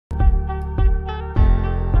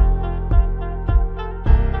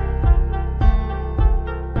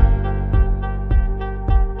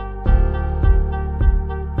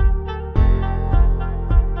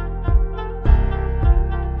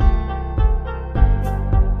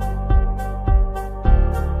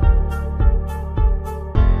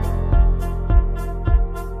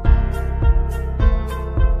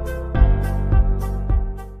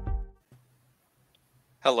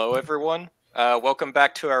Hello, everyone. Welcome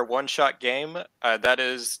back to our one-shot game. That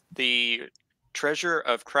is the Treasure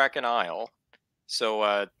of Kraken Isle.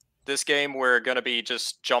 So this game, we're going to be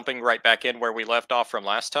just jumping right back in where we left off from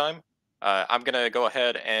last time. I'm going to go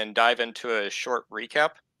ahead and dive into a short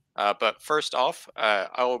recap. But first off,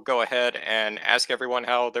 I'll go ahead and ask everyone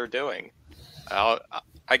how they're doing. I'll,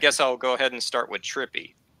 I guess I'll go ahead and start with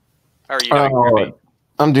Trippy. How are you doing, Trippy?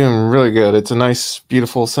 I'm doing really good. It's a nice,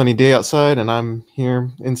 beautiful, sunny day outside, and I'm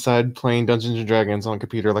here inside playing Dungeons and Dragons on a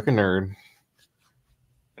computer like a nerd.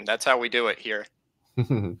 And that's how we do it here.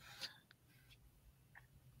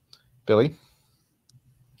 Billy?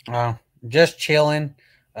 Just chilling.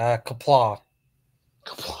 Kapla.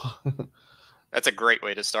 That's a great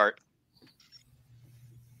way to start.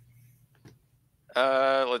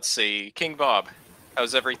 Let's see. King Bob,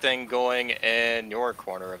 how's everything going in your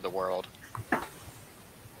corner of the world?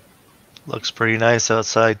 Looks pretty nice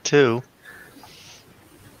outside, too.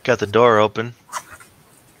 Got the door open.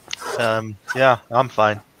 Yeah, I'm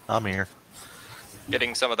fine. I'm here.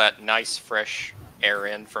 Getting some of that nice, fresh air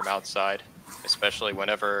in from outside, especially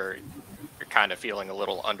whenever you're kind of feeling a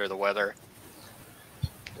little under the weather.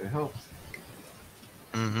 It helps.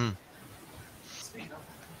 Mm-hmm.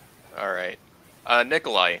 All right.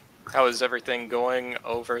 Nikolai, how is everything going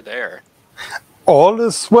over there? All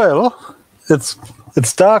is well.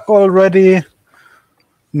 It's dark already.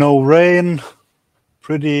 No rain.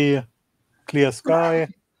 Pretty clear sky.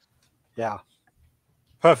 Yeah.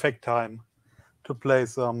 Perfect time to play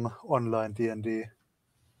some online D&D.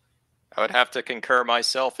 I would have to concur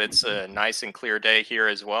myself. It's a nice and clear day here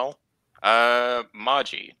as well.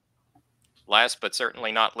 Maji, last but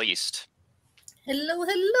certainly not least. Hello.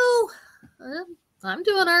 I'm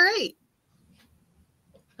doing all right.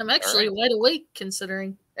 I'm actually wide awake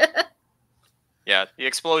considering. Yeah, the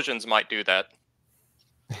explosions might do that.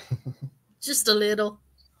 Just a little.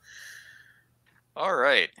 All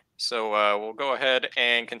right. So we'll go ahead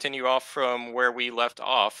and continue off from where we left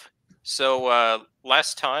off. So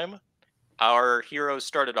last time, our heroes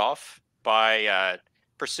started off by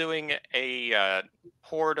pursuing a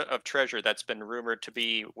hoard of treasure that's been rumored to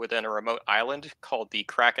be within a remote island called the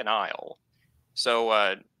Kraken Isle.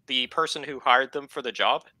 So the person who hired them for the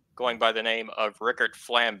job, going by the name of Rickert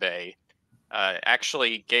Flambe,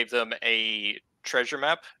 actually gave them a treasure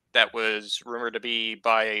map that was rumored to be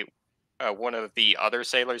by one of the other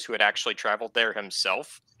sailors who had actually traveled there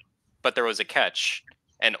himself. But there was a catch.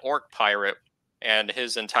 An orc pirate and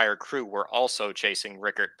his entire crew were also chasing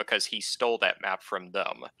Rickert because he stole that map from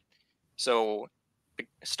them. So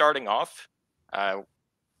starting off,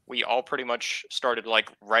 we all pretty much started like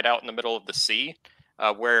right out in the middle of the sea,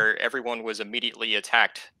 where everyone was immediately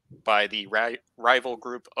attacked by the rival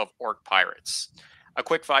group of orc pirates. A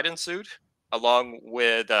quick fight ensued, along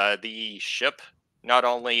with the ship, not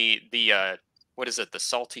only the, what is it, the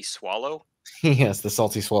Salty Swallow? Yes, the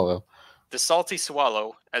Salty Swallow. The Salty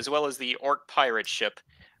Swallow, as well as the orc pirate ship,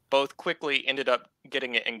 both quickly ended up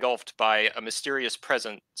getting engulfed by a mysterious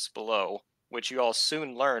presence below, which you all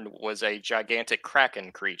soon learned was a gigantic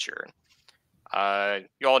kraken creature.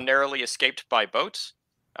 You all narrowly escaped by boat,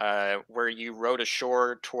 where you rowed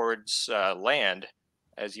ashore towards land,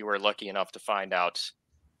 as you were lucky enough to find out.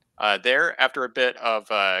 There, after a bit of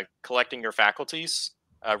collecting your faculties,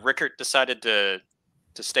 Rickert decided to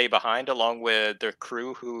stay behind along with the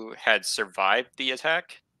crew who had survived the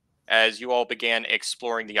attack, as you all began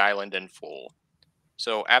exploring the island in full.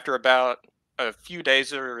 So after about a few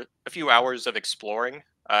days or a few hours of exploring,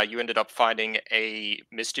 you ended up finding a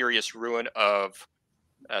mysterious ruin of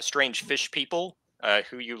strange fish people,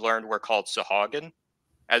 who you learned were called Sahagin,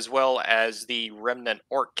 as well as the remnant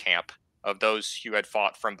orc camp of those you had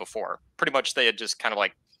fought from before. Pretty much they had just kind of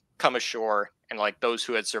like come ashore, and like those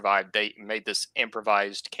who had survived, they made this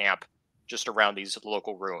improvised camp just around these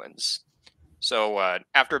local ruins. So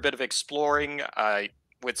after a bit of exploring,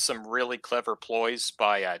 with some really clever ploys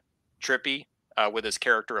by Trippy, with his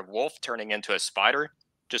character of Wolf turning into a spider,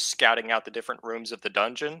 just scouting out the different rooms of the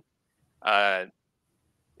dungeon,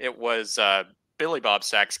 it was Billy Bob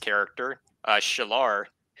Sack's character, Shalar,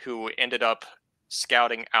 who ended up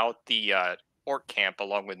scouting out the orc camp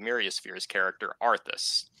along with Myriosphere's character,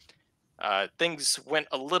 Arthas. Things went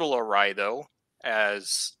a little awry, though,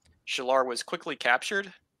 as Shalar was quickly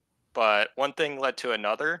captured, but one thing led to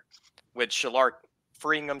another, with Shalar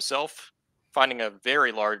freeing himself, finding a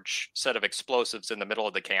very large set of explosives in the middle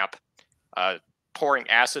of the camp, pouring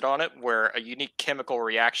acid on it, where a unique chemical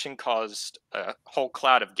reaction caused a whole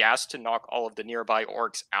cloud of gas to knock all of the nearby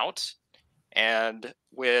orcs out, and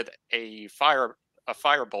with a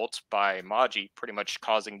firebolt by Maji pretty much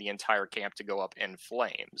causing the entire camp to go up in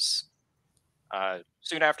flames.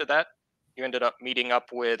 Soon after that, you ended up meeting up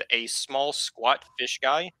with a small, squat fish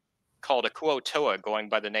guy called a Kuotoa going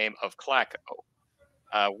by the name of Klako,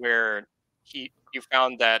 where you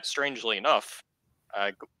found that, strangely enough,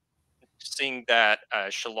 seeing that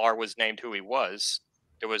Shalar was named who he was,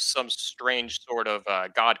 there was some strange sort of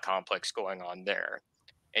god complex going on there.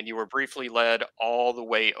 And you were briefly led all the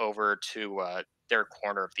way over to their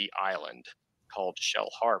corner of the island called Shell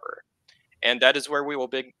Harbor. And that is where we will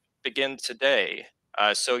begin today.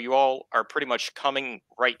 So you all are pretty much coming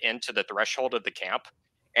right into the threshold of the camp,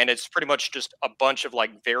 and it's pretty much just a bunch of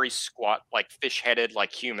like very squat, like fish-headed,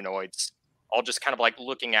 like humanoids, all just kind of like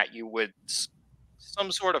looking at you with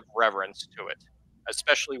some sort of reverence to it.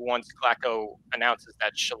 Especially once Klako announces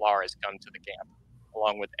that Shalar has come to the camp,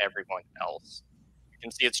 along with everyone else. You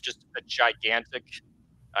can see it's just a gigantic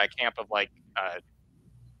camp of like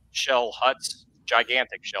shell huts,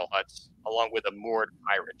 gigantic shell huts, along with a moored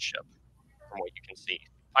pirate ship, from what you can see.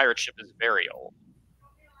 The pirate ship is very old.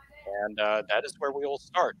 And that is where we will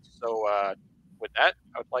start. So, with that,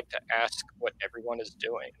 I would like to ask what everyone is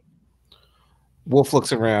doing. Wolf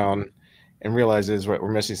looks around and realizes, right,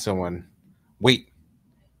 we're missing someone. Wait,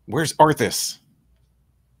 where's Arthas?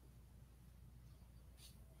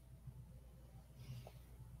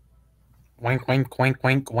 Wink, wink, wink,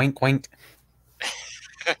 wink, wink, wink.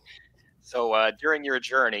 So, during your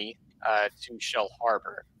journey to Shell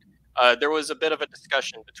Harbor, there was a bit of a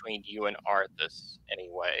discussion between you and Arthas,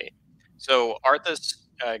 anyway. So, Arthas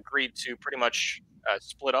agreed to pretty much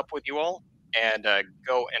split up with you all and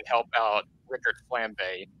go and help out Rickard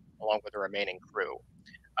Flambe along with the remaining crew.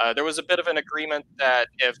 There was a bit of an agreement that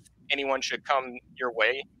if anyone should come your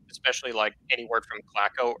way, especially like any word from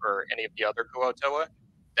Klako or any of the other Kuotoa,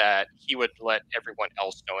 that he would let everyone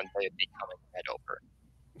else know and they'd be coming right over.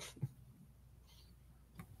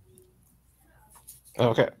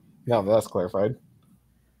 Okay, now that's clarified.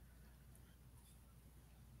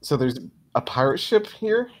 So there's a pirate ship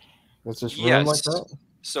here that's just ruined like that?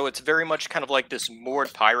 So it's very much kind of like this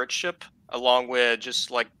moored pirate ship, along with just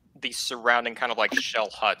like the surrounding kind of like shell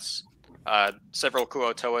huts. Several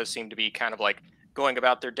Kuotoas seem to be kind of like going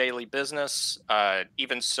about their daily business.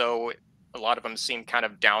 Even so, a lot of them seem kind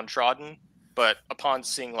of downtrodden. But upon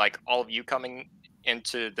seeing like all of you coming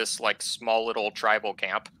into this like small little tribal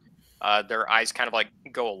camp, their eyes kind of like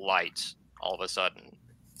go light all of a sudden.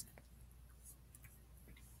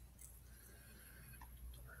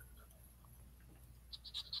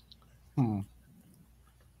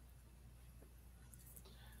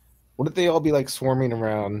 Wouldn't they all be like swarming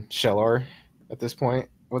around Shellar at this point?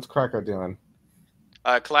 What's Krakow doing?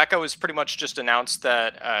 Kalako has pretty much just announced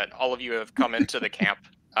that all of you have come into the camp,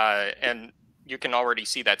 and you can already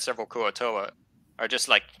see that several Kuotoa are just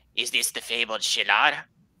like, "Is this the fabled Shilar?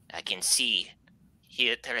 I can see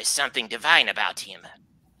here there is something divine about him."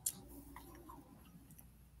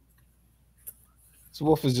 So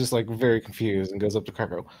Wolf is just like very confused and goes up to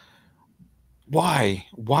Krakow. Why?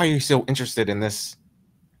 Why are you so interested in this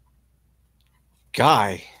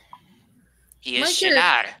guy? He is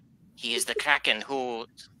Shilar. He is the Kraken who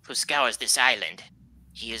scours this island.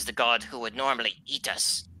 He is the god who would normally eat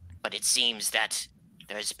us, but it seems that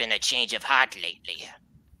there's been a change of heart lately.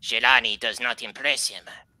 Shelani does not impress him.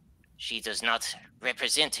 She does not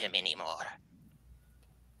represent him anymore.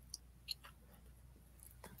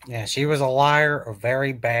 Yeah, she was a liar, a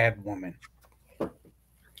very bad woman. A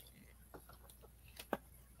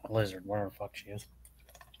lizard, whatever the fuck she is.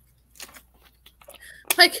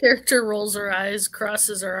 My character rolls her eyes,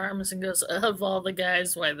 crosses her arms, and goes, "Of all the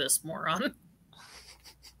guys, why this moron?"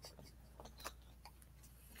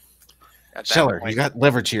 Sheller, you got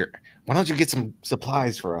leverage here. Why don't you get some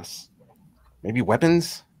supplies for us? Maybe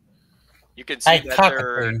weapons? You can see that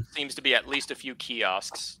there seems to be at least a few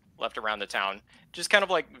kiosks left around the town. Just kind of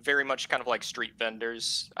like very much kind of like street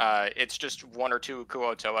vendors. It's just one or two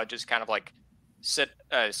Kuotoa just kind of like sit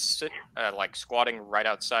like squatting right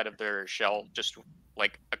outside of their shell, just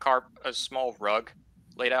like a small rug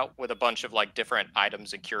laid out with a bunch of like different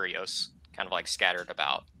items and curios kind of like scattered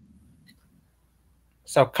about.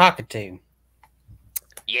 So, Cockatoo.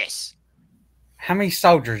 Yes. How many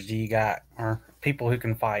soldiers do you got, or people who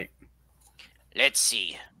can fight? Let's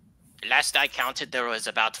see. Last I counted, there was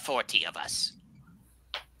about 40 of us.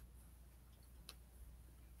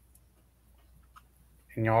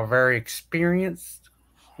 And y'all are very experienced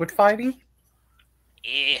with fighting?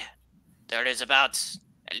 There is about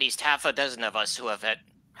at least half a dozen of us who have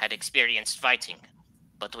had experienced fighting.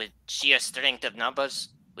 But with sheer strength of numbers,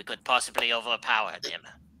 we could possibly overpower them.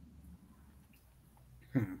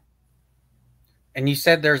 And you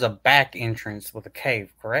said there's a back entrance with a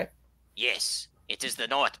cave, correct? Yes, it is the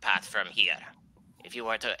north path from here. If you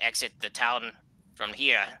were to exit the town from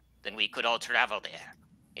here, then we could all travel there.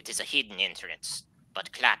 It is a hidden entrance, but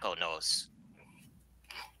Klako knows.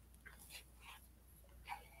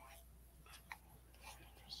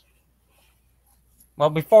 Well,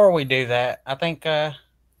 before we do that, I think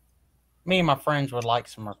me and my friends would like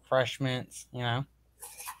some refreshments, you know.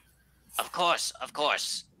 Of course, of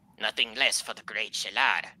course. Nothing less for the great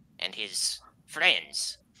Shalar and his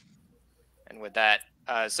friends. And with that,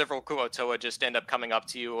 several Kuotoa just end up coming up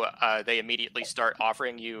to you. They immediately start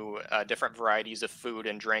offering you different varieties of food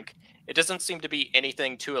and drink. It doesn't seem to be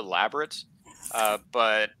anything too elaborate,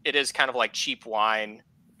 but it is kind of like cheap wine,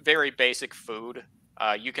 very basic food.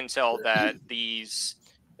 You can tell that these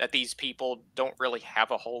people don't really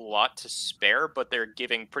have a whole lot to spare, but they're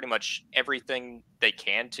giving pretty much everything they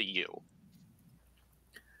can to you.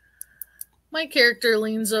 My character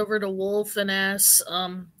leans over to Wolf and asks,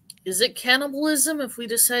 is it cannibalism if we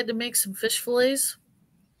decide to make some fish fillets?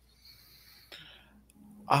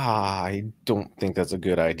 I don't think that's a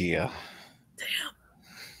good idea.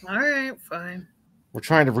 Damn. Alright, fine. We're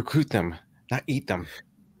trying to recruit them, not eat them.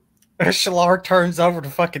 Shalar turns over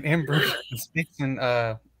to fucking Ember and speaks in,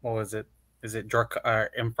 what was it? Is it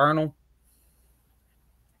Infernal?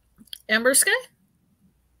 Amber Sky?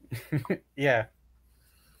 Yeah.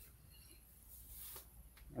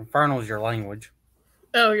 Infernal is your language.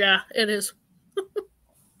 Oh, yeah, it is.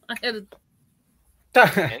 I had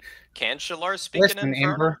Can Shalar speak Listen, in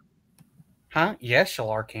Infernal? Ember. Huh? Yes,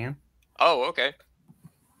 Shalar can. Oh, okay.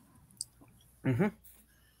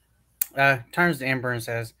 Turns to Ember and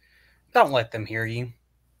says, don't let them hear you.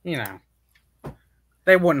 You know,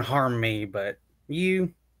 they wouldn't harm me, but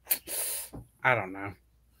you, I don't know.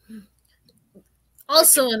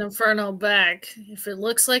 Also an Inferno back. If it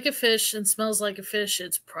looks like a fish and smells like a fish,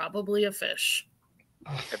 it's probably a fish.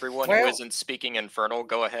 Everyone who isn't speaking Infernal,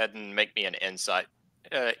 go ahead and make me an insight.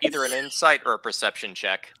 Either an insight or a perception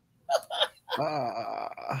check.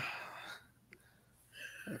 Let's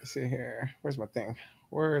see here. Where's my thing?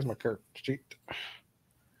 Where's my character sheet?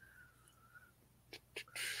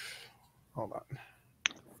 Hold on.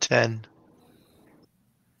 10.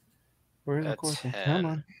 Where's my That's question? 10. Come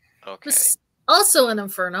on. Okay. Also an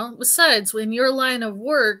Inferno. Besides, in your line of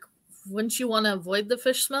work, wouldn't you want to avoid the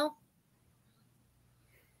fish smell?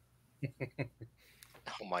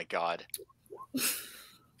 Oh my god.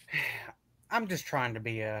 I'm just trying to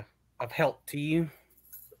be of help to you.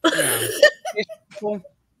 You know, people,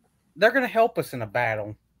 they're going to help us in a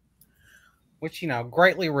battle, which, you know,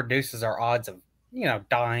 greatly reduces our odds of, you know,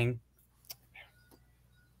 dying.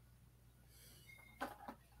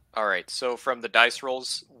 All right. So from the dice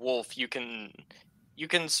rolls, Wolf, you can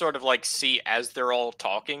sort of like see as they're all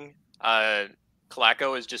talking.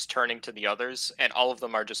 Kalako is just turning to the others, and all of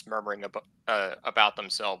them are just murmuring about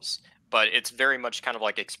themselves. But it's very much kind of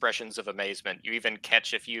like expressions of amazement. You even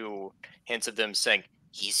catch a few hints of them saying,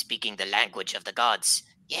 He's speaking the language of the gods.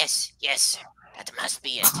 Yes, yes, that must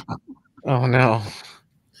be it. Oh no.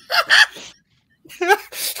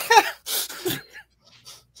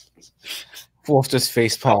 Wolf just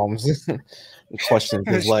face palms and questions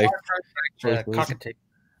his life. Cockatoo.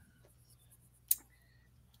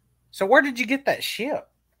 So where did you get that ship?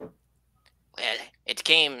 Well, it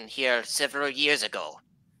came here several years ago.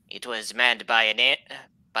 It was manned by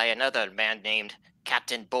another man named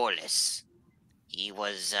Captain Borlis. He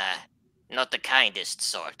was not the kindest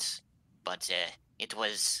sort, but it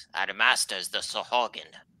was our masters, the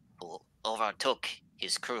Sohogan, who overtook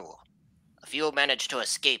his crew. A few managed to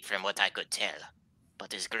escape from what I could tell,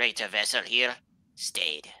 but his greater vessel here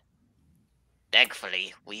stayed.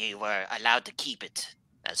 Thankfully, we were allowed to keep it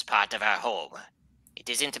as part of our home. It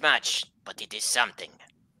isn't much, but it is something.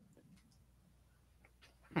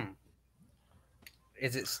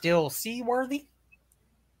 Is it still seaworthy?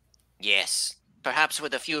 Yes, perhaps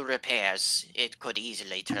with a few repairs, it could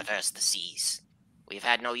easily traverse the seas. We've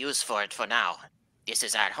had no use for it for now. This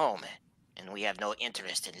is our home, and we have no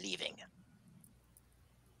interest in leaving.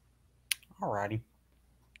 Alrighty.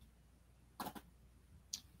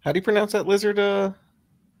 How do you pronounce that lizard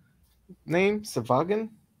name? Savagan?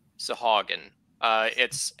 Sahagin.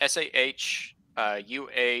 It's Sahuagin.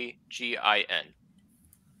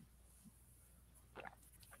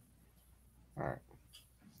 All right.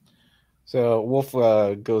 So Wolf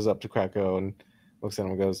goes up to Krako and looks at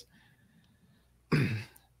him and goes,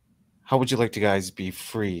 how would you like to guys be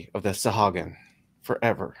free of the Sahagin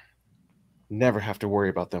forever? Never have to worry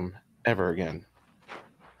about them ever again.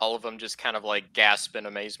 All of them just kind of like gasp in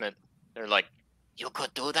amazement. They're like, You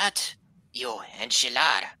could do that? You and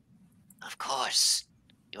Shilar? Of course.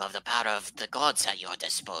 You have the power of the gods at your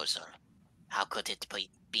disposal. How could it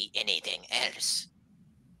be anything else?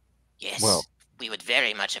 Yes, Well, we would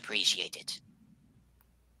very much appreciate it.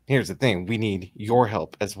 here's the thing. We need your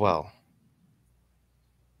help as well.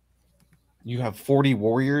 You have 40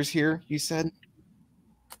 warriors here, you said?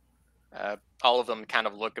 All of them kind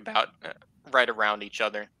of look about right around each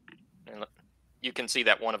other. And you can see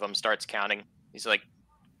that one of them starts counting. He's like,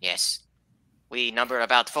 Yes, we number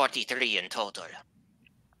about 43 in total.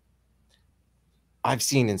 I've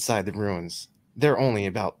seen inside the ruins. They're only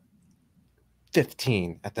about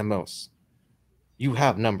 15 at the most. You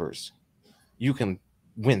have numbers. You can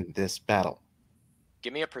win this battle.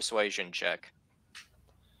 give me a persuasion check.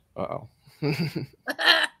 Uh-oh.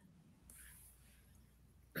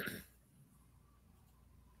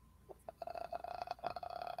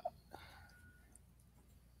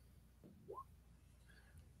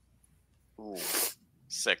 Ooh,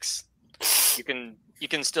 6. You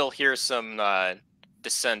can still hear some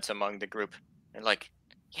dissent among the group. And like,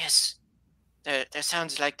 yes, there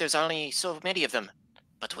sounds like there's only so many of them,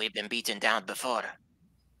 but we've been beaten down before.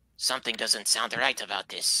 Something doesn't sound right about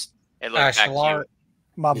this. They look back to you. Shalar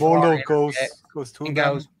Marvolo interjects goes to and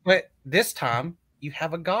them. goes, but this time you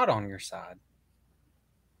have a god on your side.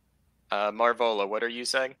 Marvola, what are you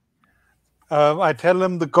saying? I tell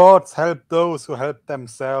him the gods help those who help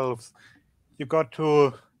themselves. You got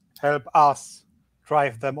to help us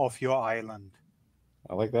drive them off your island.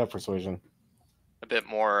 I like that persuasion. A bit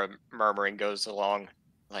more murmuring goes along.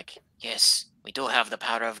 Like, yes, we do have the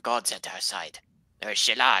power of gods at our side. There's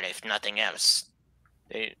Shilar, if nothing else.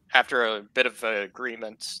 After a bit of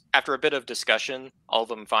agreement, after a bit of discussion, all of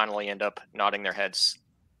them finally end up nodding their heads.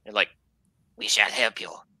 They're like, we shall help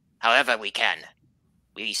you, however we can.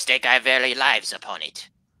 We stake our very lives upon it.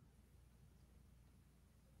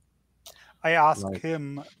 I ask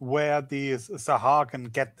him where these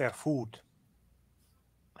Sahagan get their food.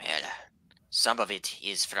 Well, some of it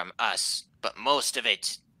is from us, but most of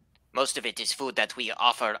it is food that we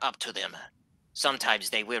offer up to them. Sometimes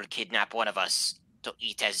they will kidnap one of us to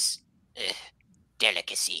eat as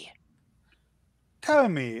delicacy. Tell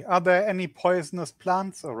me, are there any poisonous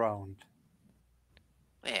plants around?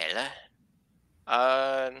 well,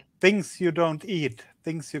 Things you don't eat,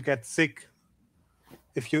 things you get sick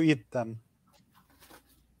if you eat them.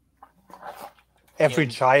 Every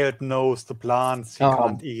child knows the plants you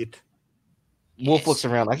can't eat. Wolf looks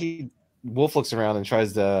around. Wolf looks around and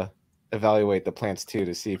tries to evaluate the plants too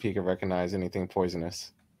to see if he can recognize anything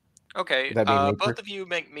poisonous. okay. Would that be nature? Both of you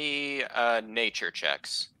make me nature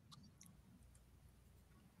checks.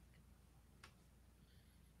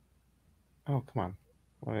 Oh, come on.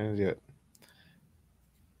 Why didn't I do it?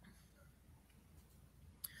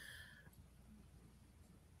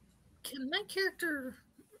 Can my character?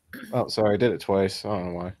 Oh, sorry. I did it twice. I don't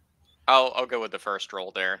know why. I'll go with the first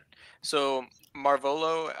roll there. So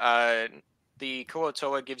Marvolo, the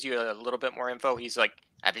Kuotoa gives you a little bit more info. He's like,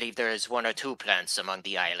 I believe there is 1 or 2 plants among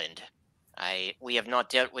the island. We have not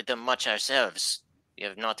dealt with them much ourselves. We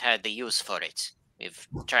have not had the use for it. We've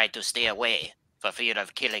tried to stay away for fear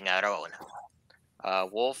of killing our own.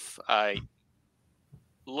 Wolf,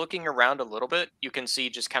 looking around a little bit, you can see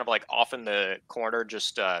just kind of like off in the corner,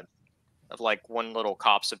 just of like one little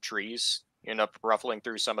copse of trees. You end up ruffling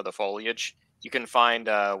through some of the foliage. You can find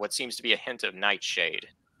what seems to be a hint of nightshade.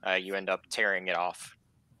 You end up tearing it off.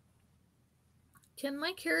 Can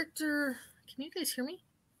my character? Can you guys hear me?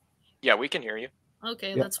 Yeah, we can hear you. Okay,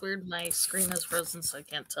 Yep. that's weird. My screen is frozen, so I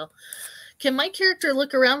can't tell. Can my character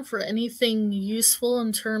look around for anything useful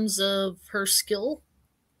in terms of her skill?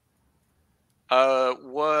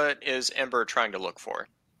 What is Ember trying to look for?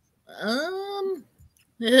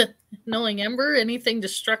 Knowing Ember, anything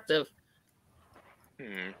destructive.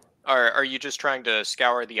 Are you just trying to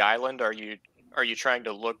scour the island? Are you trying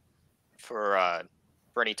to look for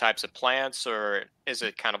any types of plants, or is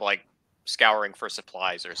it kind of like scouring for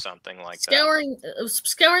supplies or something like that?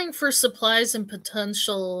 Scouring for supplies and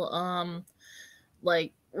potential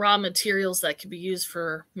like raw materials that could be used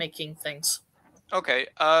for making things. Okay,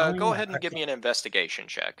 go ahead and give me an investigation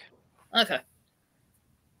check. Okay.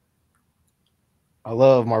 I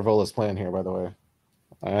love Marvola's plan here, by the way.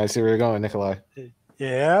 I see where you're going, Nikolai.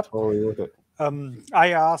 Yeah. Totally with it.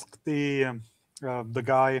 I asked the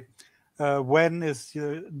guy, when is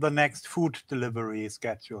the next food delivery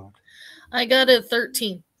scheduled? I got a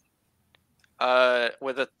 13.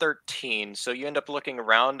 With a 13, so you end up looking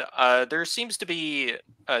around. There seems to be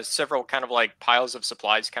several kind of like piles of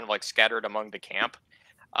supplies kind of like scattered among the camp.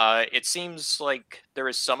 It seems like there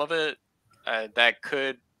is some of it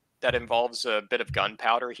that involves a bit of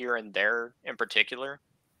gunpowder here and there in particular,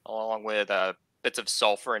 along with bits of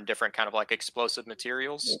sulfur and different kind of like explosive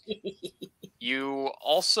materials. You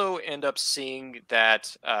also end up seeing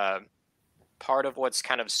that part of what's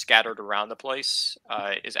kind of scattered around the place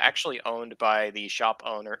is actually owned by the shop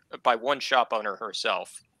owner, by one shop owner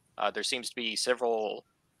herself. There seems to be several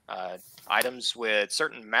items with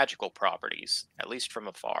certain magical properties, at least from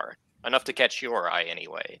afar, enough to catch your eye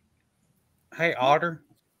anyway. Hey, Otter.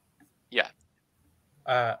 Yeah.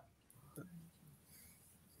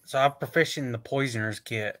 So I'm proficient in the poisoner's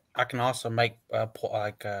kit. I can also make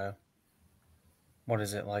what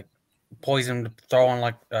is it, like poison to throw on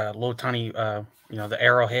like little tiny the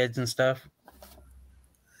arrowheads and stuff.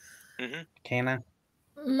 Mm-hmm. Can I?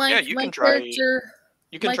 Yeah, you can try.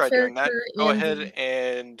 You can try doing that. Go ahead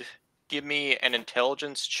and give me an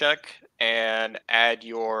intelligence check and add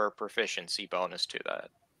your proficiency bonus to that.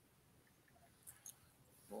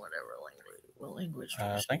 Whatever language. What language?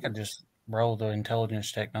 I think I just rolled the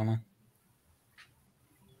intelligence check, don't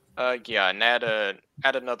I? Yeah, and add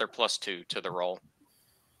another +2 to the roll.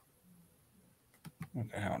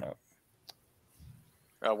 Okay, hold up.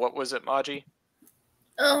 What was it, Maji?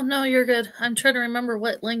 Oh no, you're good. I'm trying to remember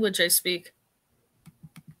what language I speak.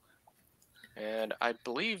 And I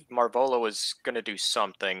believe Marvola was going to do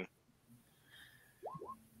something.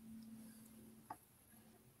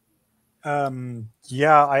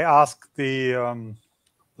 Yeah, I asked the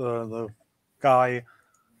guy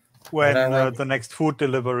when the next food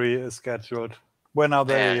delivery is scheduled. When are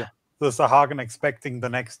the Sahagan expecting the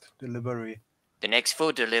next delivery? The next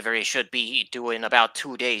food delivery should be due in about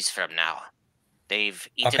 2 days from now. They've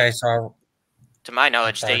eaten. Okay, so to my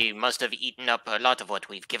knowledge, they must have eaten up a lot of what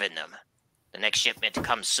we've given them. The next shipment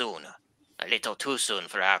comes soon. A little too soon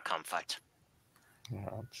for our comfort.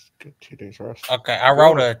 I'll just get 2 days rest. Okay, I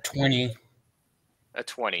rolled a 20. A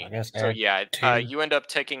 20. I guess so yeah, you end up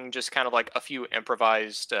taking just kind of like a few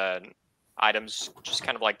improvised items, just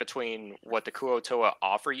kind of like between what the Kuotoa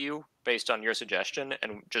offer you based on your suggestion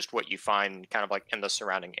and just what you find kind of like in the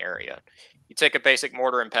surrounding area. You take a basic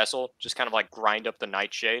mortar and pestle, just kind of like grind up the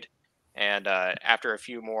nightshade, and after a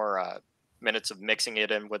few more minutes of mixing it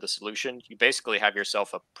in with a solution, you basically have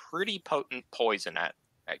yourself a pretty potent poison at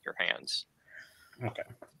your hands. Okay.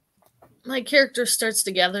 My character starts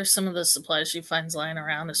to gather some of the supplies she finds lying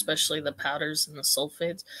around, especially the powders and the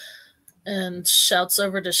sulfates, and shouts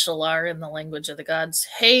over to Shalar in the language of the gods,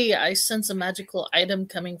 "Hey, I sense a magical item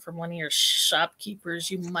coming from one of your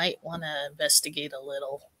shopkeepers. You might want to investigate a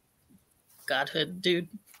little. Godhood, dude."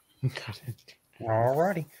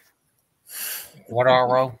 Alrighty. What do I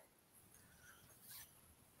roll?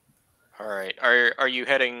 All right. Are you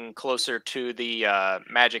heading closer to the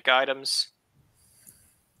magic items?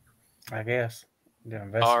 I guess. Yeah,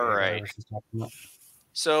 all right.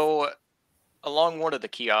 So, along one of the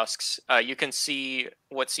kiosks, you can see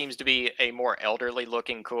what seems to be a more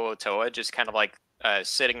elderly-looking Kuotoa, just kind of like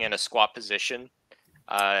sitting in a squat position.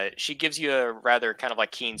 She gives you a rather kind of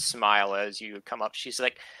like keen smile as you come up. She's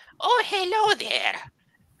like, "Oh, hello there.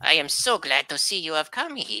 I am so glad to see you have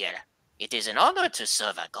come here. It is an honor to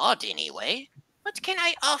serve a god anyway. What can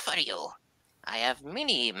I offer you? I have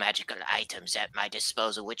many magical items at my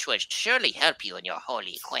disposal which would surely help you in your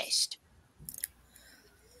holy quest."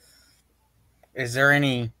 Is there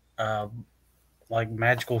any like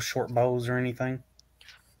magical short bows or anything?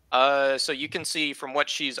 So you can see from what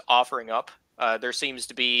she's offering up, there seems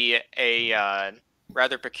to be a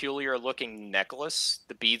rather peculiar looking necklace.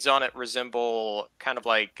 The beads on it resemble kind of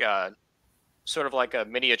like sort of like a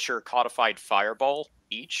miniature codified fireball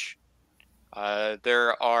each.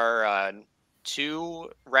 There are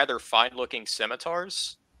 2 rather fine-looking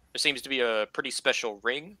scimitars. There seems to be a pretty special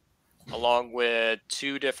ring, along with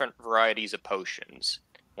 2 different varieties of potions.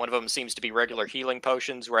 One of them seems to be regular healing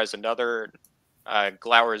potions, whereas another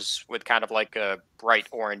glowers with kind of like a bright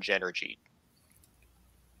orange energy.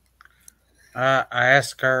 I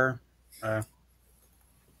asked her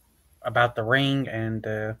about the ring and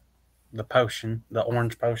the potion, the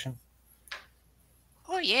orange potion.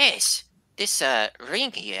 Oh yes, this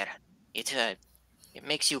ring here, it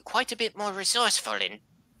makes you quite a bit more resourceful in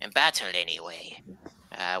battle anyway.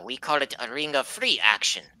 We call it a ring of free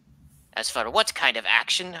action. As for what kind of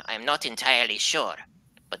action, I'm not entirely sure,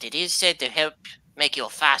 but it is said to help make you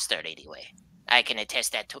faster anyway. I can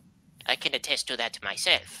attest to that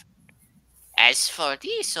myself. As for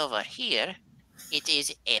this over here, it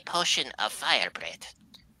is a potion of fire breath.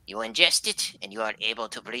 You ingest it, and you are able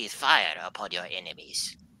to breathe fire upon your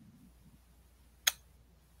enemies.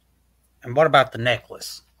 And what about the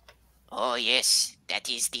necklace? Oh yes, that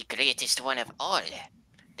is the greatest one of all.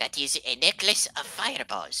 That is a necklace of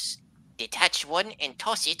fireballs. Detach one and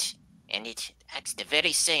toss it, and it acts the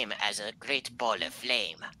very same as a great ball of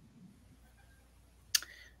flame.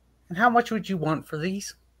 And how much would you want for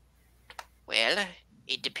these? Well,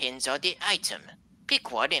 it depends on the item.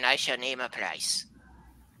 Pick one and I shall name a price.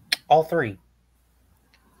 All 3.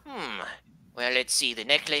 Well, let's see. The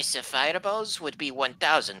necklace of fireballs would be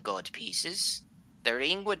 1,000 gold pieces. The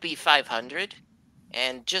ring would be 500.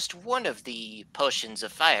 And just one of the potions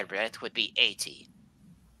of fire breath would be 80.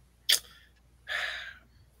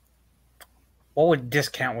 What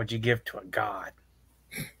discount would you give to a god?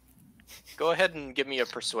 Go ahead and give me a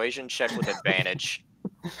persuasion check with advantage.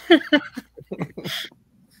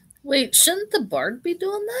 Wait, shouldn't the bard be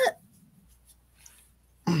doing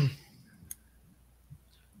that?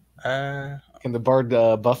 Can the bard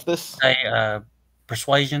buff this?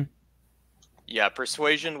 Persuasion. Yeah,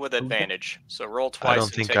 persuasion with advantage. So roll twice. I don't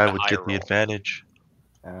and think take I the would higher get the roll. advantage.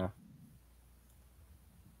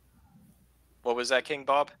 What was that, King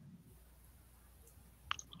Bob?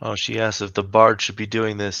 Oh, she asked if the bard should be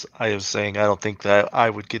doing this. I was saying I don't think that I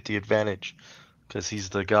would get the advantage because he's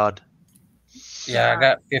the god. Yeah, I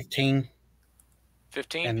got 15.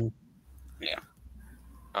 15? And yeah.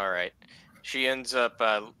 All right. She ends up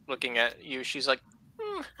looking at you. She's like,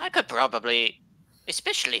 I could probably,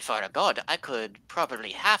 especially for a god, I could probably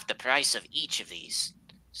half the price of each of these.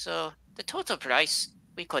 So the total price,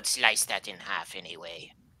 we could slice that in half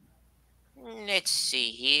anyway. Let's see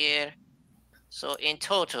here. So in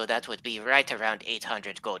total, that would be right around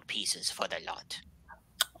 800 gold pieces for the lot.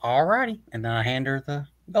 Alrighty. And then I hand her the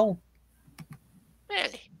gold. Well,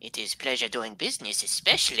 it is pleasure doing business,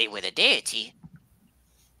 especially with a deity.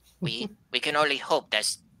 We can only hope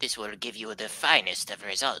that this will give you the finest of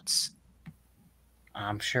results.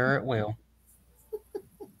 I'm sure it will.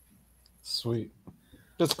 Sweet.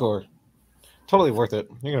 Good score. Totally worth it.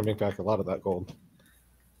 You're going to make back a lot of that gold.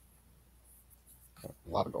 A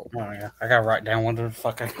lot of gold. Oh, yeah. I got to write down what the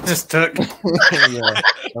fuck I just took. Yeah.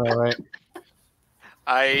 All right.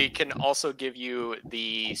 I can also give you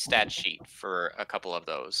the stat sheet for a couple of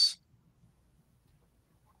those.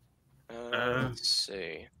 Let's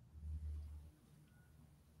see.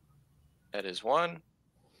 That is one.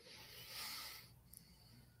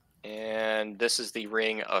 And this is the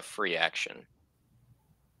ring of free action.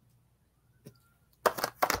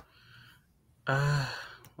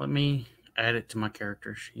 Let me add it to my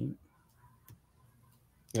character sheet.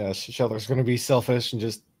 Yeah, Sheller's going to be selfish and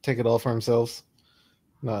just take it all for himself.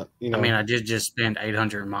 Not, you know. I mean, I did just spend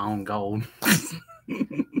 800 in my own gold.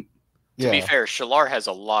 To be fair, Shalar has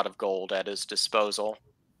a lot of gold at his disposal.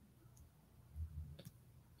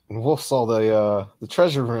 And Wolf saw the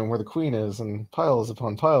treasure room where the queen is, and piles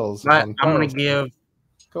upon piles. But Upon I'm gonna piles give of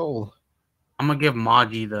gold. I'm gonna give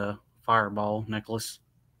Magi the fireball necklace.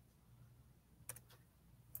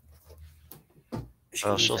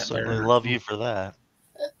 Oh, she'll certainly love you for that.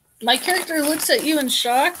 My character looks at you in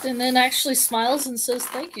shock and then actually smiles and says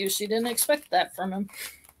thank you. She didn't expect that from him.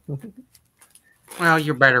 Well,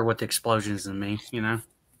 you're better with explosions than me, you know.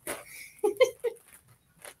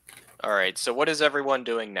 All right, so what is everyone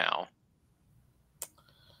doing now?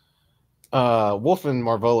 Wolf and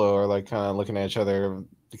Marvolo are like kind of looking at each other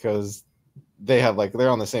because they have like they're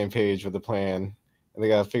on the same page with the plan, and they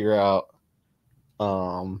got to figure out.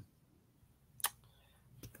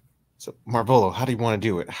 So Marvolo, how do you want to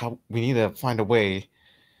do it? How we need to find a way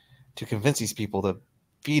to convince these people to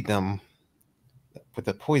feed them with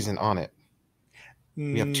the poison on it.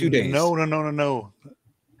 We have 2 days. No.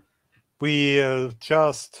 We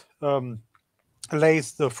just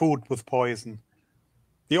lace the food with poison.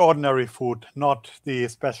 The ordinary food, not the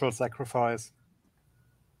special sacrifice.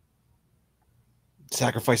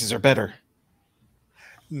 Sacrifices are better.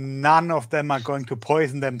 None of them are going to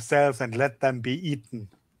poison themselves and let them be eaten.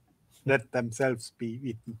 Let themselves be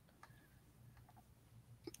eaten.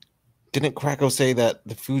 Didn't Kraken say that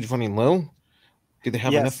the food's running low? Do they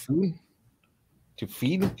have enough food to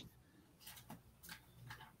feed?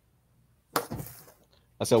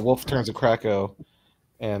 So Wolf turns to Kraken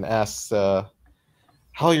and asks, how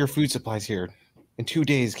are your food supplies here? In 2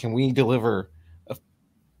 days, can we deliver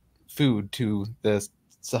food to the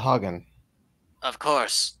Sahagan? Of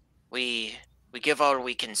course. We give all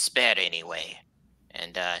we can spare anyway.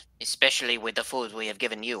 And especially with the food we have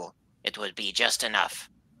given you, it would be just enough.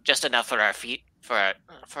 Just enough for our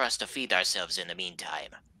for us to feed ourselves in the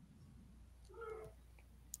meantime.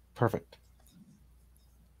 Perfect.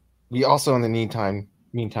 We also, in the meantime,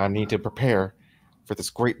 need to prepare for this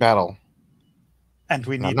great battle. And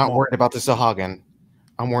we need I'm not more. worried about the Sahagan.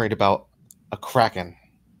 I'm worried about a Kraken.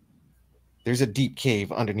 There's a deep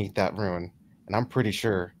cave underneath that ruin, and I'm pretty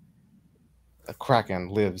sure a Kraken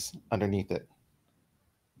lives underneath it.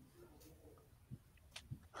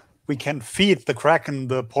 We can feed the Kraken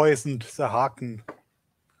the poisoned Sahagan.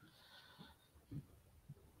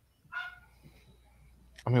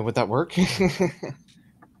 I mean, would that work?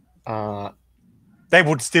 They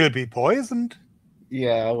would still be poisoned.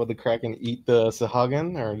 Yeah, would the Kraken eat the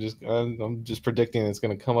Sahagin, or just I'm just predicting it's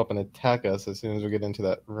going to come up and attack us as soon as we get into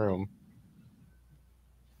that room.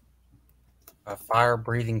 A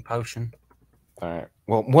fire-breathing potion. All right.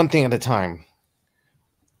 Well, one thing at a time.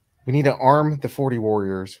 We need to arm the 40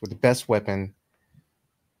 warriors with the best weapon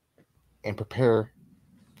and prepare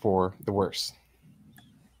for the worst.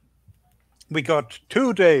 We got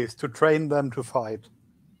 2 days to train them to fight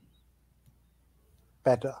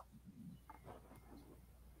better.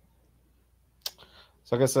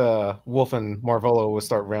 So I guess Wolf and Marvolo will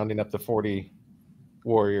start rounding up the 40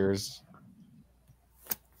 warriors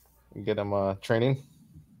and get them training.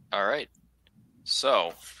 All right.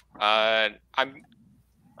 So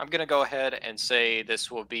I'm gonna go ahead and say this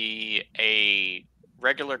will be a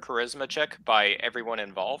regular charisma check by everyone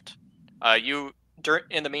involved. In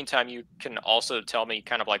the meantime, you can also tell me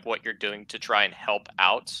kind of like what you're doing to try and help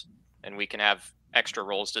out, and we can have extra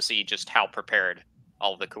rolls to see just how prepared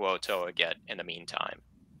all of the Kuo-toa get in the meantime.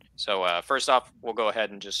 So first off, we'll go ahead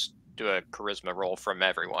and just do a charisma roll from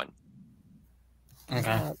everyone. Okay.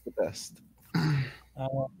 Not the best.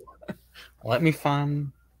 Let me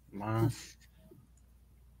find my.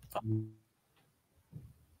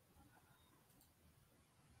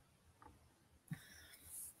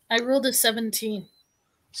 I rolled a 17.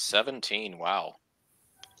 17, wow.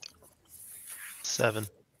 7.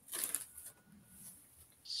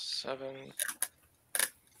 7.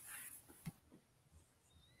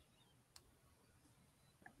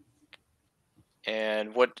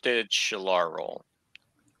 And what did Shalar roll?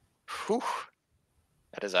 Whew.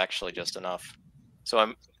 That is actually just enough.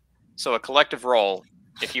 So a collective roll,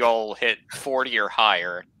 if you all hit 40 or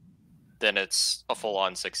higher, then it's a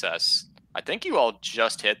full-on success. I think you all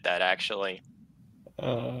just hit that, actually.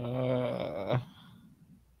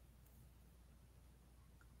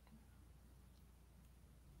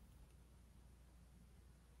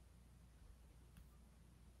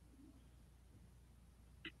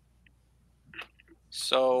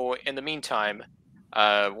 So in the meantime,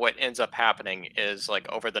 what ends up happening is like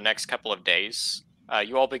over the next couple of days,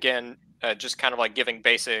 you all begin just kind of like giving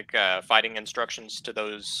basic fighting instructions to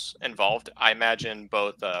those involved. I imagine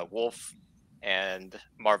both Wolf and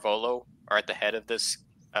Marvolo are at the head of this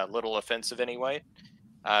little offensive anyway.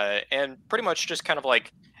 And pretty much just kind of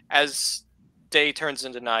like as day turns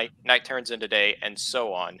into night, night turns into day, and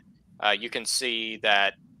so on, you can see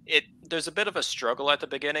that there's a bit of a struggle at the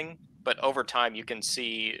beginning, but over time you can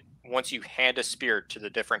see once you hand a spear to the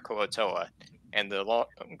different Kuo-toa, and the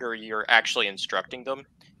longer you're actually instructing them,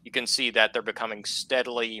 you can see that they're becoming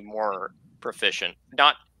steadily more proficient.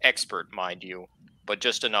 Not expert, mind you, but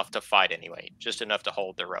just enough to fight anyway, just enough to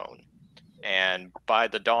hold their own. And by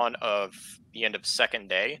the dawn of the end of second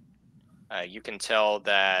day, you can tell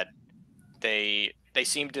that they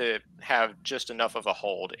seem to have just enough of a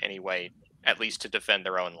hold anyway, at least to defend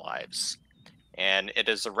their own lives. And it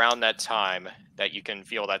is around that time that you can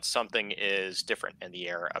feel that something is different in the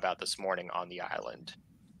air about this morning on the island.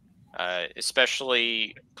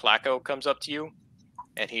 Especially Klacko comes up to you,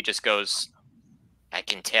 and he just goes, I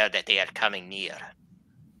can tell that they are coming near.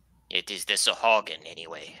 It is the Sahagin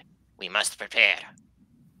anyway. We must prepare.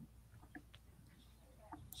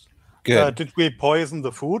 Good. Did we poison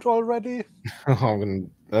the food already?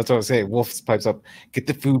 That's what I was saying. Wolf pipes up. Get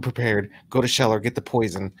the food prepared. Go to Sheller. Get the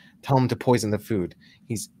poison. Tell him to poison the food.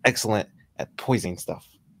 He's excellent at poisoning stuff.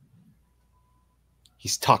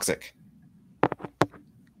 He's toxic.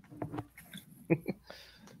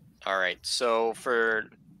 all right, so for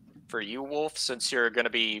you, Wolf, since you're going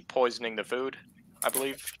to be poisoning the food, I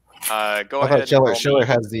believe, go ahead. Sheller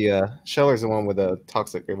has the Sheller's the one with the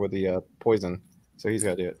toxic or with the poison, so he's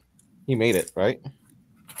got to do it. He made it, right?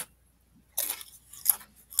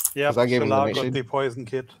 Yeah, I gave him got the poison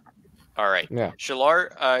kit. All right. Yeah.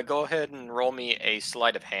 Shalar, go ahead and roll me a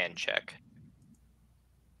sleight of hand check.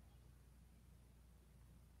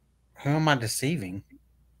 Who am I deceiving?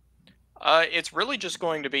 It's really just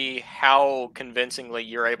going to be how convincingly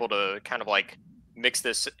you're able to kind of like mix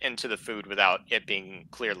this into the food without it being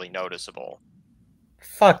clearly noticeable.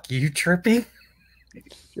 Fuck you, Trippy.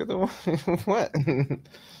 You're the one. What?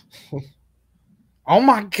 Oh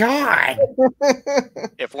my god!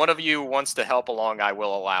 If one of you wants to help along, I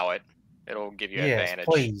will allow it. It'll give you advantage.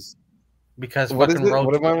 Please. Because What is fucking it?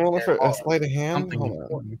 What am I Roach rolling for? A said, sleight of hand? something Hold on.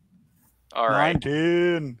 important. All right.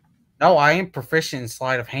 19. No, I am proficient in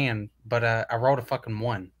sleight of hand, but I rolled a fucking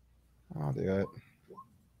 1. I'll do it.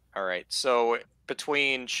 All right. So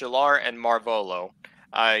between Shalar and Marvolo,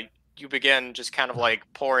 you begin just kind of like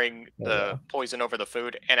pouring the poison over the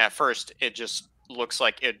food, and at first it just looks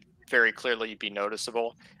like it very clearly be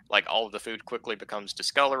noticeable. Like all of the food quickly becomes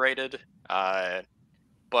discolorated.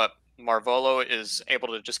 But Marvolo is able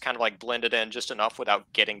to just kind of like blend it in just enough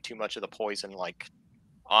without getting too much of the poison like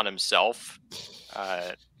on himself.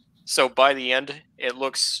 So by the end, it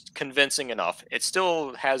looks convincing enough. It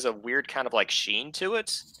still has a weird kind of like sheen to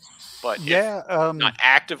it, but Yeah, if not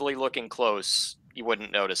actively looking close, you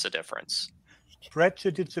wouldn't notice a difference.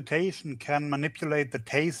 prestidigitation can manipulate the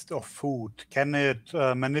taste of food. Can it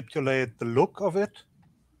manipulate the look of it?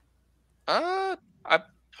 I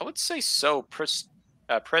would say so.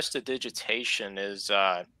 Prestidigitation is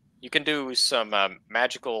you can do some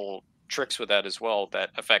magical tricks with that as well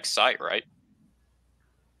that affect sight, right?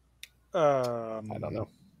 I don't know.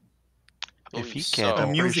 I If he believe can't, so. A I'm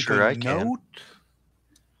pretty musical sure I can. note?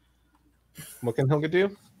 What can Helga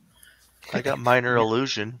do? I got minor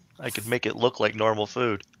illusion. I could make it look like normal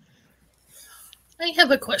food. I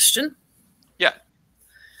have a question. Yeah.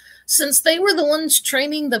 Since they were the ones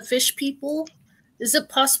training the fish people, is it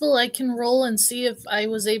possible I can roll and see if I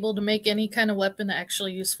was able to make any kind of weapon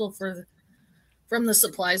actually useful from the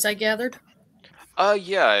supplies I gathered?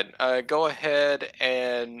 Yeah. Go ahead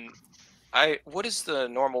and what is the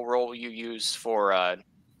normal roll you use for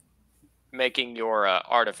making your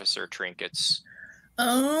artificer trinkets?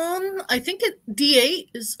 I think D8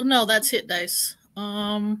 is no, that's hit dice.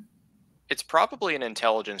 It's probably an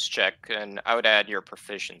intelligence check, and I would add your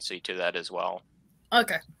proficiency to that as well.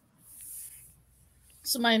 Okay.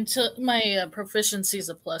 So my proficiency is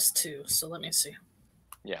a +2. So let me see.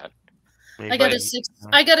 Yeah. I got a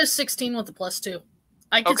 16 with a +2.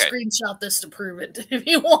 I can screenshot this to prove it if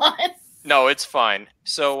you want. No, it's fine.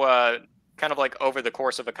 So, kind of like over the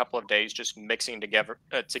course of a couple of days, just mixing together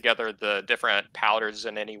the different powders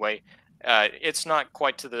in any way. It's not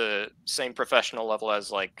quite to the same professional level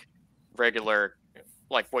as like regular,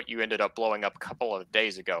 like what you ended up blowing up a couple of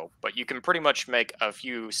days ago. But you can pretty much make a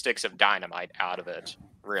few sticks of dynamite out of it,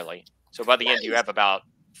 really. So by the end, you have about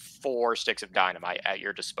 4 sticks of dynamite at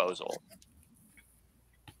your disposal.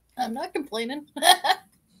 I'm not complaining.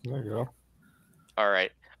 There you go. All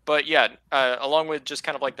right. But yeah, along with just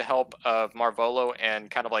kind of like the help of Marvolo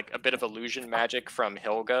and kind of like a bit of illusion magic from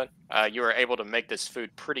Hilga, you were able to make this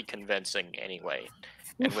food pretty convincing anyway.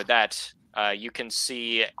 And with that, you can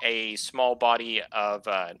see a small body of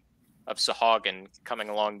Sahagin coming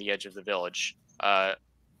along the edge of the village.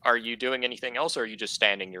 Are you doing anything else, or are you just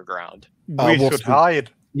standing your ground? We Wolf should Spook. hide.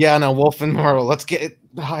 Yeah, no, Wolf and Marvel. Let's get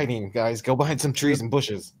hiding, guys. Go behind some trees and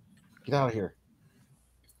bushes. Get out of here.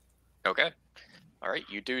 Okay. All right,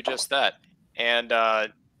 you do just that. And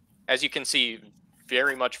as you can see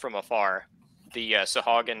very much from afar, the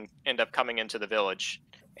Sahagin end up coming into the village,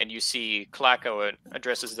 and you see Klako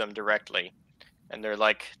addresses them directly. And they're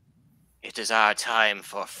like, It is our time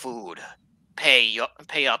for food. Pay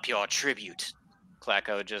up your tribute.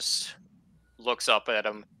 Klako just looks up at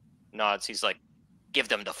him, nods. He's like, Give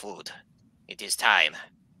them the food. It is time.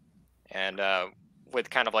 And with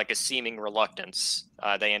kind of like a seeming reluctance,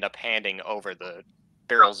 they end up handing over the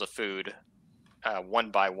barrels of food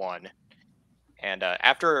one by one. And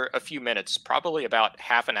after a few minutes, probably about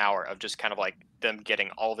half an hour of just kind of like them getting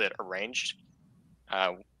all of it arranged,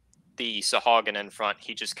 the Sahagin in front,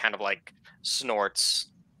 he just kind of like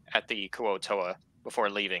snorts at the Kuotoa before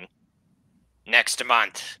leaving. Next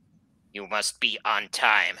month, you must be on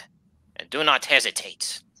time. And do not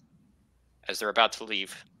hesitate. As they're about to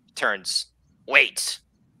leave, turns, Wait.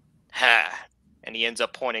 Her. and he ends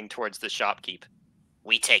up pointing towards the shopkeep.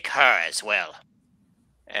 We take her as well.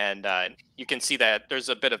 And you can see that there's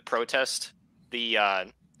a bit of protest. The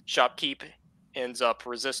shopkeep ends up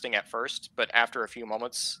resisting at first, but after a few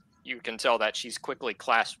moments, you can tell that she's quickly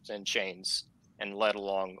clasped in chains and led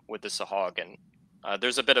along with the Sahagin.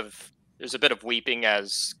 There's a bit of weeping,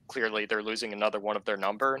 as clearly they're losing another one of their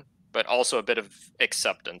number, but also a bit of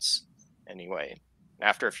acceptance anyway.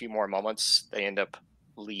 After a few more moments, they end up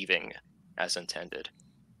leaving as intended.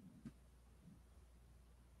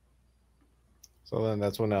 So then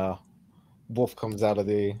that's when Wolf comes out of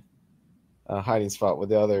the hiding spot with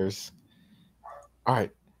the others. All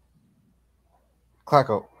right.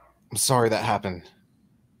 Klako, I'm sorry that happened,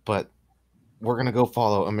 but we're going to go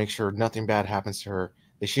follow and make sure nothing bad happens to her.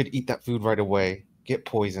 They should eat that food right away, get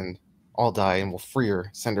poisoned, all die, and we'll free her,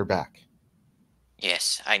 send her back.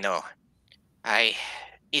 Yes, I know.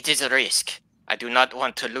 It is a risk. I do not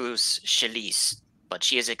want to lose Shalise, but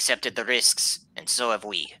she has accepted the risks, and so have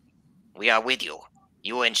we. We are with you.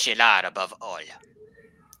 You and Shilar above all.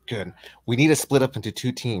 Good. We need to split up into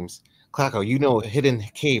 2 teams. Klako, you know a hidden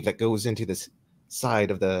cave that goes into this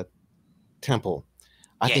side of the temple.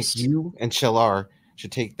 I think Yes. you and Shelar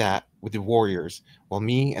should take that with the warriors, while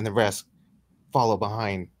me and the rest follow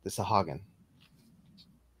behind the Sahagin.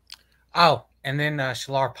 Oh, and then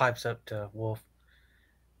Shalar pipes up to Wolf.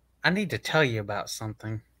 I need to tell you about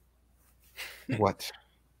something. What?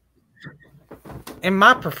 In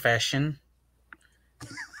my profession,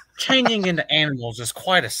 changing into animals is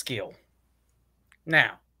quite a skill.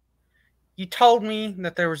 Now, you told me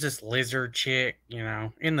that there was this lizard chick,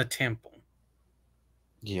 in the temple.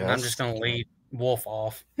 Yes. And I'm just going to leave Wolf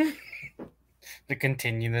off to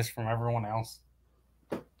continue this from everyone else.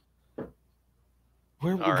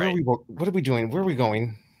 Where are we? What are we doing? Where are we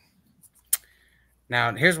going?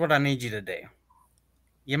 Now, here's what I need you to do.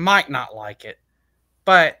 You might not like it,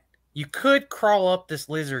 but you could crawl up this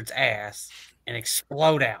lizard's ass and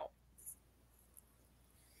explode out.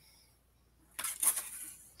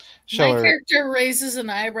 My character raises an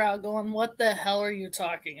eyebrow going, what the hell are you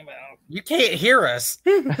talking about? You can't hear us.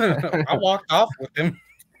 I walked off with him.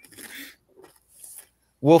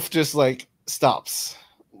 Wolf just stops,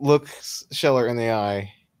 looks Scheller in the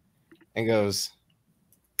eye, and goes,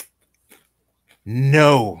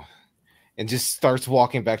 "No," and just starts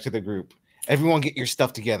walking back to the group. Everyone get your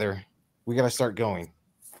stuff together. We got to start going.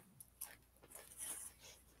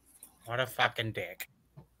 What a fucking dick.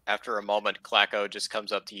 After a moment, Klacko just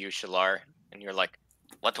comes up to you, Shalar, and you're like,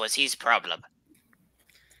 what was his problem?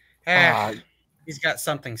 He's got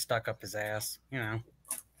something stuck up his ass, But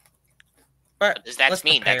what does that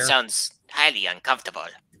mean? Prepare. That sounds highly uncomfortable.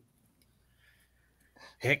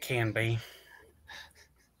 It can be.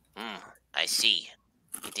 I see.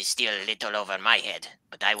 It is still a little over my head,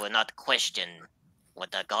 but I will not question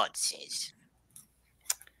what the god says.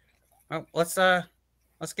 Well, let's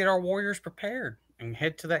get our warriors prepared and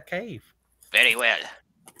head to that cave. Very well.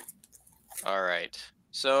 all right.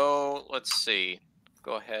 So let's see.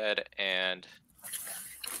 Go ahead and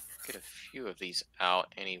get a few of these out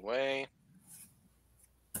anyway.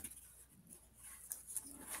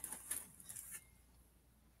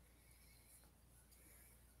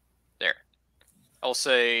 There. I'll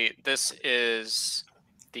say this is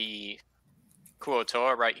the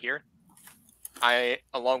Kuotoa right here.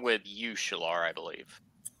 Along with you, Shalar, I believe.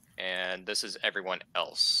 And this is everyone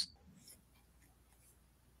else.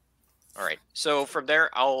 All right. So from there,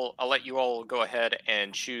 I'll let you all go ahead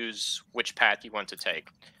and choose which path you want to take.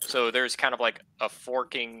 So there's kind of like a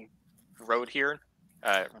forking road here,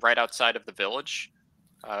 right outside of the village,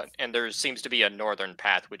 and there seems to be a northern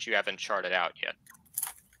path which you haven't charted out yet.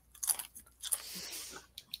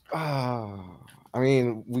 I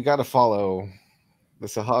mean, we got to follow the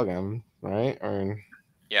Sahagin, right? Or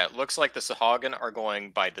yeah, it looks like the Sahagin are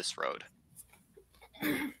going by this road.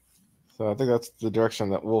 So I think that's the direction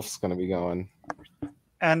that Wolf's going to be going.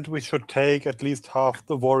 And we should take at least half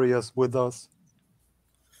the warriors with us.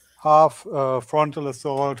 Half frontal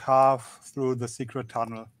assault, half through the secret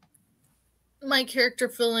tunnel. My character,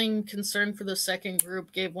 feeling concerned for the second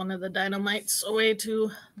group, gave one of the dynamites away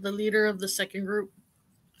to the leader of the second group.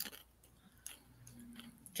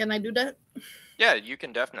 Can I do that? Yeah, you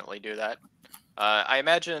can definitely do that. I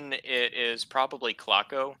imagine it is probably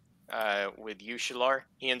Klacko with you, Shalar.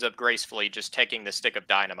 He ends up gracefully just taking the stick of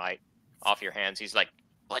dynamite off your hands. He's like,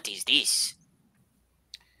 what is this?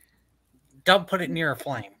 Don't put it near a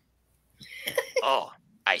flame. Oh,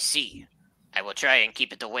 I see. I will try and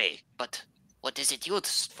keep it away, but what is it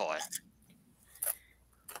used for?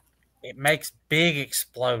 It makes big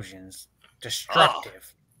explosions.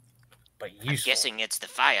 Destructive, but useful. I'm guessing it's the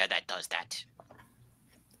fire that does that.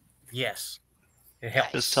 Yes. It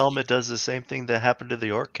helps. Just tell him it does the same thing that happened to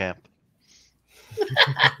the orc camp.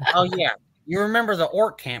 Oh, yeah. You remember the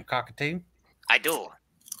orc camp, Cockatoo? I do.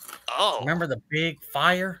 Oh. Remember the big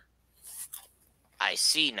fire? I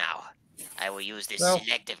see now. I will use this Well,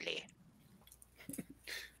 selectively.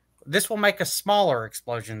 This will make a smaller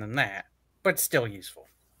explosion than that, but still useful.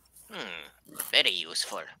 Very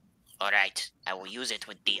useful. All right, I will use it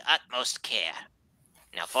with the utmost care.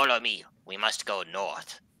 Now follow me. We must go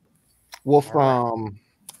north. Wolf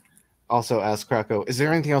also asked Krakow, is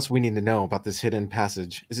there anything else we need to know about this hidden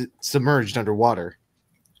passage? Is it submerged underwater?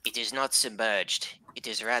 It is not submerged. It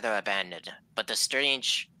is rather abandoned, but the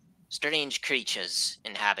strange creatures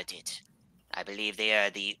inhabit it. I believe they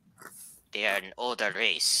are an older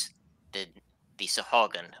race, the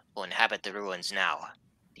Sahagin, who inhabit the ruins now.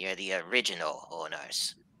 They are the original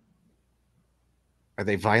owners. Are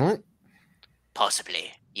they violent?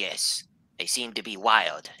 Possibly, yes. They seem to be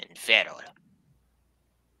wild and feral.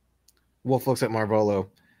 Wolf looks at Marvolo.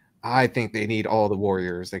 I think they need all the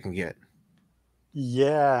warriors they can get.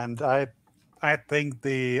 Yeah, and I think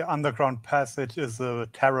the underground passage is a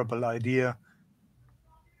terrible idea.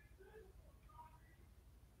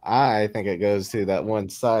 I think it goes to that one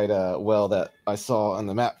side well that I saw on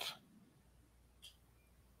the map.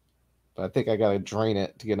 But I think I gotta drain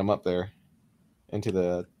it to get them up there into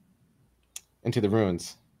the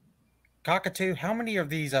ruins. Cockatoo, how many of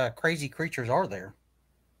these crazy creatures are there?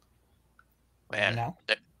 Well, No.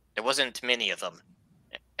 there wasn't many of them.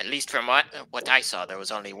 At least from what I saw, there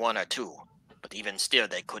was only one or two. But even still,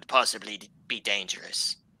 they could possibly be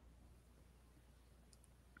dangerous.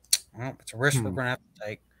 Well, it's a risk we're going to have to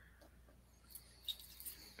take.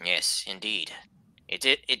 Yes, indeed.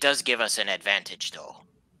 It does give us an advantage, though.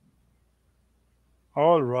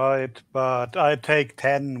 All right, but I take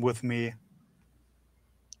 10 with me.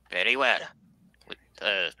 Very well.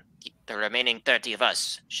 The remaining 30 of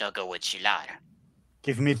us shall go with Shilar.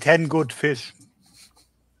 Give me 10 good fish.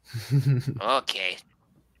 Okay.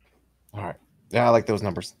 All right. Yeah, I like those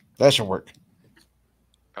numbers. That should work.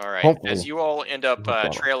 All right. Hopefully. As you all end up No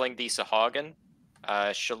problem. trailing the Sahagin,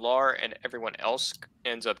 Shalar and everyone else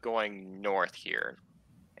ends up going north here.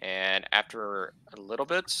 And after a little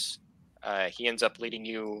bit, he ends up leading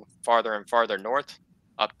you farther and farther north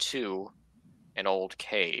up to an old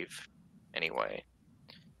cave. Anyway.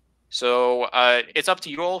 So it's up to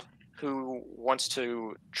you all who wants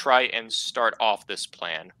to try and start off this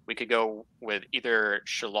plan. We could go with either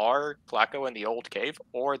Shalar, Klako, and the old cave,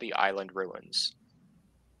 or the island ruins.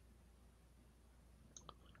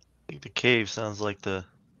 I think the cave sounds like the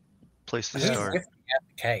place to Yes. start. If we have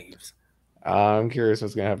the caves. I'm curious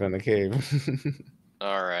what's gonna happen in the cave.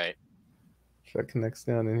 All right. That connects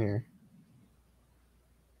down in here.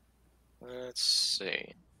 Let's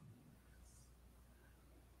see.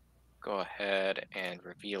 Go ahead and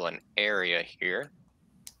reveal an area here.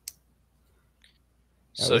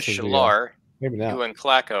 Yeah, So this is the, Shalar, Maybe not. you and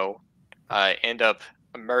Klako end up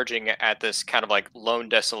emerging at this kind of like lone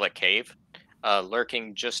desolate cave,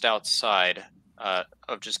 lurking just outside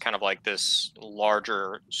of just kind of like this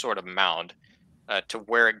larger sort of mound. To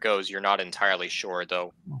where it goes, you're not entirely sure,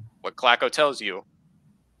 though. What Klako tells you,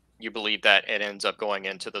 you believe that it ends up going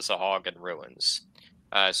into the Sahagin ruins.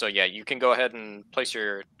 So yeah, you can go ahead and place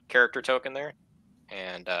your character token there,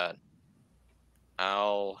 and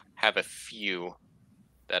I'll have a few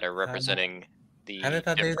that are representing the How did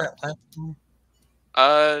I do different. that last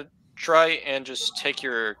time? Try and just take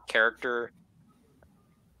your character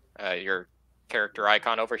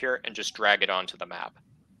icon over here and just drag it onto the map.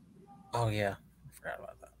 Oh, yeah. I forgot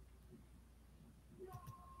about that.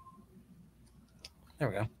 There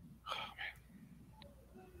we go.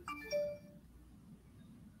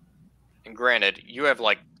 And granted, you have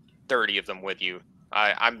like 30 of them with you.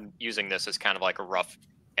 I'm using this as kind of like a rough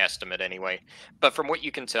estimate anyway. But from what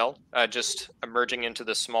you can tell, just emerging into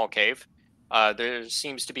this small cave, there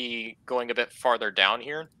seems to be going a bit farther down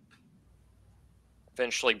here,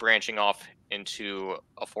 eventually branching off into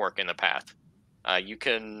a fork in the path. You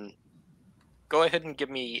can go ahead and give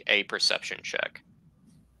me a perception check.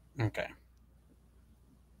 Okay.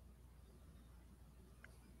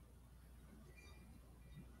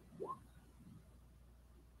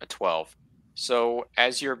 A 12. So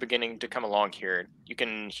as you're beginning to come along here, you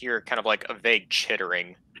can hear kind of like a vague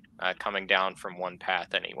chittering coming down from one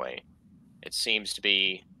path anyway. It seems to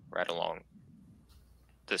be right along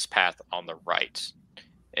this path on the right.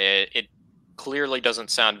 It clearly doesn't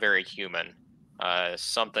sound very human.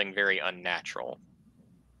 Something very unnatural.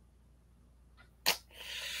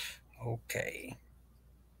 Okay.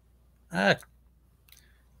 I'm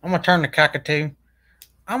going to turn to Cockatoo.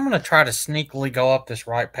 I'm going to try to sneakily go up this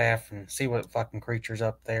right path and see what fucking creature's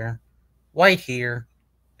up there. Wait here.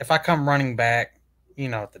 If I come running back, you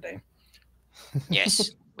know what to do.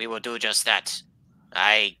 Yes, we will do just that.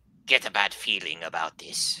 I get a bad feeling about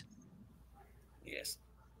this. Yes.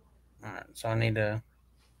 Alright, so I need to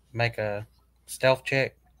make a stealth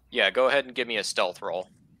check. Yeah, go ahead and give me a stealth roll.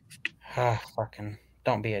 Ah, fucking,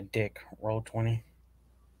 don't be a dick. Roll 20.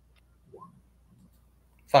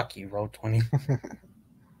 Fuck you, roll 20.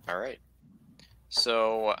 All right.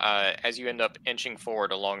 So as you end up inching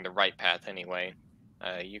forward along the right path anyway,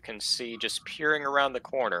 you can see just peering around the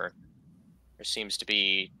corner, there seems to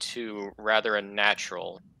be two rather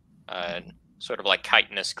unnatural, sort of like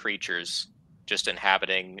chitinous creatures just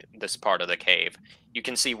inhabiting this part of the cave. You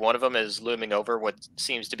can see one of them is looming over what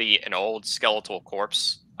seems to be an old skeletal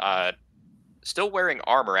corpse, still wearing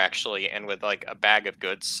armor actually, and with like a bag of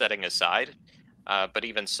goods setting aside. But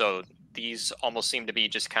even so, these almost seem to be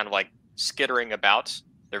just kind of like skittering about.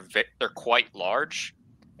 They're quite large,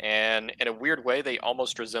 and in a weird way, they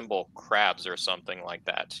almost resemble crabs or something like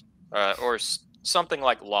that, or something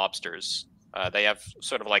like lobsters. They have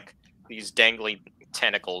sort of like these dangly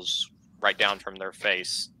tentacles right down from their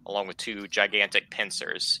face, along with 2 gigantic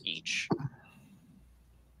pincers each.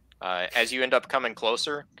 As you end up coming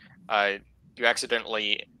closer, you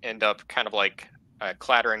accidentally end up kind of like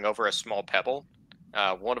clattering over a small pebble.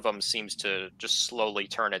 One of them seems to just slowly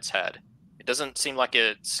turn its head. It doesn't seem like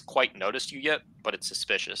it's quite noticed you yet, but it's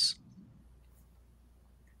suspicious.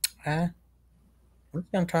 We're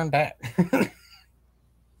gonna turn back.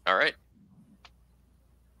 All right.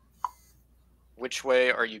 Which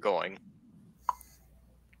way are you going?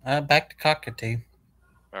 Back to Cockatoo.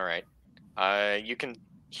 All right. You can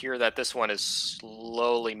hear that this one is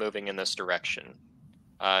slowly moving in this direction.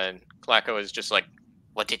 Klacko is just like,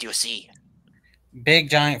 What did you see? Big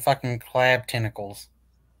giant fucking crab tentacles.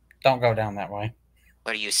 Don't go down that way.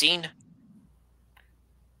 What are you seen?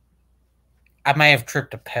 I may have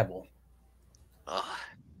tripped a pebble. Oh,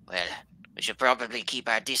 well, we should probably keep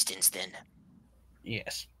our distance then.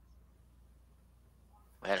 Yes.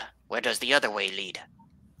 Well, where does the other way lead?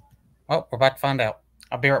 Oh, we're about to find out.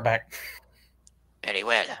 I'll be right back. Very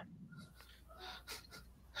well.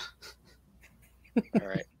 all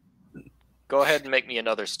right. Go ahead and make me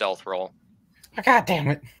another stealth roll. God damn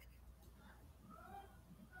it.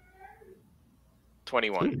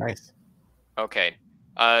 21. Nice. Okay.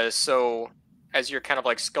 So as you're kind of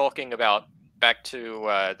like skulking about back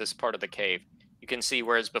to this part of the cave, you can see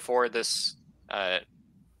whereas before this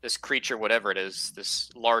this creature, whatever it is, this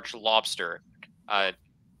large lobster,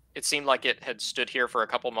 it seemed like it had stood here for a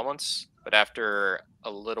couple moments, but after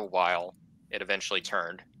a little while, it eventually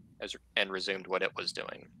turned and resumed what it was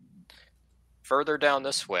doing. Further down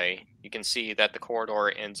this way, you can see that the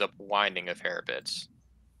corridor ends up winding a fair bit,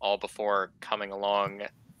 all before coming along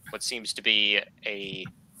what seems to be a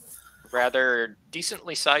rather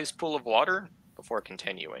decently sized pool of water before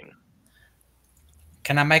continuing.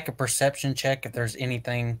 Can I make a perception check if there's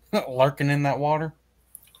anything lurking in that water?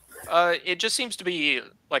 It just seems to be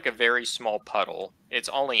like a very small puddle. It's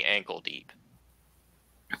only ankle deep.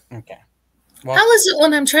 Okay. Well, How is it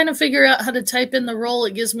when I'm trying to figure out how to type in the roll,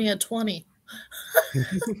 it gives me a 20?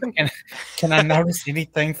 can I notice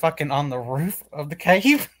anything fucking on the roof of the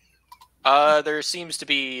cave? There seems to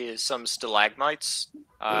be some stalagmites,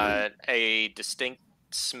 a distinct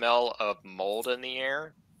smell of mold in the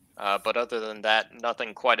air, but other than that,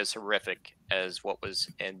 nothing quite as horrific as what was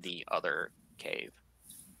in the other cave.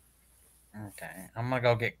 Okay. I'm going to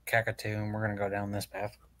go get Cockatoo and we're going to go down this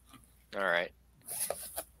path. All right.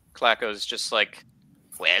 Klacko's just like,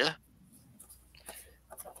 Well,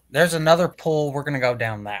 There's another pool. We're going to go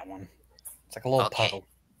down that one. It's like a little Okay. puddle.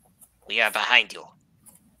 we are behind you.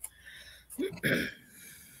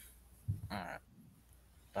 All right.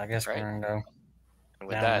 I guess Right. we're going to go. and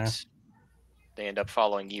with Down that, they end up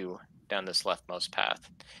following you down this leftmost path.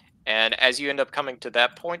 And as you end up coming to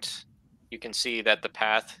that point, you can see that the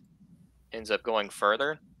path ends up going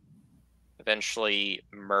further, eventually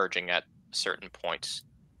merging at certain points,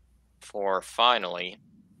 for finally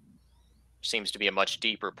seems to be a much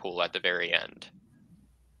deeper pool at the very end.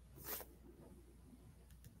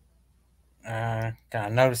 Can I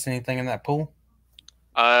notice anything in that pool?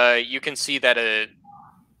 You can see that it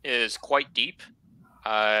is quite deep.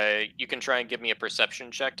 You can try and give me a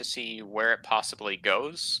perception check to see where it possibly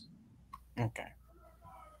goes. Okay.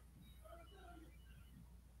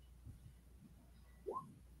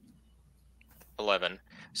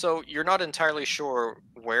 So you're not entirely sure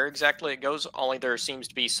where exactly it goes, only there seems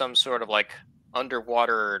to be some sort of like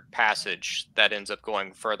underwater passage that ends up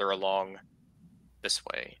going further along this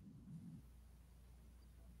way.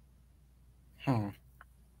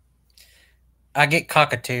 I get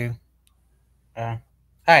Cockatoo.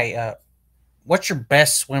 Hey, what's your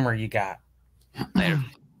best swimmer you got? Well,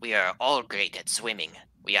 we are all great at swimming.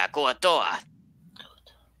 We are Goatoa.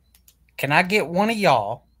 Can I get one of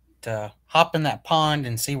y'all to hop in that pond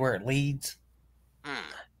and see where it leads?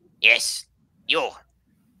 Yes, you.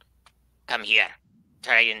 Come here.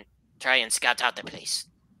 Try and scout out the place.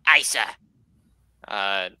 Aye, sir.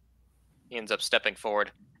 He ends up stepping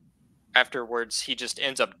forward. Afterwards, he just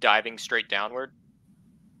ends up diving straight downward.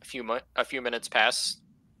 A few minutes pass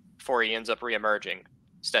before he ends up re-emerging,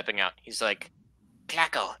 stepping out. He's like,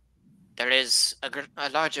 Klacko, there is a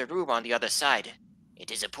larger room on the other side.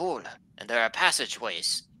 It is a pool, and there are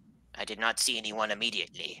passageways. I did not see anyone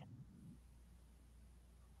immediately.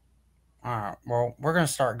 Alright, well, we're going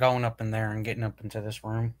to start going up in there and getting up into this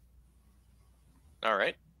room. all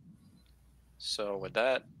right. So with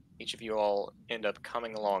that, each of you all end up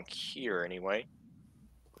coming along here anyway.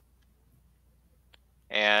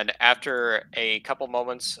 And after a couple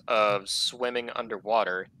moments of swimming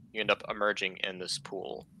underwater, you end up emerging in this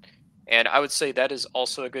pool. And I would say that is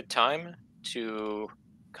also a good time to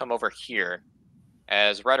come over here,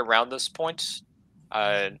 as right around this point,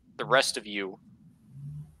 the rest of you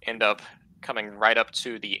end up coming right up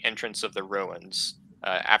to the entrance of the ruins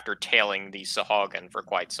after tailing the Sahagin for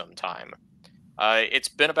quite some time. It's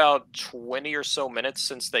been about 20 or so minutes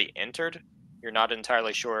since they entered. You're not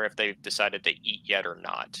entirely sure if they've decided to eat yet or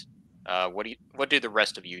not. What do the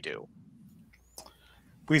rest of you do?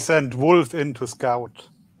 We send Wolf in to scout.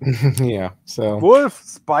 Yeah. So Wolf,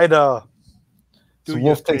 Spider. So do your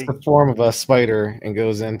Wolf takes the thing. form of a spider and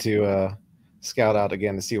goes into scout out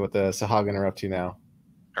again to see what the Sahagin are up to now.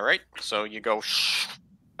 All right, so you go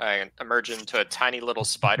and emerge into a tiny little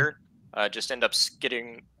spider. Just end up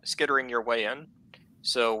skittering your way in.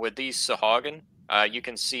 So with these Sahagin, you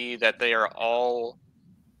can see that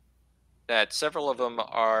that several of them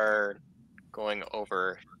are going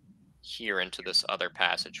over here into this other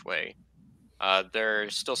passageway. There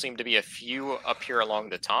still seem to be a few up here along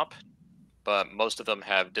the top, but most of them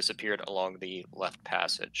have disappeared along the left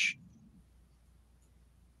passage.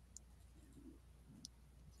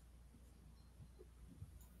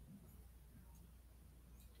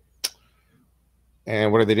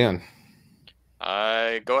 And what are they doing?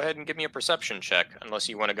 Go ahead and give me a perception check, unless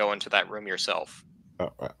you want to go into that room yourself.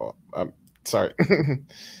 I'm sorry.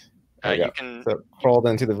 You can. So crawled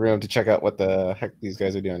into the room to check out what the heck these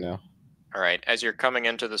guys are doing now. All right. As you're coming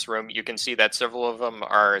into this room, you can see that several of them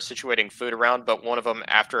are situating food around, but one of them,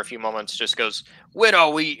 after a few moments, just goes, "When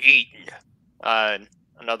are we eating?"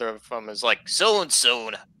 Another of them is like, "Soon,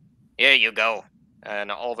 soon. Here you go."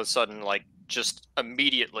 And all of a sudden, like, just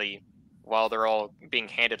immediately, while they're all being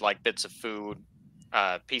handed like bits of food,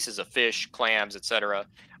 pieces of fish, clams, etc.,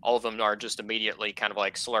 all of them are just immediately kind of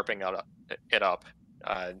like slurping it up.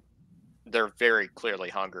 They're very clearly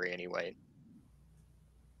hungry anyway.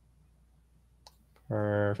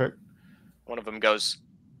 Perfect. One of them goes,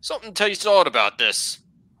 "Something tastes odd about this."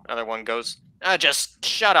 Another one goes, "Just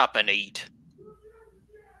shut up and eat."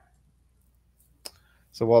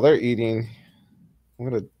 So while they're eating, I'm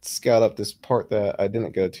going to scout up this part that I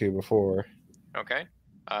didn't go to before. Okay.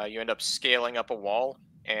 You end up scaling up a wall,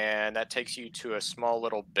 and that takes you to a small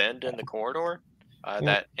little bend in the corridor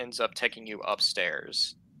that ends up taking you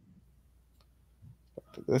upstairs.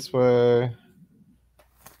 This way.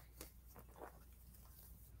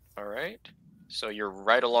 All right. So you're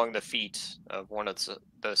right along the feet of one of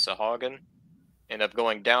the Sahagin, end up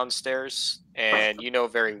going downstairs, and you know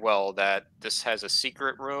very well that this has a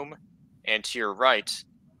secret room, and to your right,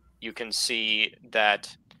 you can see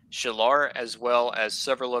that Shilar, as well as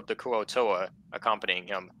several of the Kuotoa accompanying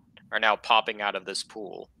him, are now popping out of this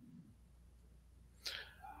pool.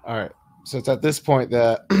 All right. So it's at this point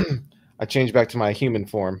that I change back to my human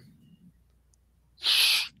form.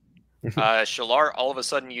 Shilar, all of a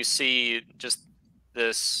sudden you see just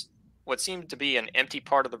this, what seemed to be an empty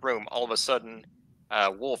part of the room. All of a sudden,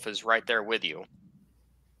 Wolf is right there with you.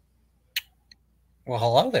 Well,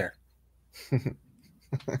 hello there.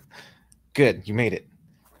 Good, you made it.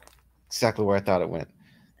 Exactly where I thought it went.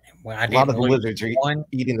 Well, A lot of the lizards are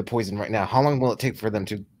eating the poison right now. How long will it take for them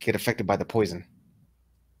to get affected by the poison?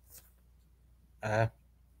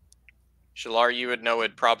 Shilar, you would know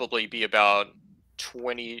it'd probably be about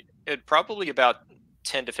 10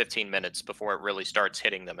 to 15 minutes before it really starts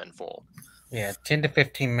hitting them in full. Yeah, 10 to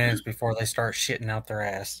 15 minutes before they start shitting out their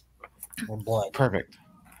ass or blood. Perfect.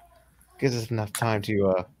 Gives us enough time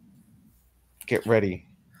to get ready.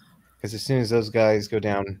 Because as soon as those guys go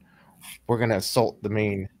down, we're going to assault the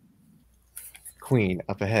main queen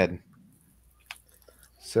up ahead.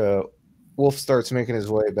 So Wolf starts making his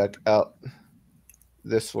way back out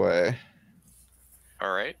this way.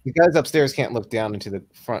 All right. The guys upstairs can't look down into the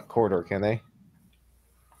front corridor, can they?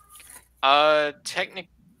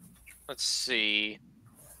 Let's see.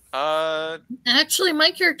 Actually, my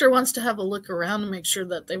character wants to have a look around and make sure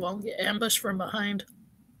that they won't get ambushed from behind.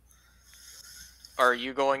 Are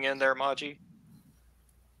you going in there, Maji?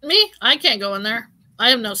 Me? I can't go in there. I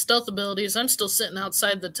have no stealth abilities. I'm still sitting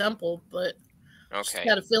outside the temple, but okay. Just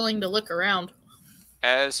got a feeling to look around.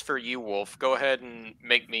 As for you, Wolf, go ahead and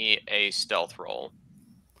make me a stealth roll.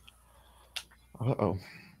 Uh-oh.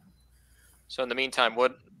 So in the meantime,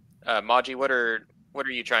 Maji, what are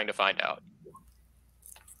you trying to find out?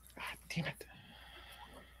 God damn it.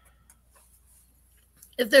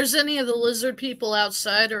 If there's any of the lizard people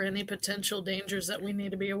outside or any potential dangers that we need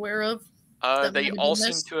to be aware of. They all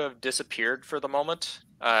seem to have disappeared for the moment.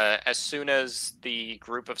 As soon as the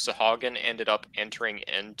group of Sahagin ended up entering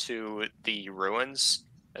into the ruins,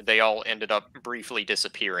 they all ended up briefly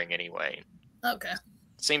disappearing anyway. Okay.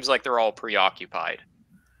 Seems like they're all preoccupied.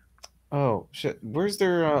 Oh shit! Where's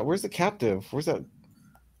the captive? Where's that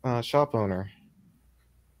shop owner?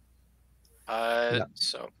 No.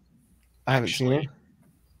 So I haven't seen her. actually,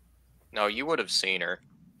 no, you would have seen her.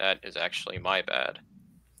 That is actually my bad.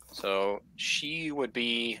 So she would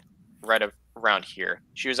be right around here.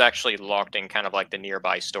 She was actually locked in kind of like the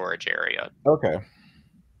nearby storage area. Okay.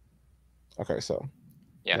 Okay, so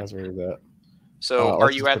Yeah. that's where he's at. So are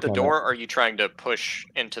let's you just at the pretend that- door, or are you trying to push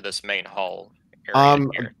into this main hall area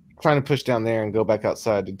here? Trying to push down there and go back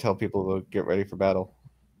outside to tell people to get ready for battle.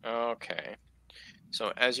 Okay.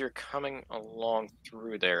 So as you're coming along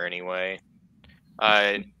through there anyway,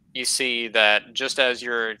 you see that just as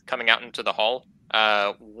you're coming out into the hall,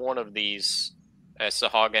 one of these,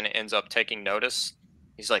 Sahagin ends up taking notice.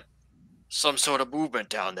 He's like, some sort of movement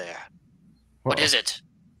down there. What Uh-oh. is it?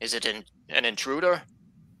 Is it an intruder?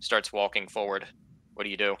 Starts walking forward. What do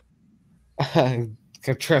you do? Can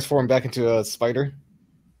transform back into a spider.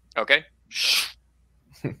 Okay.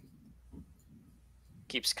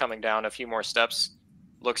 Keeps coming down a few more steps.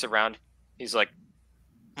 Looks around. He's like,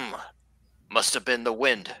 must have been the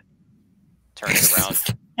wind. Turns around.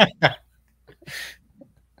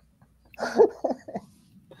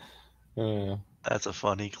 Yeah. That's a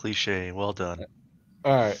funny cliche. Well done.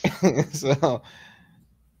 All right. So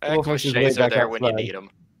Wolf makes his way Cliches are back there when you outside. need them.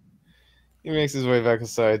 He makes his way back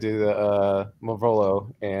inside to the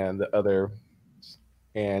Marvolo and the other,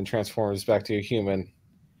 and transforms back to a human.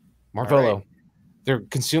 Marvolo, right. they're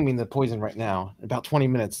consuming the poison right now. In about 20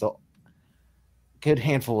 minutes, a good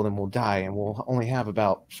handful of them will die, and we'll only have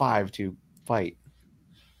about 5 to fight.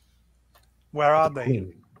 Where are The they?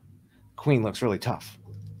 Queen looks really tough.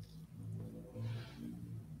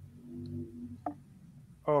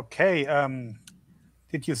 Okay.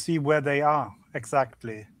 Did you see where they are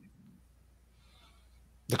exactly?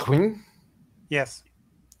 The Queen? Yes.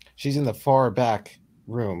 She's in the far back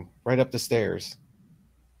room, right up the stairs.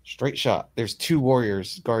 Straight shot. There's 2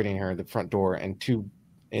 warriors guarding her at the front door, and 2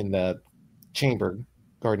 in the chamber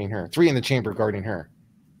guarding her. 3 in the chamber guarding her.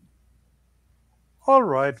 All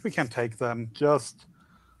right, we can take them. Just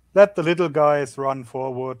let the little guys run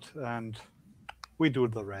forward, and we do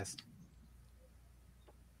the rest.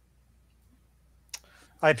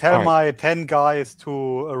 I tell All right. my 10 guys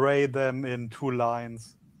to array them in 2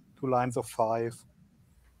 lines of 5.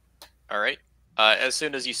 All right. As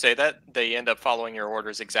soon as you say that, they end up following your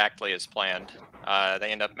orders exactly as planned. They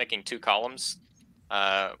end up making 2 columns.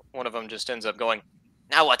 One of them just ends up going,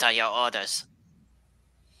 Now what are your orders?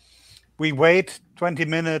 We wait 20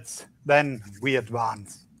 minutes, then we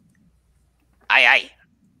advance. Aye, aye.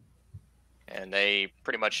 and they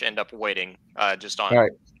pretty much end up waiting, just All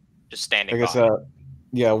right. standing I guess by.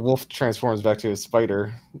 yeah, Wolf transforms back to a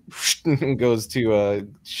spider and goes to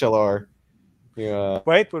Shellar. Yeah.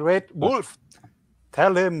 Wait, Wolf.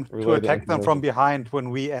 Tell him to Relay the attack them from information. behind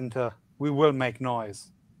when we enter. We will make noise.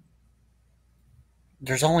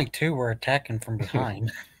 There's only 2 we're attacking from behind.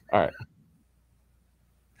 All right.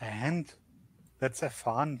 And let's have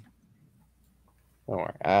fun. Don't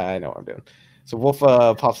worry. I know what I'm doing. So Wolf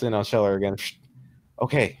pops in on Shellar again.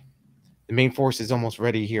 Okay. The main force is almost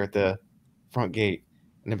ready here at the front gate.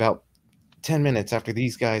 In about 10 minutes after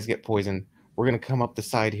these guys get poisoned, we're going to come up the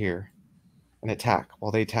side here and attack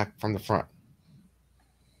while they attack from the front.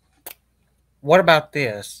 What about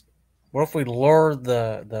this? What if we lure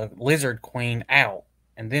the lizard queen out,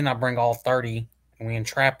 and then I bring all 30, and we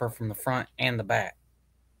entrap her from the front and the back?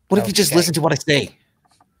 What if you just Okay. listen to what I say?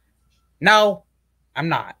 No, I'm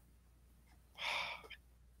not.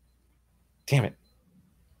 Damn it.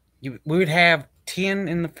 We would have 10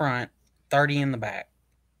 in the front, 30 in the back.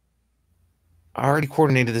 I already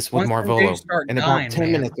coordinated this with Once them dudes Marvolo. start In dying, about 10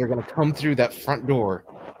 man. minutes, they're going to come through that front door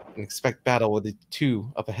and expect battle with the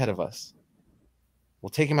 2 up ahead of us. We'll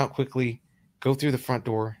take him out quickly, go through the front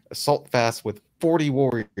door, assault fast with 40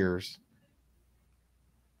 warriors,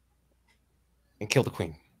 and kill the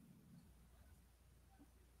queen.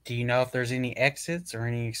 Do you know if there's any exits or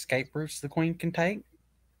any escape routes the queen can take?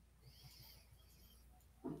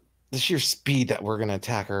 The sheer speed that we're going to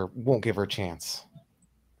attack her won't give her a chance.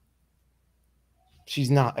 She's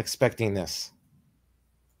not expecting this.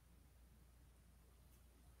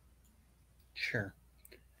 Sure.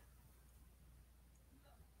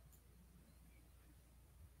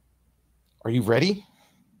 Are you ready?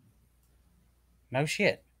 No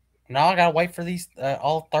shit. Now I gotta wait for these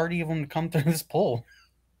all 30 of them to come through this pool.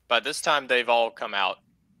 By this time, they've all come out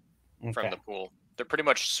from Okay. the pool. They're pretty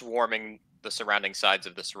much swarming the surrounding sides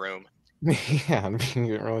of this room. Yeah, I'm being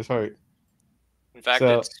really sorry. In fact,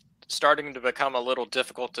 So- it's starting to become a little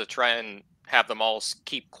difficult to try and have them all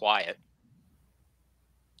keep quiet.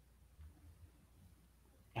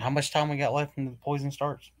 How much time we got left until the poison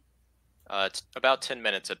starts? It's about 10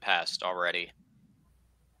 minutes had passed already.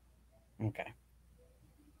 Okay.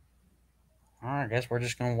 All right, I guess we're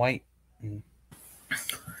just gonna wait.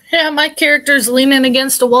 Yeah, my character's leaning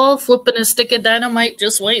against a wall, flipping a stick of dynamite,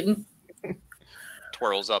 just waiting.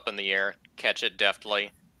 Twirls up in the air, catch it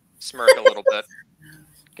deftly, smirk a little bit.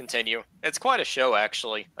 Continue. It's quite a show,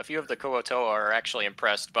 actually. A few of the Kuotoa are actually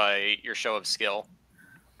impressed by your show of skill.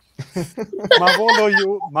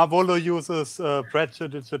 Marvolo uses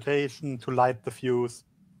prestidigitation to light the fuse.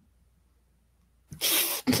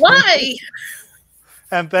 Why?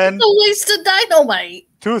 And then, It's a waste of dynamite.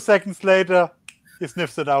 2 seconds later, he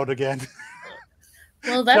sniffs it out again.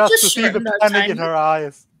 Well, that just to just see the shortened our panic in timer. her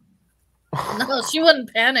eyes. No, she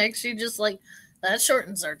wouldn't panic. She just like, that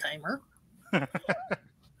shortens our timer.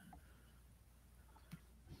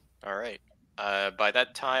 All right. By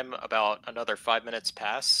that time, about another 5 minutes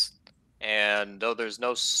pass, and though there's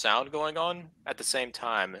no sound going on at the same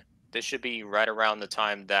time, this should be right around the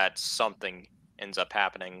time that something ends up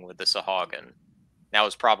happening with the Sahagin. Now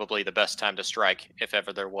is probably the best time to strike, if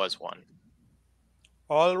ever there was one.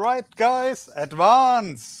 All right, guys,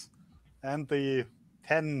 advance! And the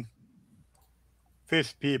 10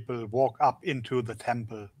 fish people walk up into the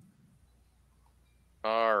temple.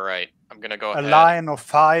 All right, I'm gonna go A ahead. line of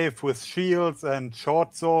 5 with shields and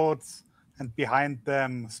short swords, and behind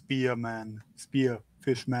them spearfishmen.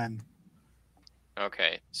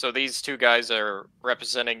 Okay, so these two guys are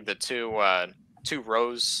representing the two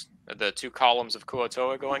rows, the 2 columns of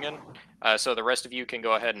Kuotoa going in. So the rest of you can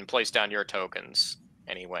go ahead and place down your tokens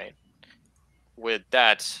anyway. With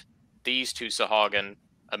that, these 2 Sahagin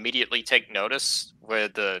immediately take notice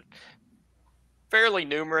with the fairly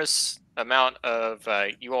numerous amount of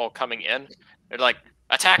you all coming in. They're like,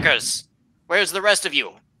 "Attackers! Where's the rest of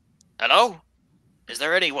you? Hello? Is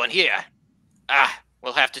there anyone here? Ah,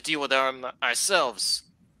 we'll have to deal with them ourselves."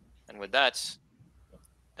 And with that,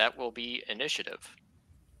 that will be initiative.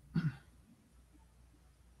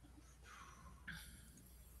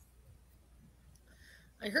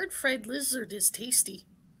 I heard fried lizard is tasty.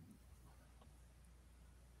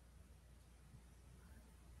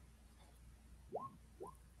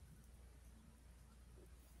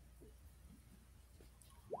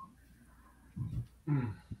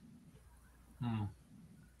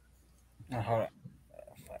 Oh, hold on.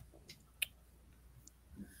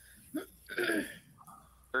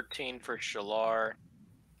 13 for Shalar.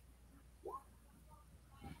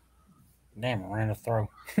 Damn, I ran a throw.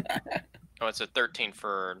 Oh, it's a 13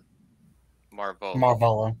 for Marvolo.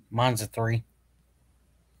 Marvolo. Mine's a 3.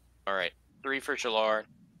 All right, 3 for Shalar.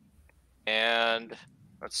 And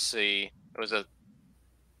let's see. It was a.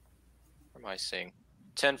 What am I seeing?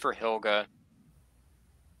 10 for Hilga.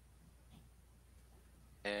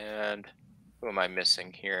 And who am I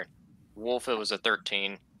missing here? Wolf, it was a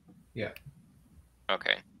 13. Yeah.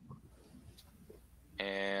 Okay.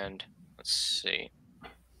 And let's see.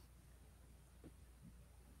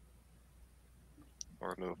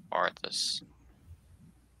 We'll remove Arthas.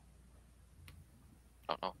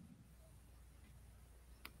 Oh no.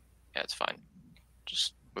 Yeah, it's fine.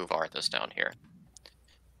 Just move Arthas down here.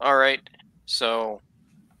 Alright, so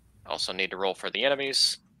I also need to roll for the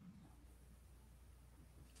enemies.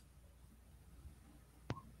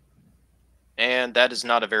 And that is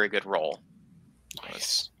not a very good roll.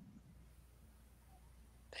 Nice.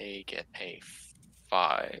 They get a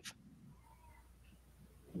 5.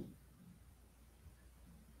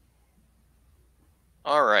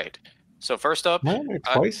 All right. So first up,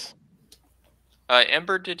 Twice.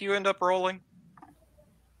 Ember, did you end up rolling?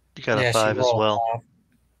 You got Yeah, a she 5 as rolled well. 5.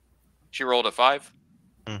 She rolled a 5.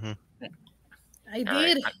 Mm-hmm. I All right.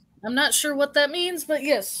 did. I'm not sure what that means, but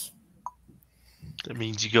yes. That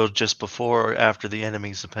means you go just before or after the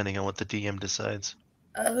enemies, depending on what the DM decides.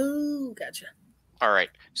 Oh, gotcha. All right.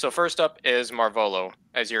 So first up is Marvolo.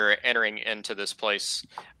 As you're entering into this place,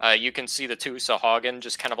 you can see the 2 Sahagin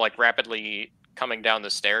just kind of like rapidly coming down the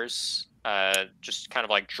stairs, just kind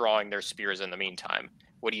of like drawing their spears in the meantime.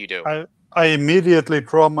 What do you do? I immediately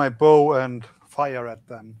draw my bow and fire at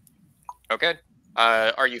them. Okay.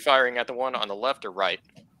 Are you firing at the one on the left or right?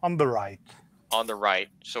 On the right. On the right.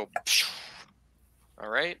 So, all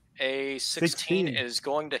right. A 16 is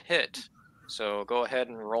going to hit. So go ahead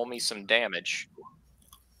and roll me some damage.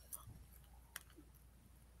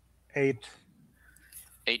 8.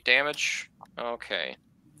 8 damage. Okay.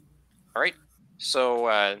 All right.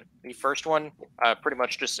 So the first one pretty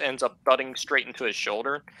much just ends up thudding straight into his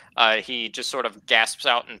shoulder. He just sort of gasps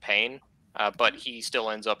out in pain, but he still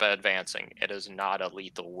ends up advancing. It is not a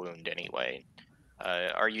lethal wound anyway.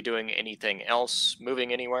 Are you doing anything else?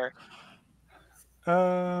 Moving anywhere?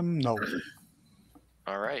 No.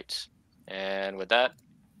 All right. And with that,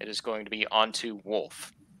 it is going to be on to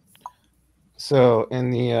Wolf. So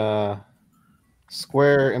in the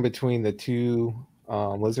square in between the two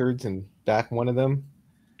lizards and back one of them,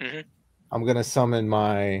 Mhm. I'm gonna summon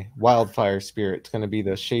my wildfire spirit. It's gonna be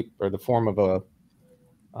the shape or the form of a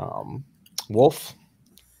wolf.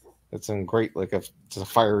 It's in great it's a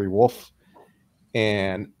fiery wolf,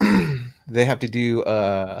 and they have to do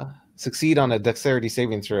succeed on a dexterity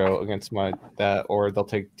saving throw against that, or they'll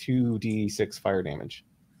take 2d6 fire damage.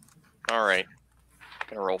 All right.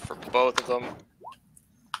 Gonna roll for both of them.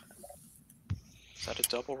 Is that a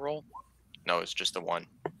double roll? No, it's just a one.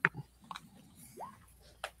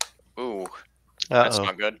 Ooh, that's Uh-oh.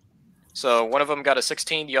 not good. So one of them got a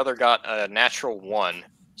 16, the other got a natural 1.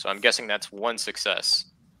 So I'm guessing that's one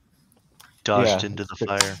success. Dodged Yeah, into the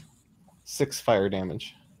six- fire. 6 fire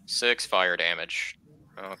damage. 6 fire damage.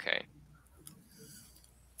 Okay.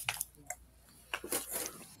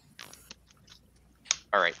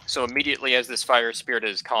 All right. So immediately as this fire spirit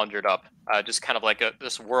is conjured up, just kind of like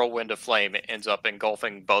this whirlwind of flame, it ends up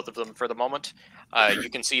engulfing both of them for the moment. You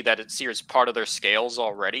can see that it sears part of their scales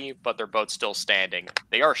already, but they're both still standing.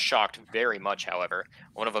 They are shocked very much, however.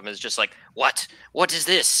 One of them is just like, "What? What is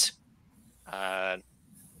this?"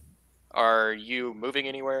 Are you moving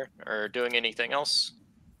anywhere or doing anything else?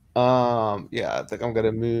 Yeah, I think I'm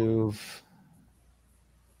gonna move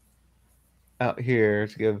out here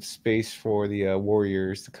to give space for the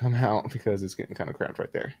warriors to come out because it's getting kind of cramped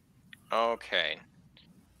right there. Okay.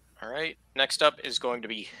 All right. Next up is going to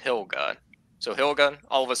be Hilga. So Hilga,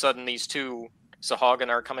 all of a sudden, these two Sahagin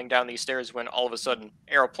are coming down these stairs when all of a sudden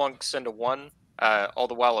arrow plunks into one. All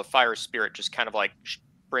the while a fire spirit just kind of like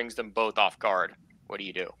brings them both off guard. What do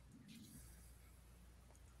you do?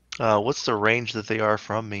 What's the range that they are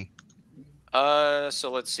from me?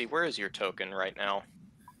 So let's see. Where is your token right now?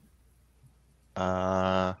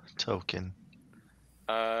 Token.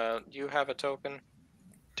 You have a token?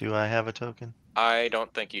 Do I have a token? I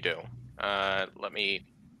don't think you do. Let me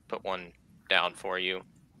put one down for you.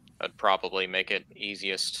 That'd probably make it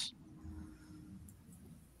easiest.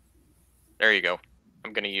 There you go.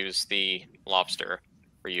 I'm gonna use the lobster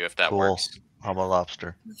for you if that Cool. works. I'm a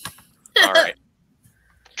lobster. All right.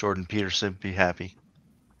 Jordan Peterson, be happy.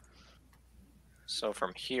 So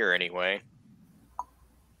from here, anyway,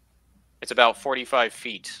 it's about 45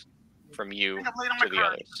 feet from you to the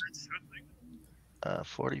others.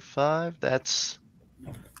 45. That's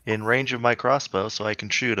in range of my crossbow, so I can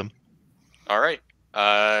shoot him. All right.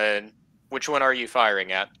 Which one are you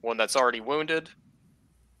firing at? One that's already wounded?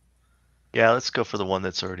 Yeah, let's go for the one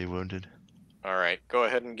that's already wounded. All right. Go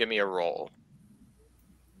ahead and give me a roll.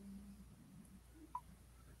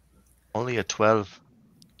 Only a 12.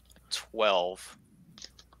 12.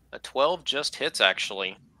 A 12 just hits,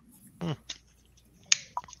 actually.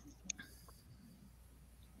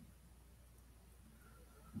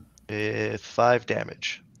 5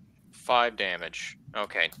 damage. 5 damage.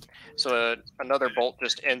 Okay. So another bolt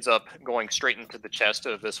just ends up going straight into the chest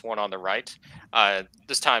of this one on the right.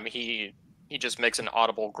 This time he just makes an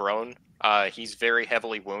audible groan. He's very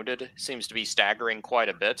heavily wounded, seems to be staggering quite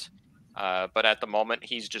a bit. But at the moment,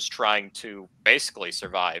 he's just trying to basically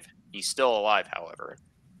survive. He's still alive, however.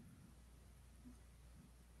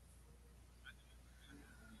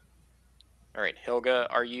 All right, Hilga,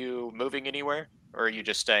 are you moving anywhere, or are you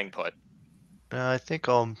just staying put? I think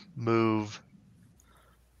I'll move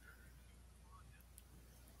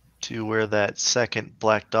to where that second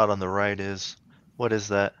black dot on the right is. What is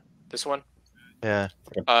that? This one? Yeah.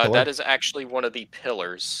 That is actually one of the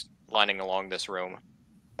pillars lining along this room.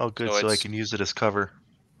 Oh, good. So I can use it as cover.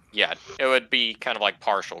 Yeah, it would be kind of like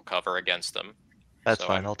partial cover against them. That's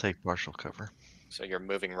fine. I'll take partial cover. So you're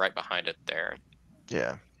moving right behind it there.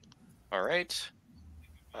 Yeah. All right.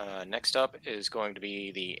 Next up is going to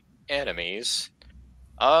be the enemies.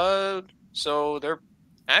 So they're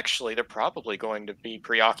probably going to be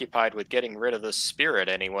preoccupied with getting rid of the spirit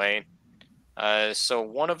anyway. So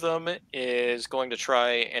one of them is going to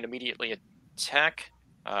try and immediately attack.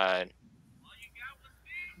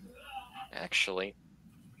 Actually,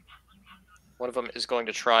 one of them is going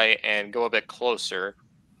to try and go a bit closer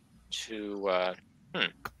to.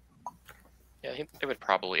 Yeah, it would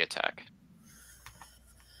probably attack.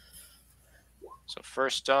 So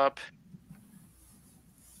first up,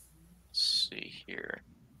 let's see here.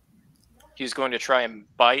 He's going to try and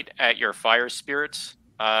bite at your fire spirit.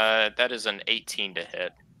 That is an 18 to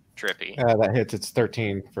hit. Trippy. That hits. It's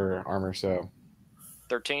 13 for armor, so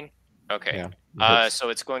 13? Okay. Yeah, so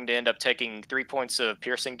it's going to end up taking 3 points of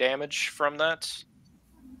piercing damage from that.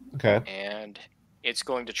 okay. And it's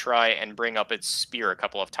going to try and bring up its spear a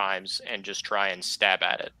couple of times and just try and stab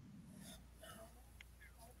at it.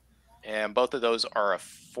 And both of those are a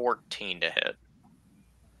 14 to hit.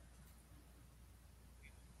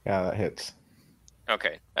 Yeah, that hits.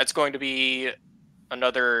 Okay, that's going to be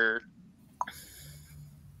another.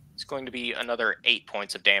 It's going to be another 8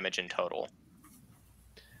 points of damage in total.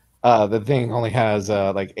 The thing only has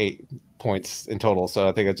like 8 points in total, so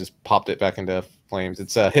I think I just popped it back into flames.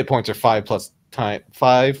 Its hit points are 5 plus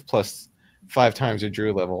 5 times your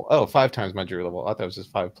Druid level. Oh, 5 times my Druid level. I thought it was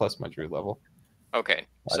just 5 plus my Druid level. Okay,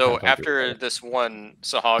 5 so times my Druid after level. this one,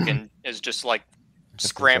 Sahagin is just like So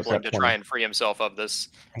scrambling it's to got try 20. and free himself of this.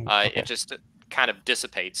 Okay. It just kind of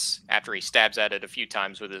dissipates after he stabs at it a few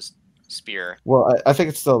times with his spear. Well, I think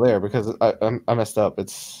it's still there because I messed up.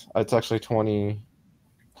 It's actually 20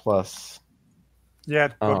 plus. Yeah,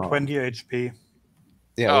 it got Um, 20 HP.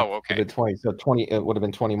 Yeah, Oh, it would okay. have been 20. So 20. It would have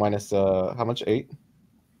been 20 minus how much? 8.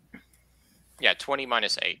 Yeah, 20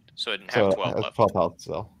 minus 8, so it didn't So have 12 that's left. 12 health.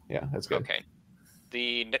 So yeah, that's good. Okay.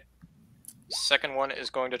 The second one is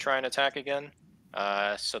going to try and attack again.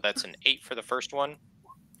 So that's an 8 for the first one,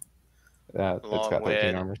 It's along got 13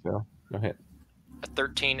 with armor, so no hit. a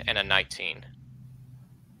 13 and a 19.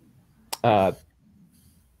 Again,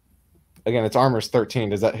 its armor's 13.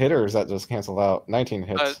 Does that hit or is that just cancel out? 19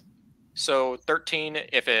 hits. So 13,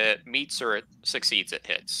 if it meets or it succeeds, it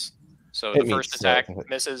hits. So It the first meets, so attack it's a hit.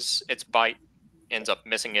 misses, its bite ends up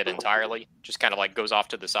missing it entirely, just kind of like goes off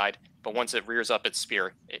to the side. But once it rears up its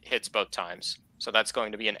spear, it hits both times. So that's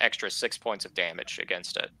going to be an extra 6 points of damage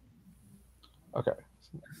against it. Okay.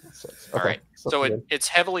 6. All Okay. right. So good. it's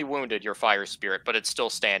heavily wounded, your fire spirit, but it's still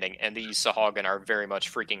standing, and these Sahagin are very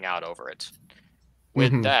much freaking out over it.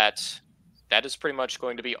 With Mhm. that is pretty much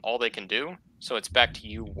going to be all they can do. So it's back to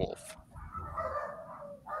you, Wolf.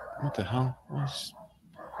 What the hell?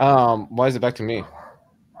 Why is it back to me?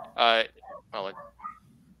 Well,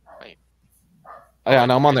 Oh, yeah,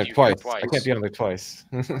 no, I'm on there you here twice. I can't be on there twice.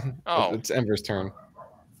 Oh. It's Ember's turn.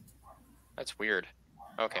 That's weird.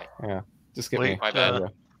 Okay. Yeah, just skip Wait, me. My bad.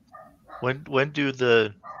 when do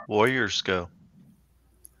the warriors go?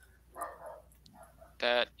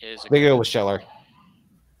 That is a They go good- with Sheller.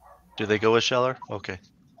 Do they go with Sheller? Okay.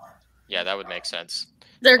 Yeah, that would make sense.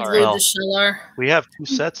 They're All glued right. Well, to Shellar. We have 2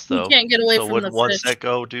 sets You though. can't get away So from would the one fish. set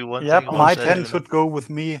go do one Yep, thing? and my one set 10 do should go with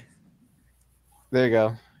me. There you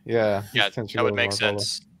go. Yeah. Yeah, his 10 should that go would with make Marcelo.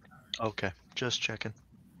 sense. Okay, just checking.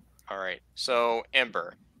 All right. So,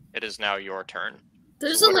 Ember, it is now your turn.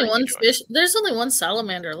 There's So what only are you one doing? fish. There's only one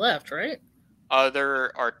salamander left, right?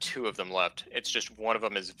 There are 2 of them left. It's just one of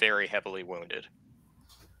them is very heavily wounded.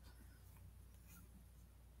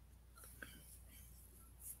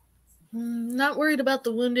 Not worried about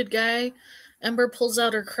the wounded guy. Ember pulls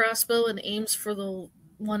out her crossbow and aims for the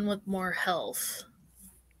one with more health.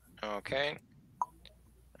 Okay.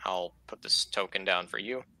 I'll put this token down for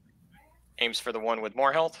you. Aims for the one with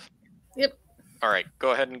more health? Yep. All right.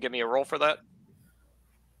 Go ahead and give me a roll for that.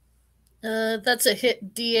 That's a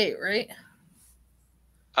hit D8, right?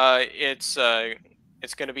 It's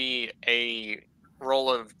going to be a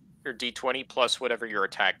roll of your D20 plus whatever your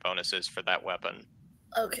attack bonus is for that weapon.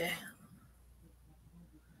 Okay.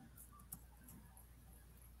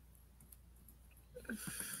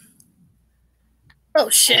 Oh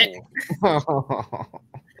shit!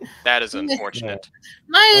 That is unfortunate.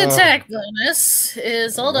 My attack bonus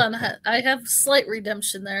is hold on. I have slight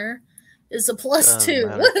redemption there. Is a plus 2.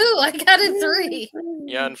 matter. Woohoo! I got a 3.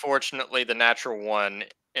 Yeah, unfortunately, the natural one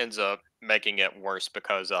ends up making it worse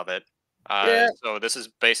because of it. Yeah. So this is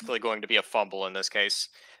basically going to be a fumble in this case.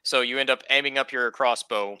 So you end up aiming up your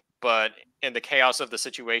crossbow, but in the chaos of the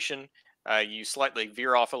situation, you slightly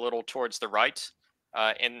veer off a little towards the right,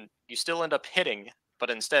 and you still end up hitting, but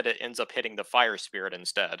instead it ends up hitting the fire spirit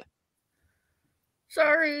instead.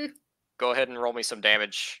 Sorry. Go ahead and roll me some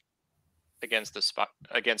damage against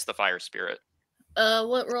the fire spirit.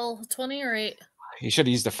 What roll? 20 or 8? You should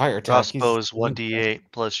have used the fire attack. Crossbow is 1d8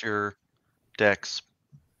 plus your dex.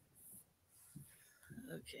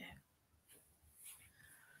 Okay.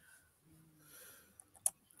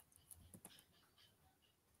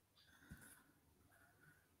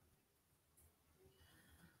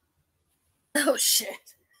 Oh shit.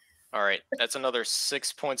 All right, that's another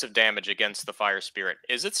 6 points of damage against the fire spirit.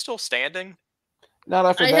 Is it still standing? Not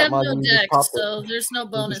after I that have much. no you just dex, popped it. so there's no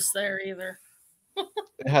bonus there either.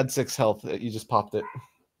 It had 6 health. You just popped it.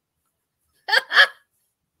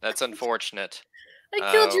 That's unfortunate.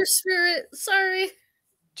 I killed your spirit. Sorry.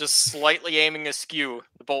 Just slightly aiming askew,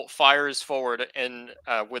 the bolt fires forward, and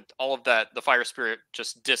with all of that, the fire spirit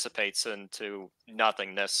just dissipates into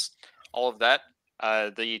nothingness. All of that,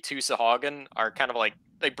 the 2 Sahagin are kind of like,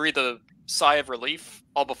 they breathe a sigh of relief,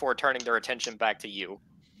 all before turning their attention back to you.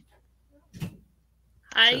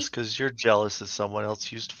 Hi. Just because you're jealous that someone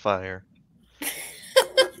else used fire. I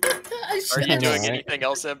Are should you have doing just, anything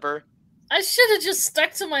else, Ember? I should have just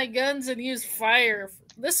stuck to my guns and used fire.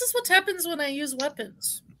 This is what happens when I use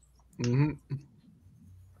weapons. Hmm.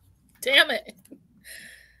 Damn it.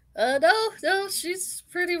 No, she's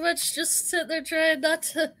pretty much just sitting there trying not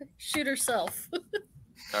to shoot herself.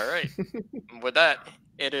 All right. With that,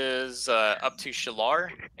 it is up to Shalar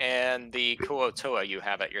and the Kuotoa you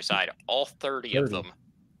have at your side. All 30 of 30. them.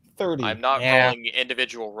 30. I'm not Yeah. rolling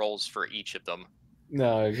individual rolls for each of them.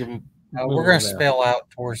 No, give him. We're gonna spill out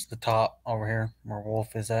towards the top over here where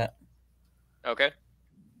Wolf is at. Okay.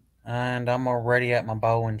 And I'm already at my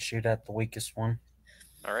bow and shoot at the weakest one.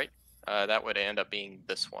 All right. That would end up being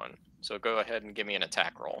this one. So go ahead and give me an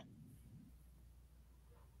attack roll.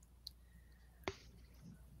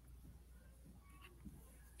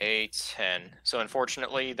 A 10. So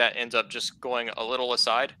unfortunately, that ends up just going a little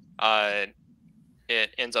aside.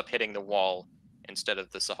 It ends up hitting the wall instead of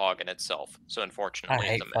the Sahagin itself. So I unfortunately,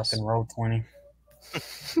 hate it's a miss. fucking roll 20.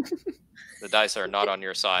 The dice are not on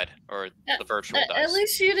your side, or the virtual dice. At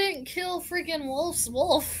least you didn't kill freaking Wolf's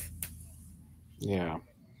wolf. Yeah.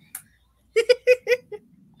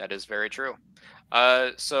 That is very true.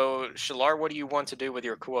 So Shalar, what do you want to do with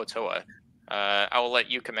your Kuotoa? I will let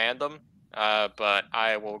you command them, but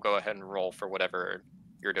I will go ahead and roll for whatever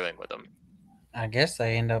you're doing with them. I guess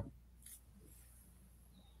they end up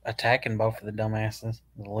attacking both of the dumbasses,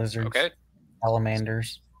 the lizards, Okay.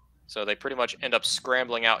 salamanders. So they pretty much end up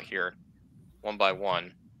scrambling out here, one by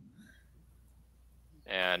one.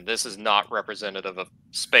 And this is not representative of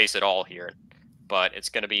space at all here, but it's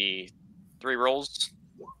going to be 3 rolls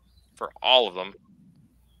for all of them.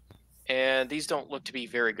 And these don't look to be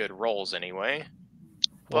very good rolls anyway.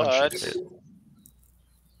 One should But hit.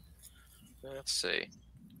 let's see.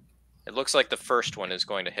 It looks like the first one is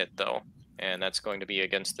going to hit though, and that's going to be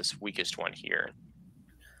against this weakest one here.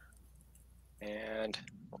 And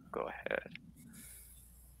we'll go ahead.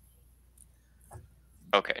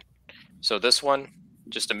 Okay. So this one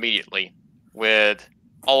just immediately, with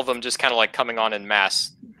all of them just kind of like coming on in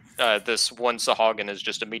mass, this one Sahagin is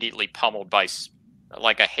just immediately pummeled by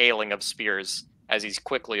like a hailing of spears as he's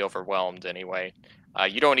quickly overwhelmed anyway.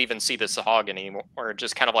 You don't even see the Sahagin anymore, or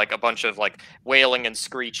just kind of like a bunch of like wailing and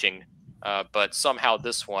screeching. But somehow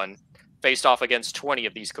this one, faced off against 20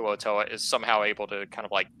 of these Kuotoa, is somehow able to kind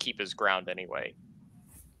of like keep his ground anyway.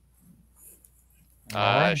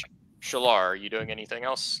 Alright. Shalar, are you doing anything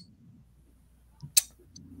else?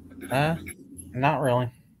 Not really.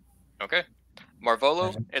 Okay.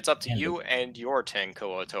 Marvolo, it's up to you and your 10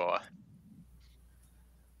 Kuotoa.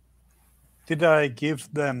 Did I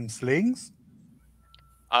give them slings?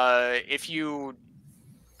 If you...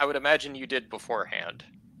 I would imagine you did beforehand.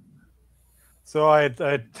 So I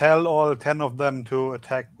tell all 10 of them to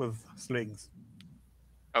attack with slings.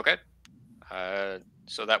 Okay.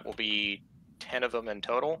 So that will be 10 of them in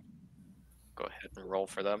total. Go ahead and roll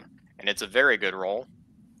for them. And it's a very good roll.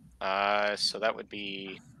 So that would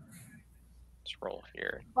be... Let's roll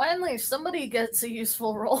here. Finally, somebody gets a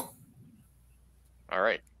useful roll. All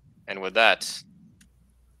right. And with that,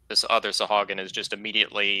 this other Sahagin is just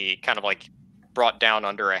immediately kind of like brought down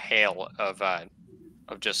under a hail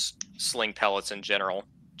of just sling pellets in general,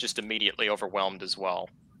 just immediately overwhelmed as well.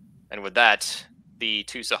 And with that, the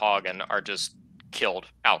 2 Sahagin are just killed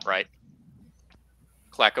outright.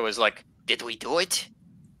 Klako is like, Did we do it?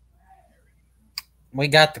 We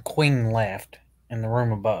got the queen left in the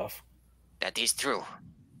room above. That is true.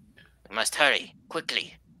 We must hurry,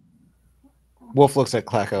 quickly. Wolf looks at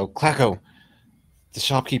Klako. Klako, the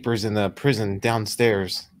shopkeeper's in the prison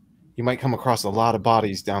downstairs. You might come across a lot of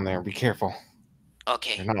bodies down there. Be careful.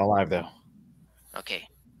 Okay, They're not alive, though. okay.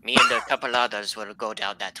 Me and a couple others will go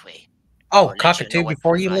down that way. Oh, I'll let you cockatoo, know what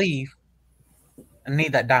before we you find. leave, I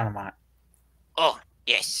need that dynamite. Oh,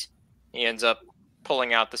 yes. he ends up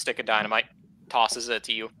pulling out the stick of dynamite, tosses it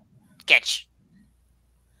to you. Catch.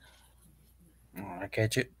 I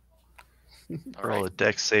catch it. All Roll right. a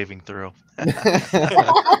dex saving throw.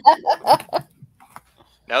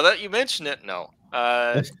 Now that you mention it, no.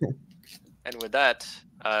 And with that,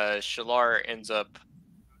 Shalar ends up,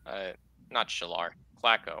 not Shalar,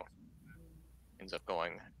 Klako ends up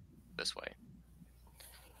going this way.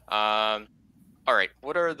 All right,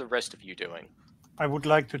 what are the rest of you doing? I would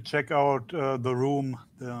like to check out the room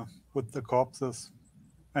with the corpses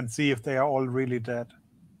and see if they are all really dead.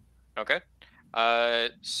 Okay.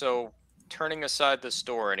 So turning aside this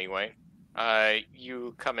door anyway,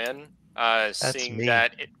 you come in, seeing me.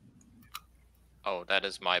 that it... Oh, that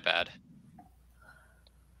is my bad.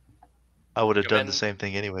 I would have Come done in. the same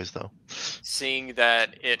thing anyways, though. Seeing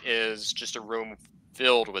that it is just a room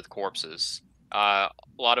filled with corpses. A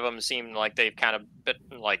lot of them seem like they've kind of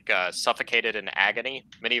been like suffocated in agony.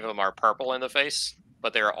 Many of them are purple in the face,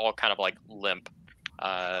 but they're all kind of like limp.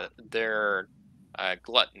 Their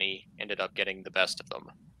gluttony ended up getting the best of them.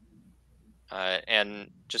 And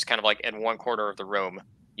just kind of like in one corner of the room,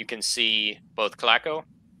 you can see both Klako,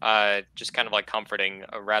 just kind of like comforting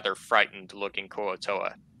a rather frightened looking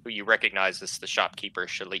Kuotoa, who you recognize as the shopkeeper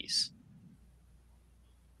Shalise.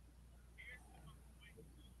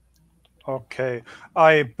 Okay,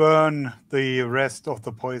 I burn the rest of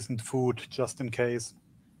the poisoned food just in case.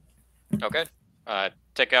 Okay.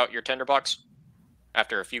 Take out your tinderbox.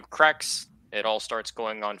 After a few cracks, it all starts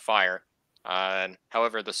going on fire.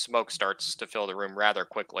 However, the smoke starts to fill the room rather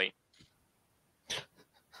quickly.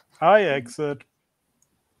 I exit.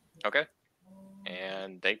 Okay.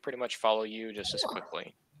 And they pretty much follow you just as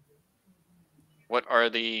quickly. What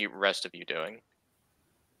are the rest of you doing?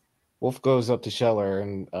 Wolf goes up to Scheller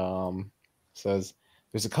and says,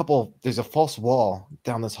 there's a false wall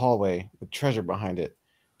down this hallway with treasure behind it.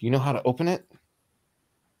 Do you know how to open it?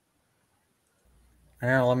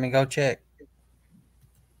 Here, let me go check.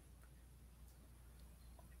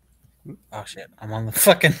 Oh shit, I'm on the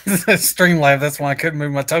fucking Streamlab. That's why I couldn't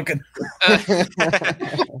move my token.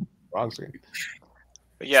 Wrong screen.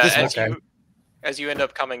 But yeah, Okay. as you end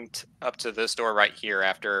up coming up to this door right here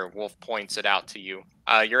after Wolf points it out to you,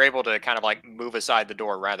 you're able to kind of like move aside the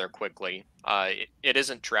door rather quickly. It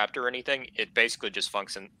isn't trapped or anything. It basically just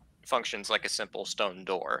functions like a simple stone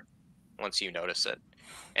door once you notice it.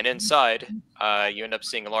 And inside, you end up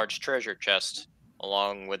seeing a large treasure chest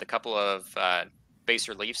along with a couple of bas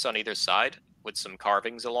reliefs on either side with some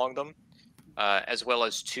carvings along them, as well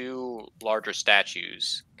as two larger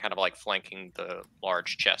statues kind of like flanking the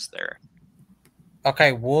large chest there.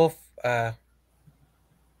 Okay, Wolf,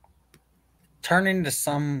 turn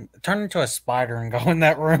into a spider and go in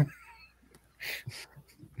that room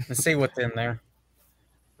and see what's in there.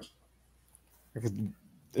 Isn't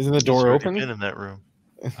the He's door already open? been in that room.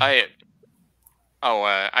 I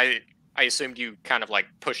assumed you kind of like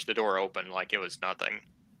pushed the door open like it was nothing.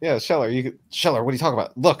 Yeah, Scheller, Scheller, what are you talking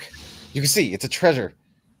about? Look, you can see it's a treasure.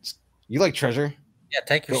 You like treasure? Yeah,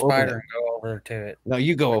 take your Go open spider it. and go over to it. No,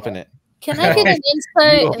 you go open it. Can I get an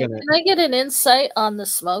insight? open Can it. I get an insight on the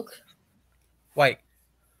smoke? Wait,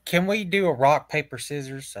 can we do a rock, paper,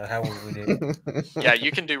 scissors? So how would we do it? Yeah,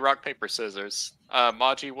 you can do rock, paper, scissors.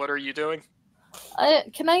 Maji, what are you doing?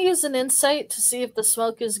 Can I use an insight to see if the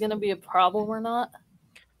smoke is going to be a problem or not?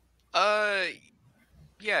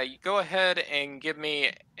 Yeah, you go ahead and give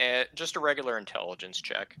me just a regular intelligence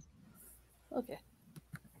check. Okay.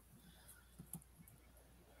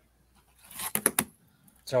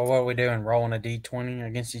 So what are we doing? Rolling a d20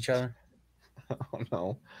 against each other? Oh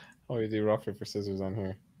no. How do we do rock, paper, scissors on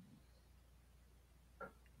here?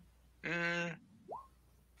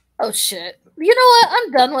 Oh shit! You know what?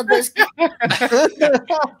 I'm done with this.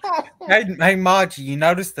 Hey, Maji, you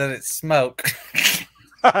noticed that it's smoke.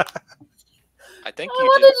 I think I you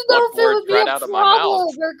wanted just to know left if it would words be right a out of my mouth.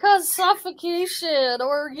 problem or cause suffocation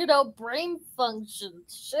or brain function.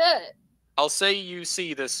 Shit. I'll say you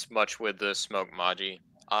see this much with the smoke, Maji.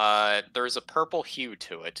 There's a purple hue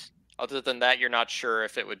to it. Other than that, you're not sure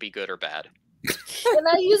if it would be good or bad. Can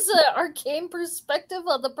I use an arcane perspective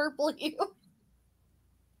on the purple hue?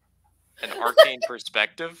 An arcane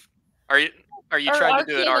perspective? Are you Or trying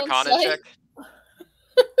to do an arcane arcana insight?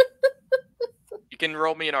 check? You can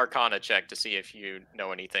roll me an arcana check to see if you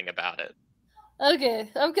know anything about it. Okay,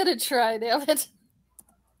 I'm gonna try. Damn it!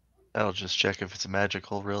 I'll just check if it's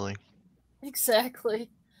magical, really. Exactly.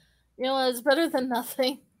 You know what? It's better than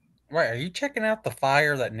nothing. Wait, are you checking out the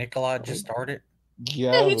fire that Nikolai just started?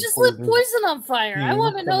 Yeah, he the just lit poison poison on fire. I fume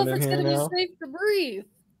want to know if coming in it's here gonna now. be safe to breathe.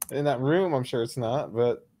 In that room, I'm sure it's not,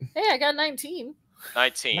 but Hey, I got 19.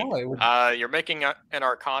 19. No, it would- You're making an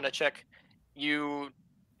arcana check. You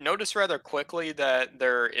notice rather quickly that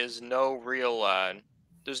there is no real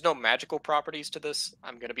there's no magical properties to this.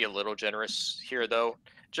 I'm going to be a little generous here though.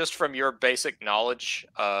 Just from your basic knowledge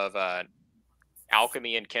of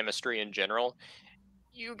alchemy and chemistry in general,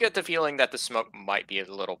 you get the feeling that the smoke might be a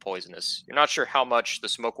little poisonous. You're not sure how much the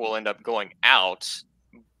smoke will end up going out,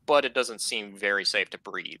 but it doesn't seem very safe to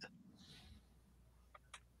breathe.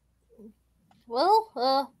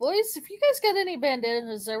 Well, boys, if you guys got any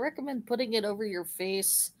bandanas, I recommend putting it over your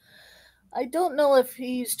face. I don't know if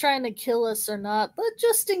he's trying to kill us or not, but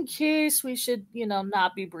just in case, we should,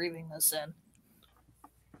 not be breathing this in.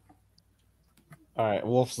 all right.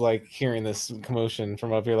 Wolf's like hearing this commotion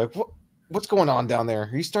from up here, like, what's going on down there?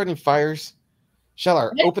 Are you starting fires?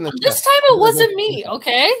 Scheller, open the This chest. time it wasn't me,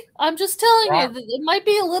 okay? I'm just telling Right. you that it might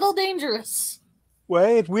be a little dangerous.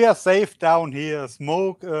 Wait, we are safe down here.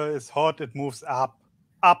 Smoke is hot. It moves up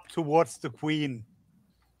towards the queen.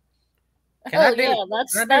 Can I do, yeah, can I do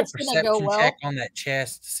a that's gonna go perception well. check on that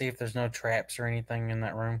chest to see if there's no traps or anything in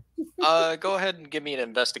that room? Go ahead and give me an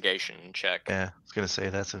investigation check. Yeah, I was gonna say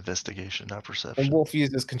that's investigation, not And perception. Wolf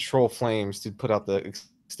uses control flames to put out the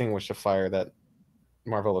extinguish the fire that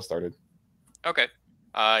Marvella started. Okay.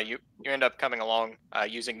 You end up coming along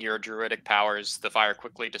using your druidic powers. The fire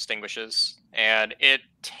quickly distinguishes, and it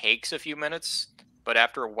takes a few minutes, but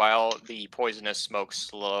after a while, the poisonous smoke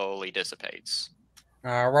slowly dissipates.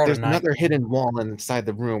 I rolled There's a another 19. hidden wall inside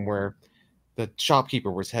the room where the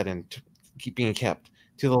shopkeeper was heading to keep being kept.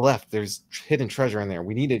 To the left, there's hidden treasure in there.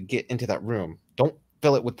 We need to get into that room. Don't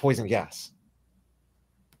fill it with poison gas.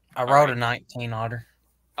 I rolled right. a 19, Otter.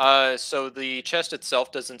 So the chest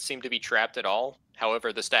itself doesn't seem to be trapped at all.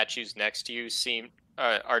 However, the statues next to you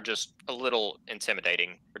are just a little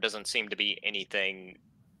intimidating. There doesn't seem to be anything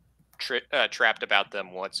trapped about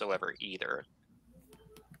them whatsoever either.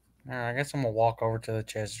 I guess I'm gonna walk over to the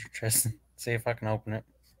chest and see if I can open it.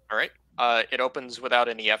 All right. It opens without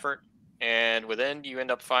any effort, and within you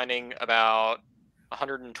end up finding about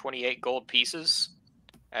 128 gold pieces,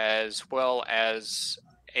 as well as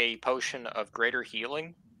a potion of greater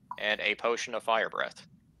healing and a potion of fire breath.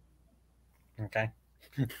 Okay.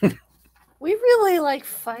 We really like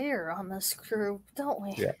fire on this group, don't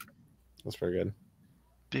we? Yeah. That's pretty good.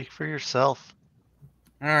 Speak for yourself.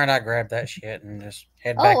 All right, I grabbed that shit and just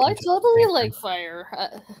head back. Oh, I into totally the like fire.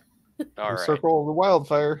 All right. Circle of the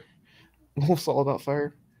wildfire. Wolf's all about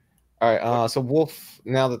fire. All right. So Wolf,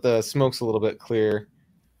 now that the smoke's a little bit clear,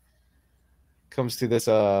 comes to this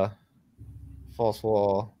false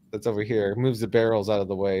wall that's over here, moves the barrels out of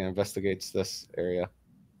the way, and investigates this area.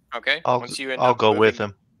 Okay. I'll go with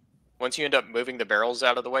him. Once you end up moving the barrels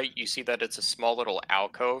out of the way, you see that it's a small little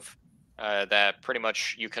alcove that pretty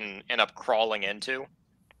much you can end up crawling into,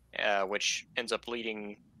 which ends up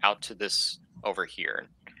leading out to this over here.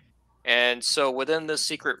 And so within this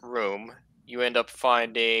secret room, you end up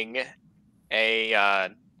finding a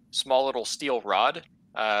small little steel rod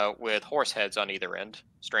with horse heads on either end,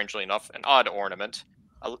 strangely enough, an odd ornament,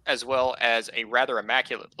 as well as a rather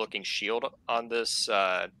immaculate-looking shield on this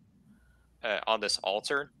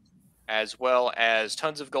altar, as well as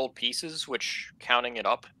tons of gold pieces, which, counting it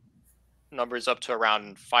up, numbers up to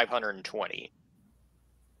around 520.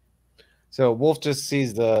 So Wolf just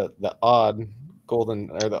sees the odd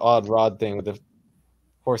golden or the odd rod thing with the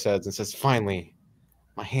horse heads and says, "Finally,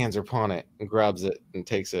 my hands are upon it," and grabs it and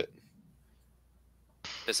takes it.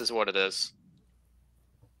 This is what it is.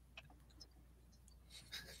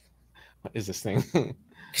 What is this thing?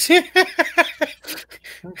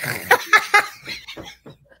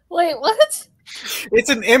 Wait, what? It's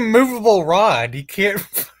an immovable rod. You can't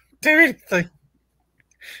do anything.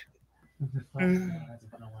 The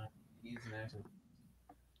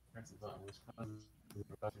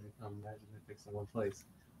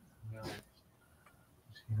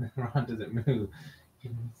rod doesn't move.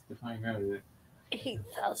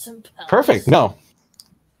 8,000 pounds. Perfect. No.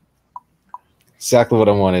 Exactly what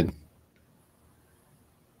I wanted.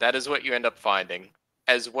 That is what you end up finding.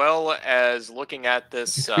 As well as looking at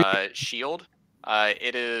this shield,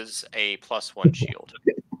 it is a +1 shield.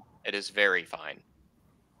 It is very fine.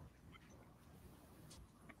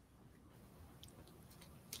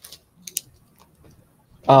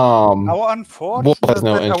 How unfortunate Wolf has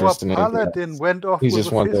no that our interest in anything paladin else. went off He with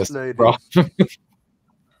just a wants fish this. lady.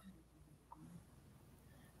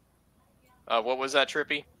 What was that,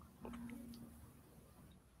 Trippy?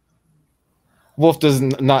 Wolf does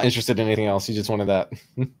not interested in anything else. He just wanted that.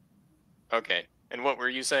 Okay. And what were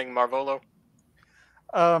you saying, Marvolo?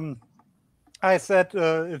 I said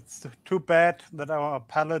it's too bad that our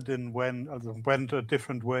paladin went a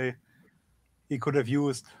different way. He could have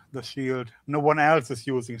used the shield. No one else is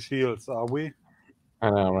using shields, are we? I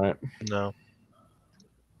know, right? No.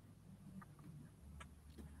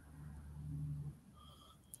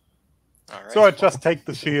 All right. So I just take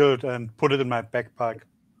the shield and put it in my backpack.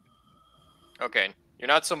 Okay. You're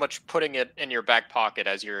not so much putting it in your back pocket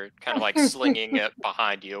as you're kind of like slinging it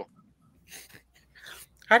behind you.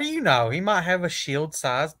 How do you know? He might have a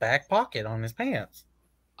shield-sized back pocket on his pants.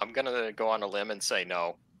 I'm going to go on a limb and say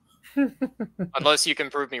no. Unless you can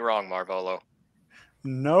prove me wrong, Marvolo.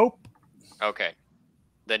 Nope. Okay.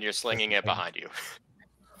 Then you're slinging it behind you.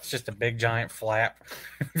 It's just a big giant flap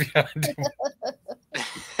behind him.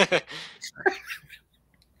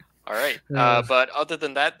 All right. But other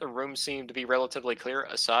than that, the room seemed to be relatively clear,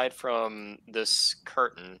 aside from this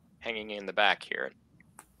curtain hanging in the back here.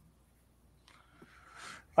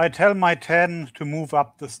 I tell my 10 to move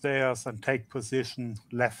up the stairs and take position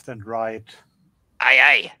left and right. Aye,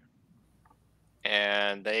 aye.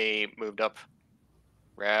 And they moved up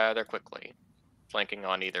rather quickly, flanking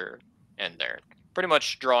on either end there. Pretty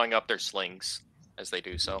much drawing up their slings as they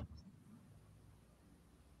do so.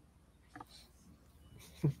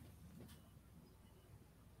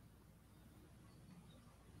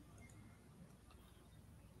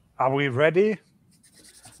 Are we ready?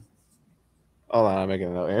 Hold on, I'm making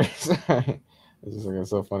a note here. Sorry. This is looking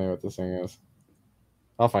so funny what this thing is.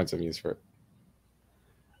 I'll find some use for it.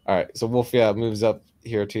 All right, so Wolf, moves up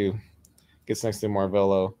here too. Gets next to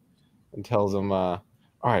Marvello and tells him, all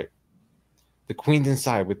right, the queen's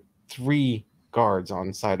inside with 3 guards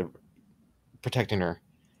on side of protecting her.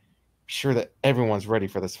 Be sure that everyone's ready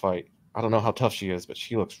for this fight. I don't know how tough she is, but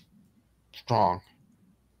she looks strong.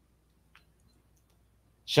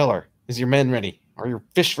 Sheller, is your men ready? Are your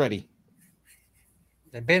fish ready?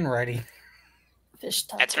 They've been ready. Fish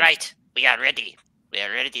tacos. That's right. We are ready. We are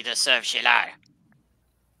ready to serve Shilar.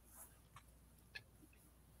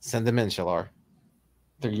 Send them in, Shelar.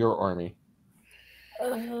 They're your army.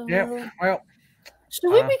 Yeah. Well,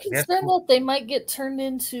 Should we be yes. concerned that they might get turned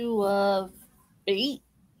into bait?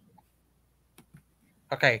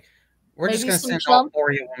 okay. We're just Maybe gonna some send all chump?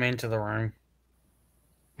 4 of them into the room.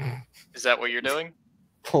 Is that what you're doing?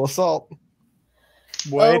 Full assault.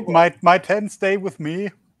 Wait, Oh. my 10 stay with me.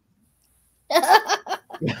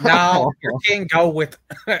 No, your 10 go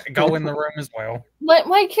in the room as well.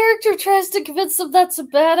 My character tries to convince them that's a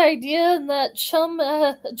bad idea and that Chum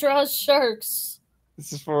draws sharks.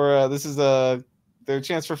 This is for their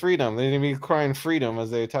chance for freedom. They're gonna be crying freedom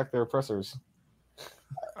as they attack their oppressors.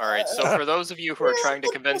 All right, so for those of you who are trying to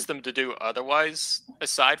convince them to do otherwise,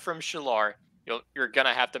 aside from Shilar, you're going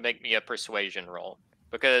to have to make me a persuasion roll.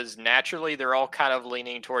 Because naturally, they're all kind of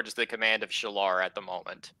leaning towards the command of Shilar at the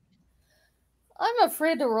moment. I'm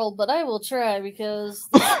afraid to roll, but I will try because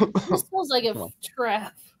this feels like a Come on.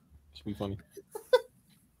 trap. Should be funny.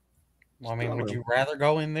 Well, I mean, would you rather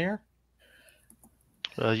go in there?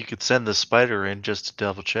 You could send the spider in just to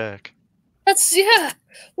double check. Yeah.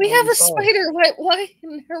 We have a solid. spider. Why?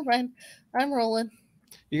 Never mind. I'm rolling.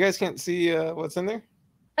 You guys can't see what's in there?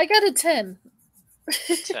 I got a 10.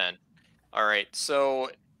 10. All right, so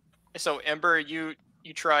Ember, you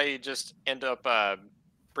just end up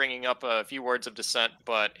bringing up a few words of dissent,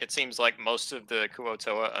 but it seems like most of the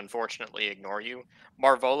Kuotoa unfortunately ignore you.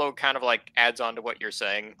 Marvolo kind of like adds on to what you're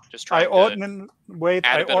saying, just trying to add a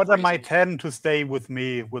bit of order my reason. 10 to stay with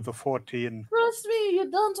me with the 14. Trust me, you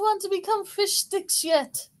don't want to become fish sticks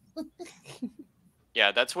yet.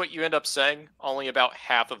 Yeah, that's what you end up saying. Only about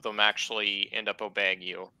half of them actually end up obeying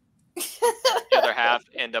you. The other half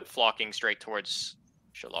end up flocking straight towards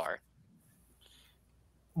Shalar.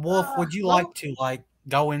 Wolf, would you like to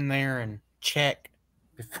go in there and check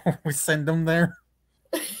before we send them there?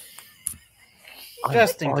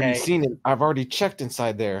 Just in I've already case. seen it. I've already checked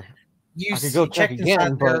inside there. You I could go check checked again,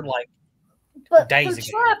 inside there but- But days for ago.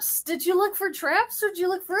 traps, did you look for traps or did you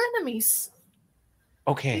look for enemies?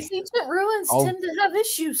 Okay, These ancient ruins I'll- tend to have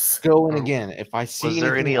issues. go in again. If I see Was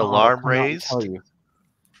there anything any wrong, I'll alarm come out and raised? tell you.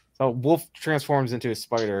 So Wolf transforms into a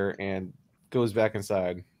spider and goes back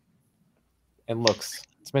inside and looks.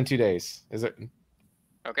 It's been 2 days. Is it?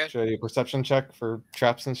 Okay. Should I do a perception check for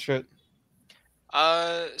traps and shit?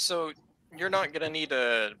 So you're not gonna need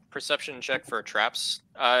a perception check for traps.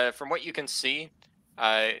 From what you can see,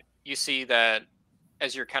 you see that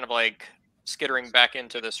as you're kind of like skittering back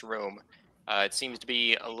into this room, it seems to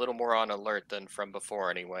be a little more on alert than from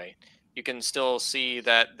before anyway. You can still see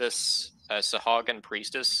that this Sahagan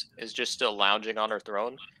priestess is just still lounging on her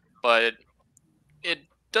throne, but it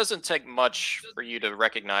doesn't take much for you to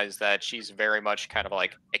recognize that she's very much kind of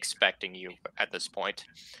like expecting you at this point.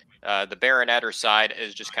 The Baron at her side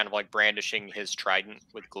is just kind of like brandishing his trident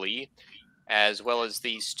with glee, as well as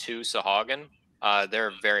these 2 Sahagan.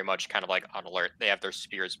 They're very much kind of like on alert. They have their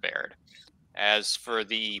spears bared. As for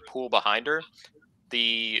the pool behind her,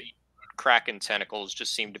 the Kraken tentacles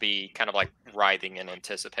just seem to be kind of like writhing in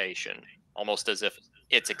anticipation, almost as if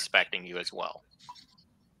it's expecting you as well.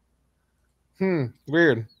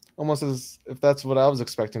 Weird. Almost as if that's what I was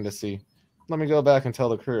expecting to see. Let me go back and tell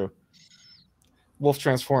the crew. Wolf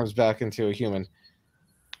transforms back into a human.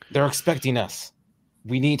 They're expecting us.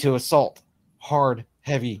 We need to assault. Hard,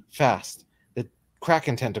 heavy, fast. The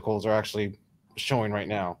Kraken tentacles are actually showing right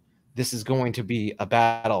now. This is going to be a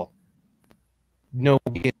battle. No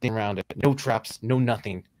getting around it. No traps, no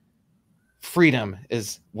nothing. Freedom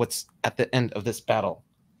is what's at the end of this battle.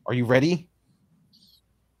 Are you ready?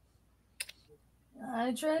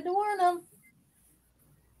 I tried to warn them.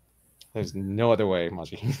 There's no other way,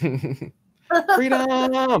 Maji.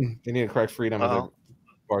 Freedom! They need to correct freedom as a Well,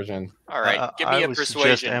 barge in. All right, give I me a would suggest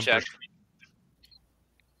persuasion check.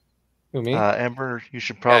 Who, me? Ember, you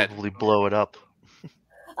should probably blow it up.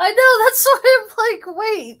 I know, that's why I'm like,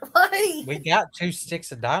 wait, why? We got 2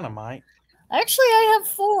 sticks of dynamite. Actually, I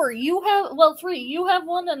have 4. You have, well, 3. You have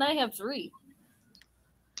 1 and I have 3.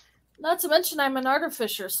 Not to mention I'm an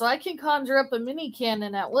artificer, so I can conjure up a mini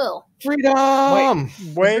cannon at will. Freedom!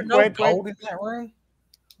 Wait, no wait, wait. gold in that room?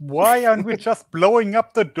 Why aren't we just blowing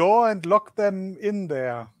up the door and lock them in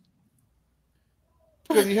there?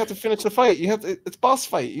 Because you have to finish the fight. It's boss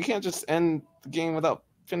fight. You can't just end the game without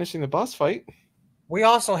finishing the boss fight. We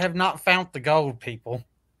also have not found the gold, people.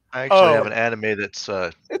 I actually have Oh. an anime that's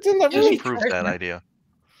It's in the room. disproves that idea.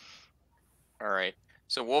 All right.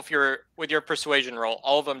 So Wolf, with your persuasion roll,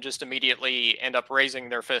 all of them just immediately end up raising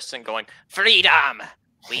their fists and going, Freedom!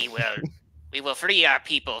 We will free our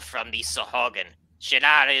people from the Sahuagin.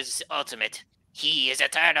 Shilar is ultimate. He is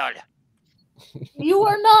eternal. You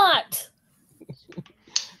are not.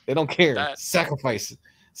 They don't care. That- Sacrifice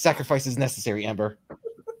is necessary, Ember.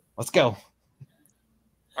 Let's go.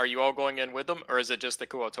 Are you all going in with them, or is it just the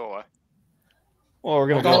Kuotoa? Well, we're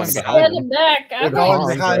gonna We're go going behind Stand them. back. I'm We're going going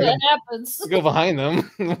to see behind what them. happens. We'll go behind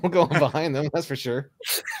them. We'll go behind them. That's for sure.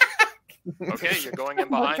 Okay, you're going in Oh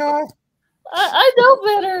my behind them. God. I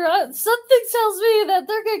know better. Something tells me that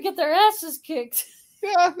they're going to get their asses kicked.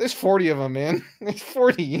 Yeah, there's 40 of them, man. There's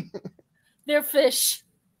 40. They're fish.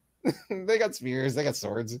 They got spears. They got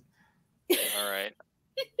swords. All right.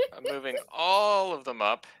 I'm moving all of them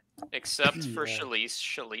up, except for Yeah. Shalise.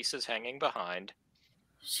 Shalise is hanging behind.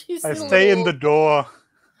 She's I the stay in the little- door.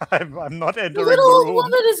 I'm not The entering little the old room.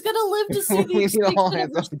 woman is going to live to see the We need all extinction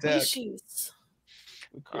hands of her on deck. species.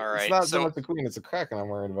 All It's right, not so so- much the queen, it's the Kraken I'm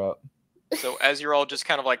worried about. So as you're all just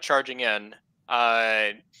kind of like charging in,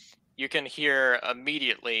 you can hear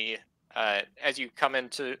immediately as you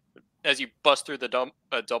bust through the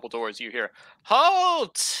double doors, you hear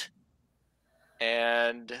 "Halt!"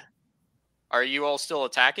 And are you all still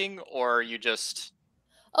attacking, or are you just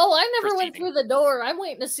Oh, I never went Proceeding. through the door. I'm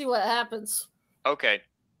waiting to see what happens. okay?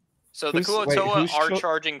 So the Who's Kuotoa are cho-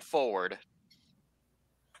 charging forward.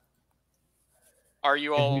 Are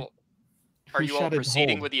you And all who shouted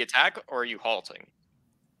proceeding hold? with the attack, or are you halting?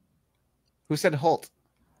 Who said halt?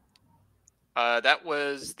 That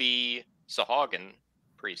was the Sahuagin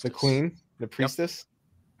priestess. The queen? The priestess?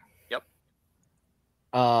 Yep.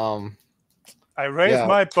 I raise Yeah.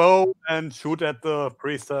 my bow and shoot at the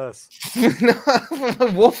priestess.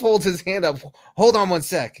 Wolf holds his hand up. Hold on one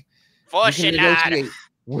sec. For We can Shilar. negotiate.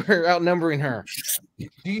 We're outnumbering her. Do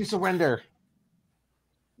you surrender?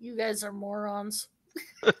 You guys are morons.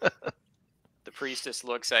 The priestess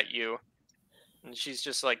looks at you, and she's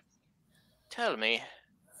just like, "Tell me,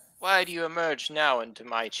 why do you emerge now into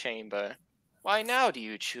my chamber? Why now do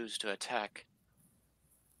you choose to attack?"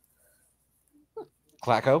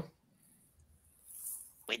 Clacko?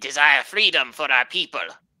 We desire freedom for our people.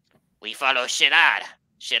 We follow Shilar.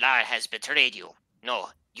 Shilar has betrayed you. No,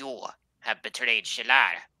 you have betrayed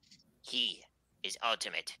Shilar. He is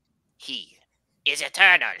ultimate. He is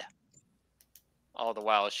eternal. All the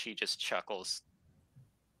while, she just chuckles.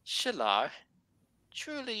 "Shilar,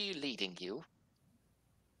 truly leading you?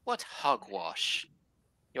 What hogwash?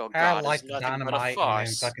 Your I god like is the nothing but a dynamite and then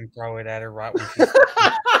farce." fucking throw it at her right when she's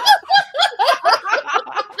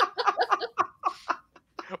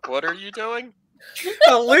What are you doing?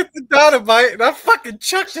 I lit the dynamite and I fucking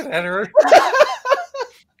chucked it at her.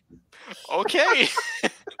 Okay.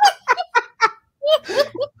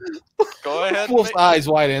 Go ahead. and Wolf's make- eyes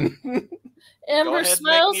widen. Amber ahead and make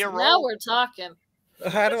smiles. me a Now roll. we're talking.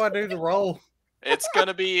 How do I do the roll? It's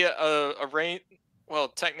gonna be a rain. Well,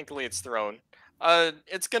 technically, it's thrown.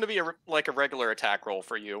 It's gonna be like a regular attack roll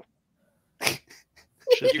for you.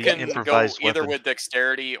 Should You be can go improvised either weapon. with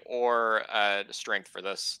dexterity or strength for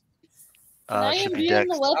this. Can I Should be imbue in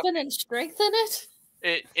dex. the weapon and strengthen it?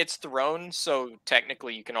 It's thrown, so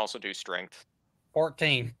technically you can also do strength.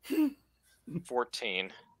 14.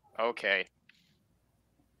 14. Okay.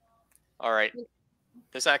 All right.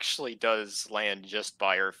 This actually does land just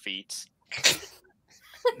by her feet.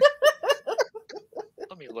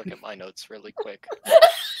 Let me look at my notes really quick.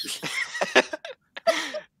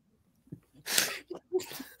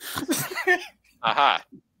 Aha.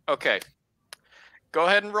 Okay. Go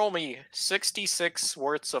ahead and roll me 66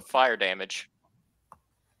 worths of fire damage.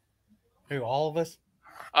 Who, all of us?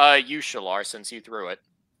 You, Shalar, since you threw it.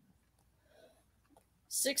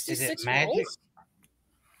 66 magic?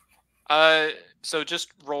 rolls? So just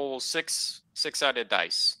roll six-sided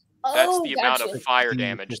dice. That's Oh, the amount gotcha. of fire D6s.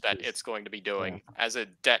 damage that it's going to be doing as it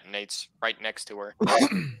detonates right next to her.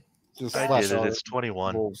 Just I slash did it. all It's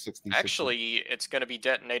 21. roll 66. Actually, it's going to be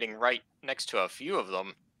detonating right next to a few of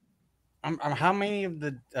them. How many of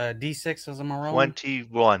the D6s am I rolling?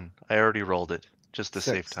 21. I already rolled it, just to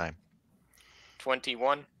save 6. time.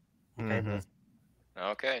 21. Okay, Mhm.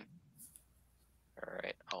 Okay. All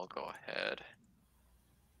right, I'll go ahead.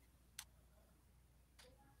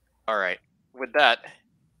 All right. With that,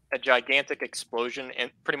 a gigantic explosion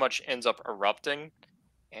pretty much ends up erupting,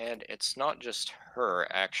 and it's not just her,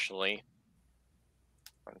 actually.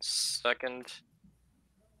 1 second.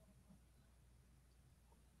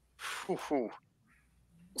 Whew.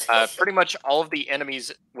 Pretty much all of the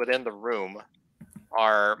enemies within the room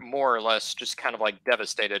are more or less just kind of like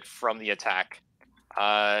devastated from the attack,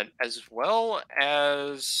 as well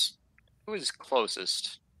as who is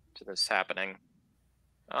closest to this happening.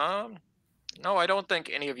 No, I don't think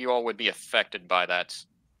any of you all would be affected by that.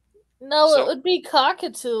 No, So- it would be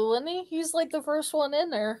Cockatoo, wouldn't he? He's like the first one in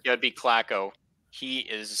there. Yeah, it'd be Klacko. He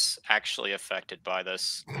is actually affected by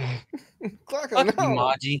this. Clark, Fuck you, no.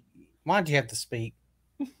 Maji. Why'd you have to speak?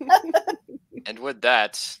 And with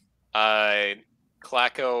that,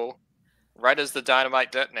 Klacko, right as the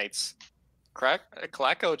dynamite detonates,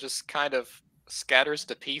 Klacko just kind of scatters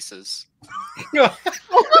to pieces. Kill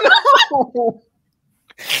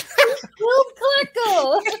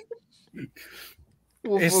Klecko! His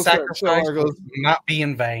We'll start sacrifice showing will goes, not be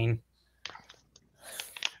in vain.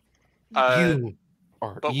 you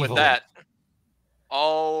are But evil. with that,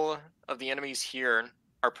 all of the enemies here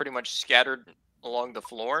are pretty much scattered along the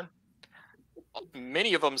floor.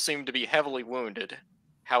 Many of them seem to be heavily wounded.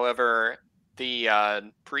 However,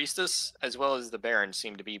 the priestess as well as the baron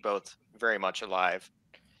seem to be both very much alive.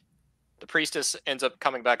 The priestess ends up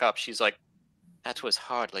coming back up. She's like, "That was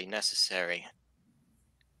hardly necessary.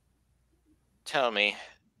 Tell me,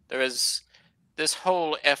 this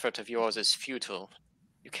whole effort of yours is futile.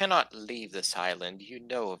 You cannot leave this island. You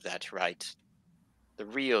know of that, right? The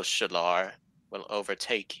real Shalar will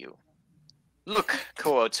overtake you. Look,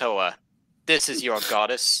 Kuotoa, this is your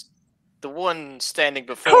goddess. The one standing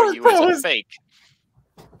before you is a fake."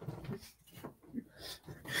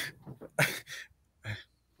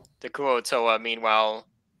 The Kuotoa, meanwhile,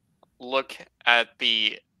 look at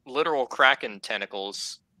the literal Kraken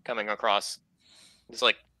tentacles coming across. It's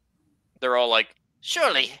like, they're all like,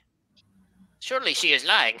 Surely she is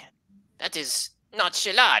lying. That is not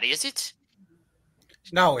Shalad, is it?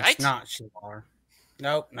 No, it's Right? not Shalar.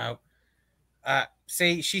 Nope.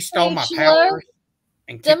 See, she stole Hey, my Shalar, power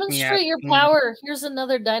and kicked me out. Demonstrate your power. Here's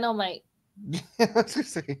another dynamite. I was gonna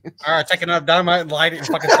say, All right, take another dynamite and light it and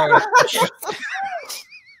fucking throw it.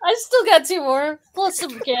 I still got 2 more. Plus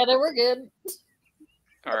some cannon. We're good.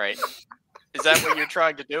 all right. Is that what you're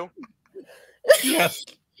trying to do? Yes.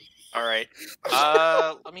 All right.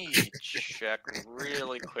 Let me check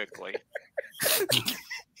really quickly.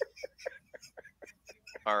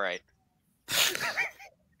 All right.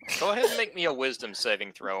 Go ahead and make me a wisdom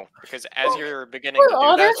saving throw, because as you're beginning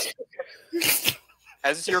to do that,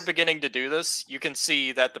 as you're beginning to do this, you can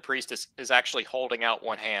see that the priestess is actually holding out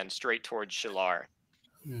one hand straight towards Shalar.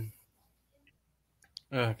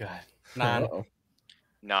 Oh god. 9. uh-oh.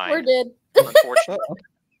 9. We're dead.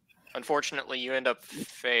 Unfortunately, you end up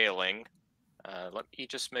failing. Let me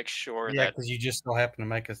just make sure Yeah, that. because you just so happen to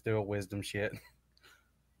make us do a wisdom shit.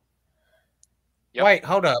 Yep. Wait,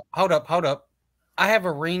 hold up. I have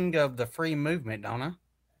a ring of the free movement, don't I?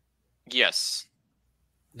 Yes.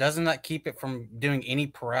 Doesn't that keep it from doing any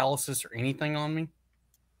paralysis or anything on me?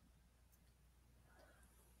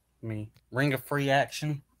 Ring of free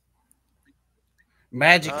action.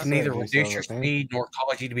 Magic can neither Saving reduce throw, your I think. speed nor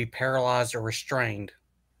cause you to be paralyzed or restrained.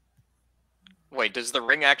 Wait, does the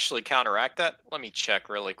ring actually counteract that? Let me check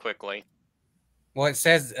really quickly. Well, it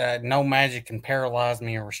says no magic can paralyze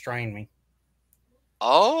me or restrain me.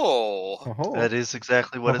 Oh, Oh, That is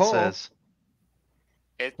exactly what it Oh. says.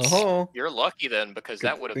 you're lucky then, because Good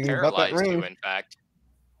that would have thing about that paralyzed you. ring. In fact,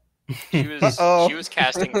 she was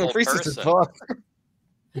casting full Priestess is person. fucked.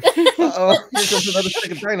 Uh-oh, here comes another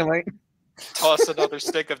stick of dynamite. Toss another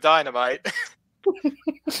stick of dynamite.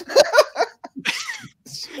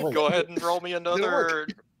 Go ahead and roll me another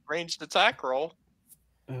ranged attack roll.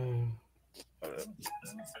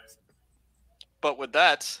 But with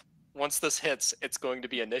that, once this hits, it's going to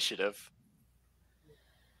be initiative.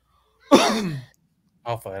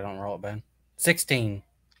 Hopefully, I don't roll it bad. 16.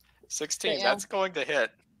 16, Damn. that's going to hit.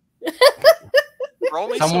 Roll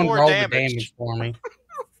me Someone some more roll damage. the damage for me.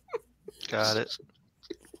 Got it.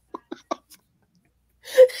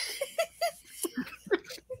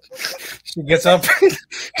 She gets up.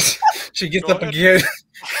 She gets Go up ahead. again.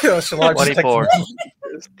 Shalard just takes 24.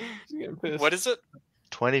 She's getting pissed. What is it?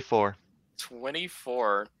 24.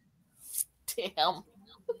 24. Damn.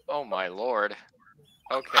 Oh my lord.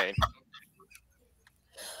 Okay.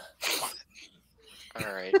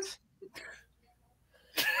 All right.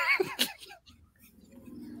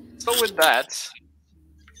 So with that,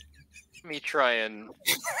 let me try and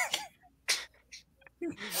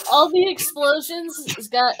All the explosions has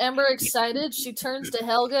got Ember excited. She turns to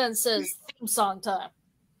Helga and says, "Theme song time."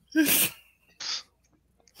 Okay,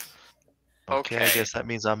 I Okay. guess that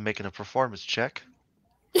means I'm making a performance check.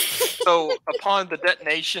 So upon the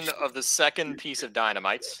detonation of the second piece of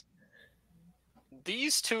dynamite,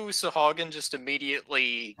 these two Sahagin just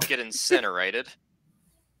immediately get incinerated,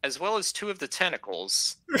 as well as two of the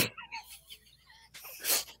tentacles.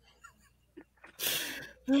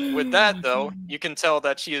 With that, though, you can tell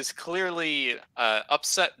that she is clearly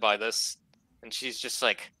upset by this, and she's just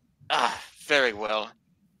like, very well.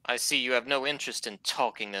 I see you have no interest in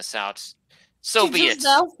talking this out. So She be just it.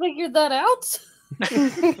 now figured that out.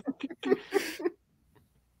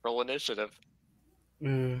 Roll initiative.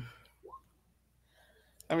 I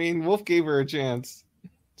mean, Wolf gave her a chance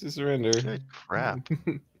to surrender. Good crap.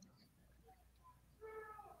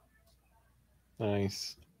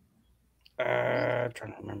 Nice. Trying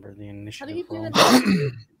to remember the How do initiative. you do roll.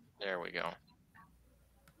 that? There we go.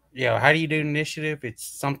 Yeah, how do you do initiative? It's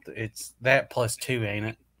something. It's that plus 2, ain't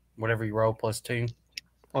it? Whatever you roll plus 2.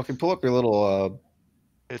 Well, if you pull up your little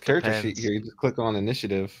It character depends. sheet here, you just click on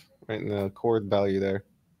initiative right in the chord value there.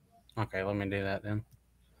 Okay, let me do that then.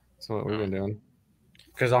 That's what we've been doing.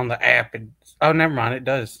 Because on the app, oh, never mind. It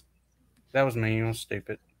does. That was me. I was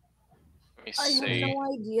stupid. Let me I have see.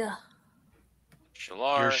 no idea.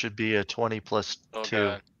 Shalar, Yours should be a 20 plus 2,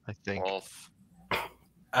 Olga, I think. Wolf.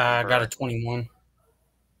 I got a Ember. 21.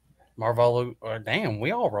 Marvolo. Damn,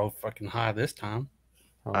 we all rolled fucking high this time.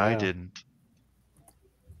 Oh, I yeah. didn't.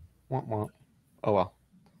 Womp womp. Oh, well.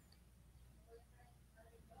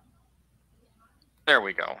 There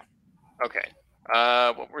we go. Okay.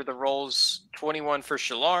 What were the rolls? 21 for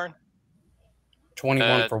Shalar.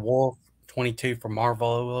 21 for Wolf, 22 for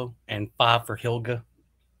Marvolo, and 5 for Hilga.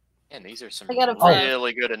 And these are some I got a 5.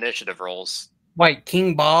 really good initiative rolls. Wait,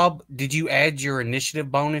 King Bob, did you add your initiative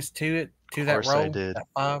bonus to it? To Of that course roll? I did. That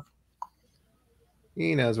 5?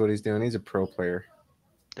 He knows what he's doing. He's a pro player.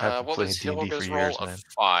 I've been What playing was D&D for Hilga's years, roll? man.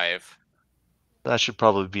 A 5. That should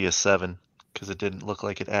probably be a 7, because it didn't look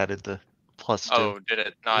like it added the plus 2. Oh, did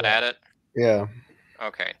it not Yeah. add it? Yeah.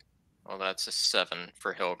 Okay. Well, that's a 7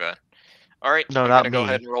 for Hilga. All right. No, I'm not going to go me.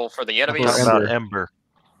 ahead and roll for the I'm enemies. talking Ember. about Ember.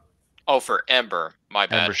 Oh, for Ember. My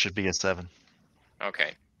bad. Ember should be a 7.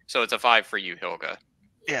 Okay. So it's a 5 for you, Hilga.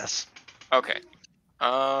 Yes. Okay.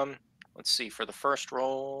 Let's see. For the first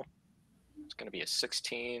roll, it's going to be a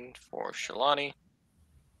 16 for Shalani.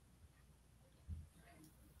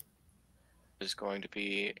 Is going to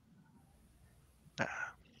be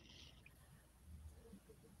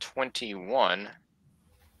 21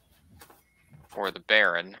 for the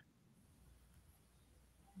Baron.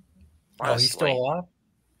 Oh, he's still Lastly- alive?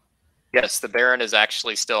 Yes, the Baron is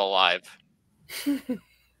actually still alive.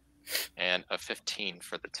 And a 15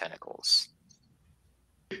 for the tentacles.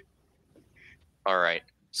 All right.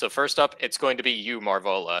 So first up, it's going to be you,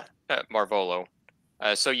 Marvolo.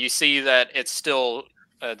 So you see that it's still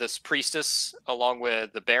this priestess, along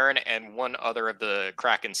with the Baron and one other of the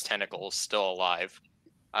Kraken's tentacles, still alive.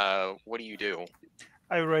 What do you do?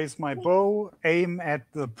 I raise my bow, aim at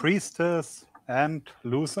the priestess, and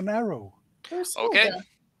loose an arrow. Where's Okay. Hilda?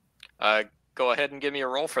 Go ahead and give me a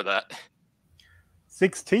roll for that.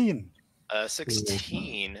 16.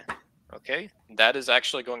 16. Okay, that is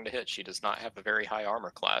actually going to hit. She does not have a very high armor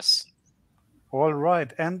class. All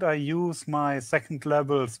right, and I use my second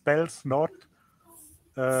level spell slot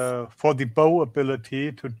for the bow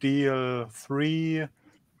ability to deal 3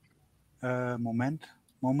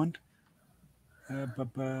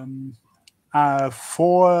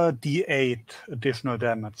 4d8 additional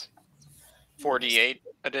damage. 48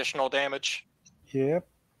 additional damage. Yep.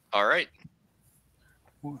 All right.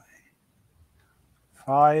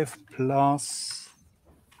 5 plus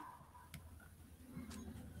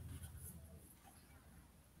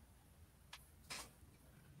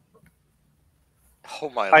Oh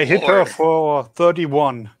my I lord. hit her for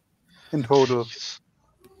 31 in total.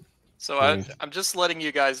 So Nice. I'm just letting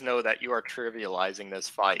you guys know that you are trivializing this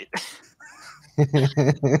fight.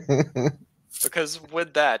 Because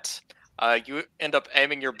with that, you end up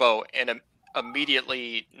aiming your bow and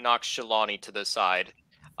immediately knock Shalani to the side.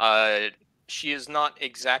 She is not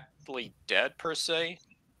exactly dead per se,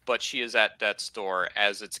 but she is at death's door,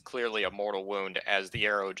 as it's clearly a mortal wound, as the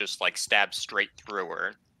arrow just like stabs straight through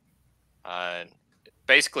her.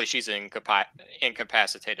 Basically, she's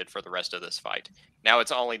incapacitated for the rest of this fight. Now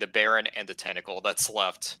it's only the Baron and the Tentacle that's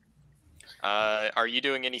left. Are you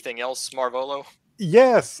doing anything else, Marvolo?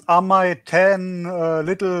 Yes, are my 10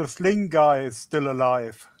 little sling guys still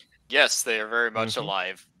alive? Yes, they are very much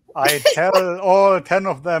alive. I tell all 10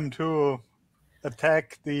 of them to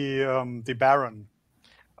attack the Baron.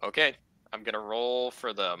 Okay, I'm gonna roll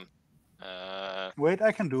for them. Wait,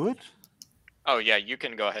 I can do it? Oh yeah, you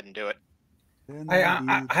can go ahead and do it.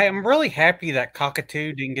 I am really happy that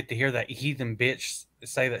Cockatoo didn't get to hear that heathen bitch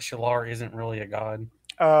say that Shalar isn't really a god.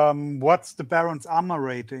 What's the Baron's armor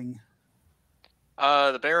rating?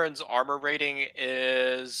 The Baron's armor rating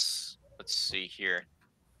is, let's see here,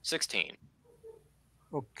 16.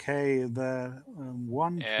 Okay, the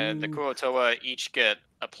one. And the Kuotoa each get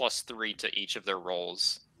a +3 to each of their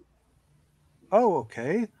rolls. Oh,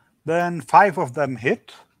 okay. Then 5 of them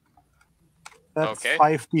hit. That's Okay.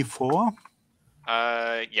 5d4.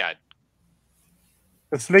 Yeah,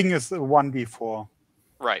 The sling is 1d4.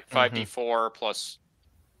 right. 5d4 plus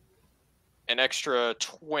an extra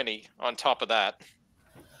 20 on top of that.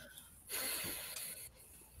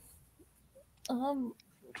 12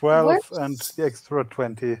 What? and the extra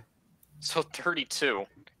 20. So 32.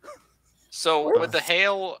 So with the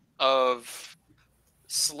hail of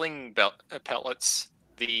sling pellets,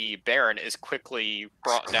 the Baron is quickly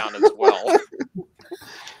brought down as well.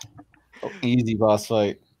 Oh, easy boss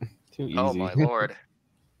fight. Too easy. Oh my lord.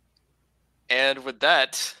 And with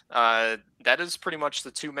that, that is pretty much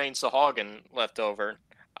the two main Sahagin left over.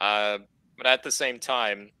 But at the same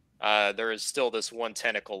time, there is still this one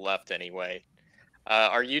tentacle left anyway.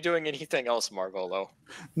 Are you doing anything else, Marvolo?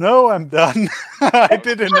 No, I'm done. I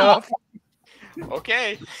did enough.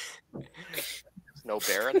 Okay. There's no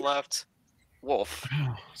Baron left. Wolf,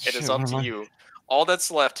 it is Shit, up what to am I- you. All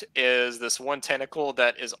that's left is this one tentacle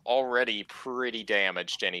that is already pretty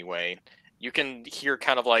damaged anyway. You can hear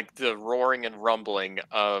kind of like the roaring and rumbling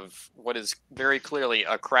of what is very clearly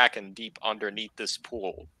a Kraken deep underneath this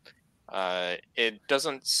pool. It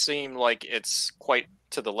doesn't seem like it's quite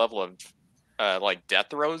to the level of like death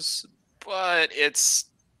throes, but it's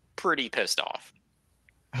pretty pissed off.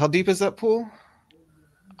 How deep is that pool?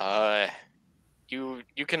 You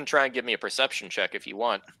can try and give me a perception check if you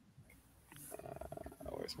want.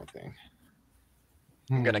 Where's my thing?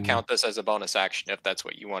 I'm gonna count this as a bonus action if that's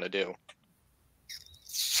what you want to do.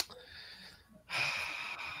 Is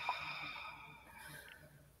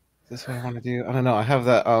this what I want to do? I don't know. I have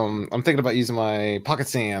that. I'm thinking about using my pocket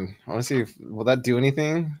sand. I want to see if will that do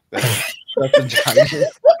anything. That's a giant.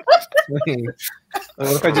 What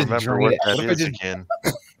if I just remember drain what it? that What if I is just again.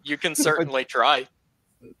 You can certainly try.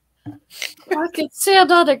 Pocket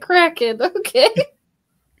sand on a Kraken. Okay.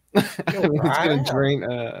 it's gonna drain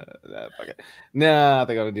that bucket. Nah, I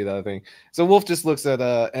think I'm gonna do the other thing. So Wolf just looks at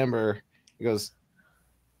Ember. He goes,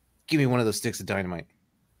 "Give me one of those sticks of dynamite."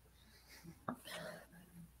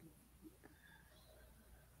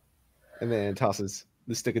 And then tosses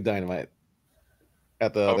the stick of dynamite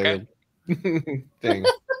at the other thing.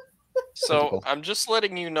 So I'm just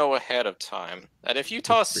letting you know ahead of time that if you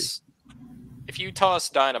toss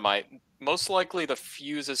dynamite, most likely the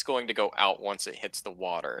fuse is going to go out once it hits the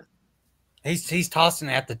water. He's tossing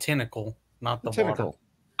at the tentacle, not the Tentacle. water.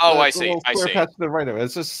 Oh, The I see. little I square see. patch to the right of it.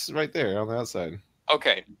 It's just right there on the outside.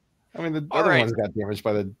 Okay. I mean, the All other right. ones got damaged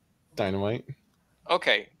by the dynamite.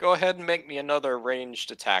 Okay. Go ahead and make me another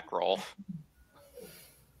ranged attack roll.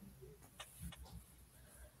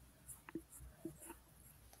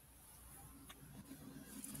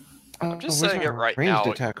 I'm just where's saying my it right ranged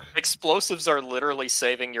now. attack? Explosives are literally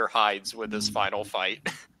saving your hides with this final fight.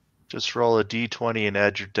 Just roll a d20 and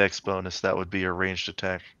add your dex bonus. That would be your ranged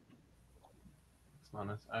attack.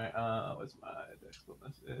 Honest. What's my dex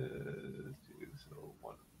bonus? Is 2, so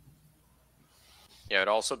 1. Yeah, it'd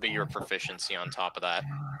also be your proficiency on top of that.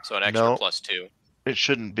 So an extra No. +2. It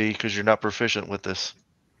shouldn't be because you're not proficient with this.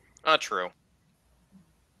 Not true.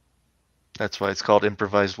 That's why it's called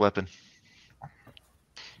improvised weapon.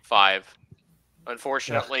 5.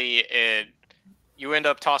 Unfortunately, you end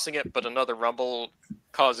up tossing it, but another rumble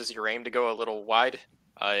causes your aim to go a little wide.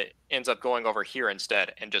 It ends up going over here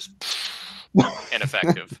instead, and just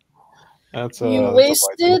ineffective. That's You that's a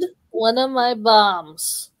wasted one of my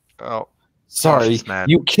bombs. Oh, Sorry, she's mad.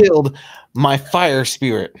 you killed my fire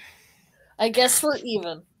spirit. I guess we're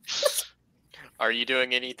even. Are you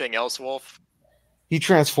doing anything else, Wolf? He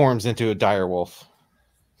transforms into a dire wolf.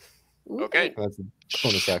 Okay. That's a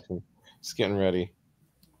bonus action. Just getting ready.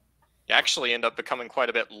 You actually end up becoming quite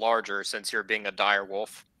a bit larger since you're being a dire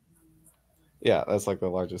wolf. Yeah, that's like the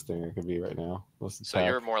largest thing it could be right now. So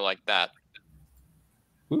you're more like that.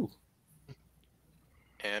 Ooh.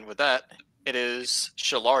 And with that, it is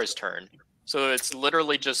Shalar's turn. So it's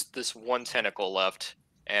literally just this one tentacle left,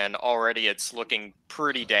 and already it's looking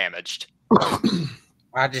pretty damaged.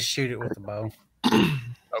 I just shoot it with the bow.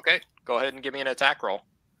 Okay, go ahead and give me an attack roll.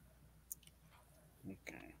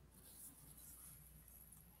 Okay.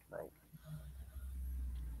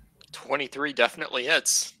 23 definitely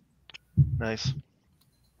hits. Nice.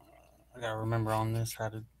 I gotta remember on this how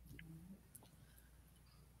to.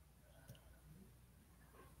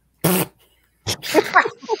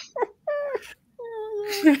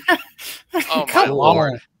 Oh my Come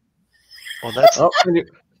lord. on. Well, that's Oh,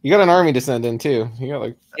 you got an army to send in too. You got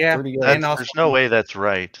like Yeah, 30 and guys. also- there's no way that's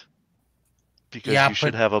right. Because Yeah, I you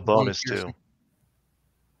should put have a one bonus piercing. too.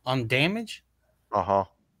 On damage? Uh-huh.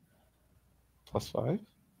 +5.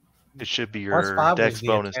 It should be Plus your 5 was dex the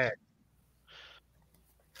bonus. attack.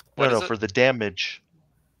 What No, is it? for the damage.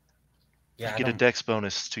 Yeah, You I get a don't- dex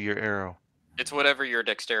bonus to your arrow. It's whatever your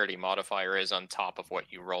dexterity modifier is on top of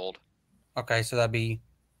what you rolled. Okay, so that'd be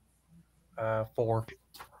 4.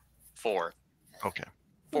 4. Okay.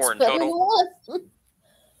 4 in It's better total? than one.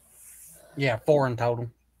 Yeah, 4 in total.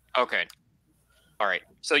 Okay. Alright.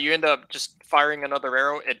 So you end up just firing another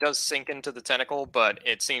arrow. It does sink into the tentacle, but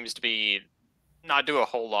it seems to be not do a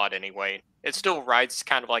whole lot anyway. It still rides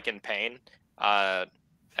kind of like in pain,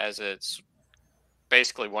 as it's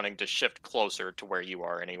basically wanting to shift closer to where you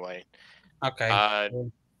are anyway. Okay.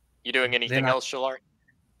 You doing anything I- else, Shalar?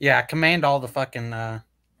 Yeah, I command all the fucking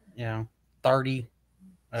 30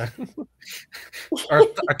 or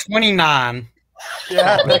 29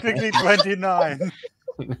 Yeah, technically 29.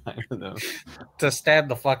 I don't know. to stab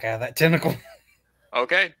the fuck out of that tentacle.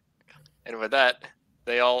 Okay. And with that,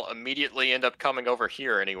 they all immediately end up coming over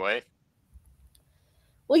here anyway.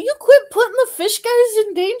 Will you quit putting the fish guys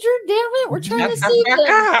in danger? Damn it, we're trying to save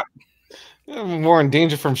them. I'm more in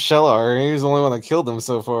danger from Shellar. He's the only one that killed him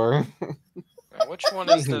so far. Which one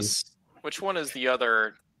is this? Which one is the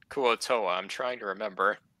other Kuotoa? I'm trying to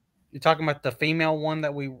remember. You're talking about the female one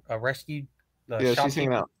that we rescued? The Yeah, she's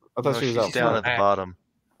hanging shopkeeper? out. I thought No, she was she's out down front. at the bottom.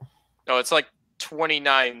 No, it's like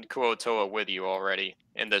 29 Kuotoa with you already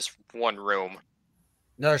in this one room.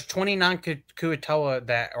 There's 29 Kuatoa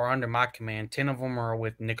that are under my command. 10 of them are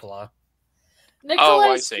with Nicola.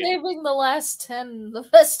 Nikolai's see. saving the last 10 the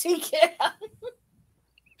best he can.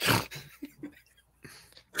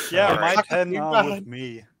 Yeah, Alright. my 10 are with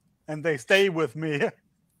me. And they stay with me.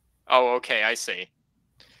 Oh, okay, I see.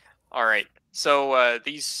 All right. So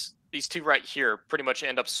these two right here pretty much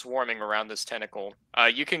end up swarming around this tentacle.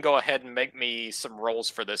 You can go ahead and make me some rolls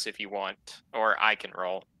for this if you want, or I can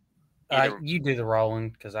roll. Either. You do the rolling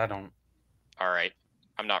because I don't. All right.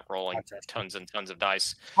 I'm not rolling I'll test it. tons and tons of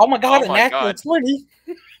dice. Oh my god, Oh a my natural God. 20.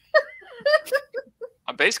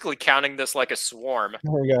 I'm basically counting this like a swarm.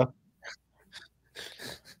 There we go.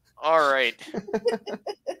 All right.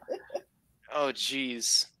 Oh,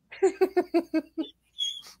 jeez.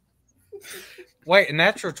 Wait, a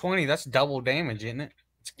natural 20, that's double damage, isn't it?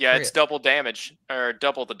 Yeah, it's crit. double damage, or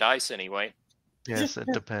double the dice anyway. Yes, it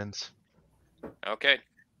depends. Okay.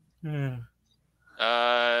 Hmm.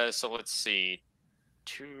 So let's see.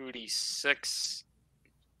 2d6.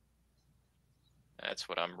 That's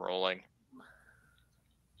what I'm rolling.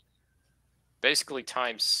 Basically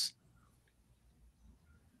times.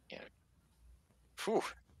 Yeah. Whew.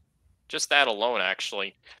 Just that alone,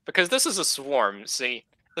 actually. Because this is a swarm, see?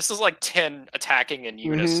 This is like 10 attacking in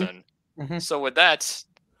unison. Mhm. So with that,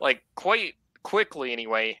 like, quite quickly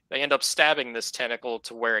anyway, they end up stabbing this tentacle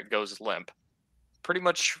to where it goes limp. Pretty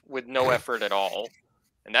much with no effort at all.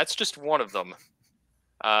 And that's just one of them.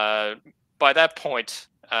 By that point,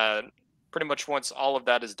 pretty much once all of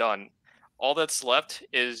that is done, all that's left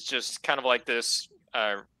is just kind of like this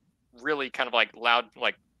really kind of like loud,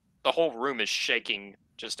 like the whole room is shaking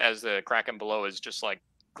just as the Kraken below is just like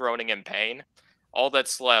groaning in pain. All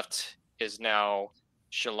that's left is now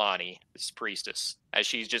Shalani, this priestess, as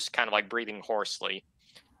she's just kind of like breathing hoarsely.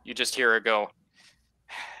 You just hear her go,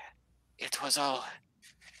 "It was all...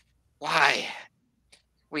 Why?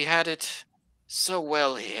 We had it so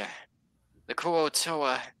well here. The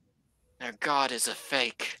Kuotoa, their god is a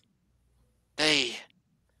fake. They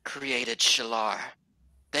created Shalar.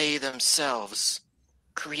 They themselves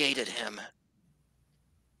created him."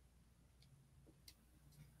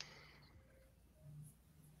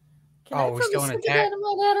 Can Oh, I we're throw still the in stick of attack?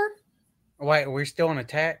 dynamite at her? Wait, we're still in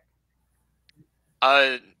attack?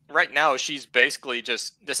 Right now she's basically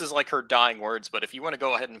just, this is like her dying words, but if you want to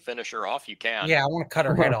go ahead and finish her off, you can. Yeah, I want to cut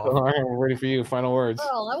her head off. All right, we're ready for you. Final words.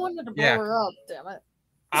 Oh, I wanted to blow Yeah. her up, damn it.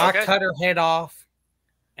 I Okay. cut her head off,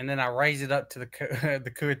 and then I raise it up to the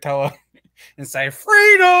the Kuatoa and say,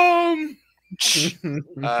 "Freedom!"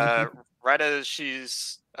 Right as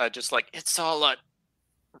she's just like, it's all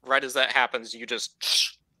right as that happens, you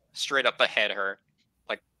just straight up behead her,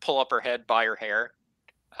 like pull up her head by her hair,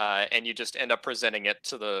 and you just end up presenting it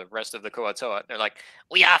to the rest of the Kuatoa. They're like,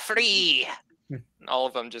 "We are free!" And all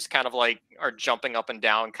of them just kind of like are jumping up and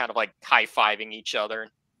down, kind of like high-fiving each other,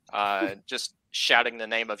 just shouting the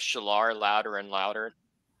name of Shalar louder and louder.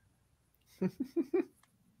 We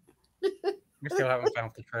still haven't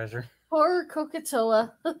found the treasure. Poor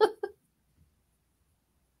Kokatoa.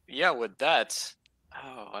 Yeah, with that,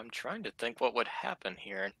 I'm trying to think what would happen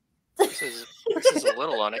here. This is a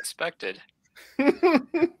little unexpected.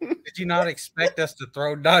 Did you not expect us to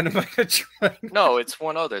throw dynamite at you? No, it's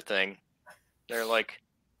one other thing. They're like,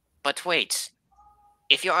 But wait,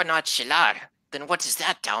 if you are not Shilar, then what is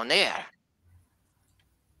that down there?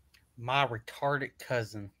 My retarded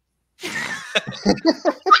cousin.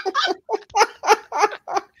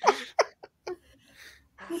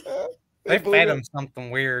 They fed him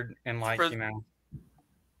something weird and like, For- you know.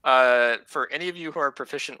 for any of you who are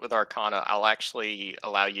proficient with Arcana, I'll actually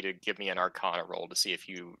allow you to give me an Arcana roll to see if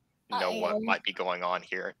you know what might be going on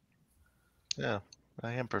here. Yeah,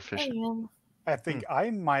 I am I proficient. am. I think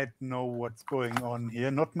I might know what's going on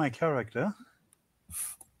here, not my character.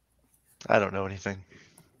 I don't know anything.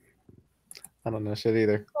 I don't know shit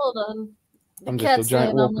either. Hold on. The I'm just a cat's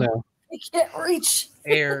giant laying wolf on me. now. I can't reach.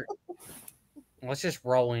 Air. Let's just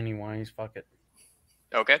roll anyways. Fuck it.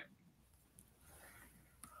 Okay.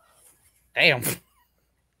 Damn.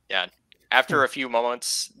 After a few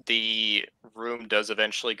moments, the room does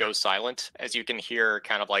eventually go silent, as you can hear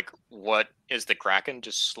kind of like what is the Kraken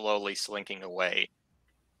just slowly slinking away.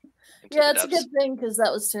 Into Yeah, the it's a depths. good thing because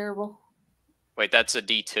that was terrible. Wait, that's a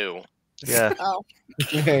D2. Yeah, Oh,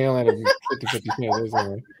 Yeah, you only had a 50-50 chance.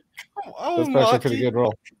 Anyway. Oh, That's actually a pretty Maji. good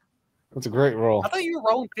roll. That's a great roll. I thought you were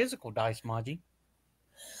rolling physical dice, Maji.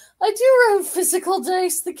 I do roll physical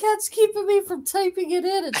dice. The cat's keeping me from typing it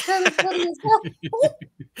in. It's kind of funny as hell.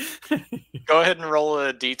 Go ahead and roll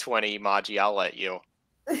a D20, Maji. I'll let you.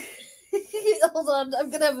 Hold on,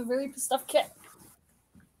 I'm gonna have a very pissed off cat.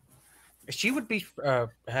 She would be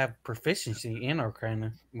have proficiency in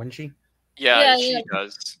Arcana, wouldn't she? Yeah, Yeah, she yeah.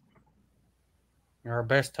 does. You're our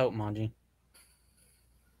best hope, Maji.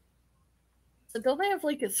 So don't I have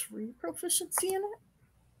like a 3 proficiency in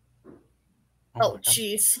it? my Oh, God.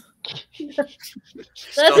 jeez. Still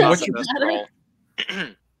That not doesn't the best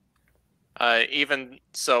matter. roll. Even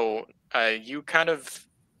so, you kind of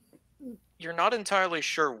you're not entirely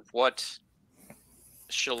sure what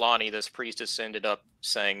Shalani, this priestess, ended up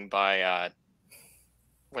saying by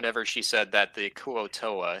whenever she said that the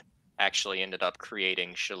Kuotoa actually ended up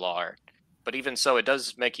creating Shalar. But even so, it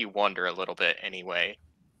does make you wonder a little bit anyway.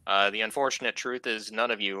 The unfortunate truth is none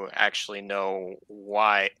of you actually know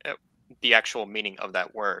why the actual meaning of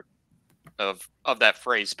that word, of that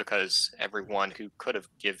phrase, because everyone who could have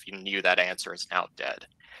given you that answer is now dead.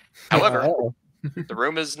 However, Uh-oh. the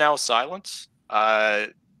room is now silent.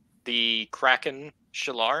 The Kraken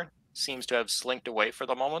Shalar seems to have slinked away for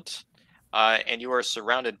the moment, and you are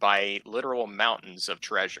surrounded by literal mountains of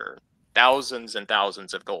treasure, thousands and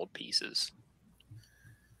thousands of gold pieces.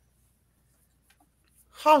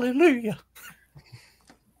 Hallelujah.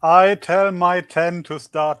 I tell my 10 to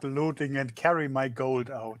start looting and carry my gold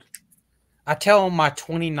out. I tell my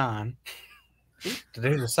 29 to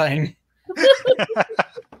do the same.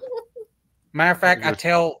 Matter of fact, I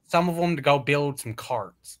tell some of them to go build some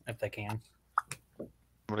carts if they can. I'm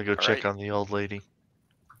gonna go All check right. on the old lady.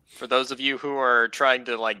 For those of you who are trying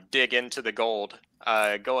to like dig into the gold,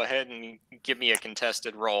 go ahead and give me a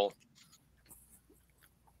contested roll.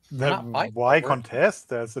 We're not fighting Why over it. contest?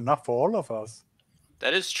 There's enough for all of us.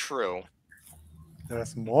 That is true.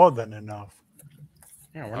 There's more than enough.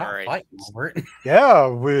 Yeah, we're not Alright. fighting over it. Yeah,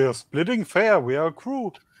 we're splitting fair. We are a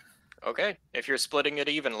crew. Okay, if you're splitting it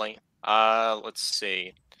evenly, let's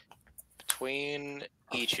see. Between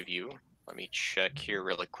each of you, let me check here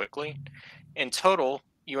really quickly. In total,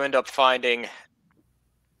 you end up finding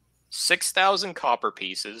 6,000 copper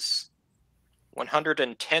pieces,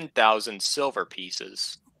 110,000 silver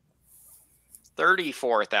pieces,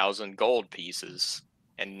 34,000 gold pieces,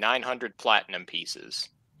 and 900 platinum pieces.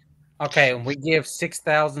 Okay, and we give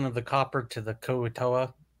 6,000 of the copper to the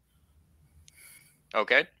Kuatoa.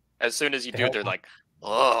 Okay? As soon as you To do, help they're them. like,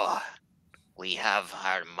 Oh, we have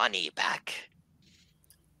our money back.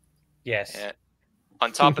 Yes. eh.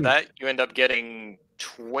 On top of that, you end up getting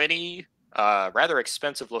 20 rather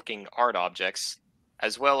expensive looking art objects,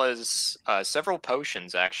 as well as several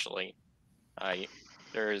potions, actually.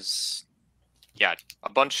 There's, yeah, a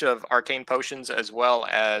bunch of arcane potions as well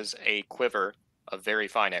as a quiver of very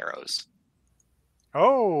fine arrows.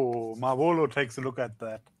 Oh, Marvolo takes a look at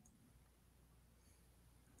that.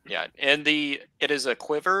 Yeah, and it is a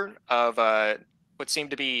quiver of what seem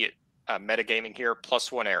to be metagaming here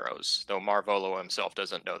 +1 arrows, though Marvolo himself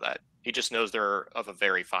doesn't know that. He just knows they're of a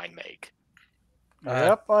very fine make.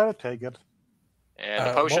 Yep, I'll take it. And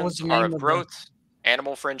the what was potions the are name of of growth,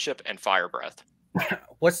 animal friendship, and fire breath.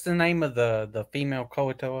 What's the name of the female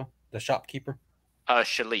Koatoa, the shopkeeper?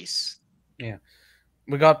 Shalise. Yeah,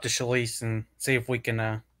 we go up to Shalise and see if we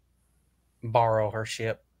can borrow her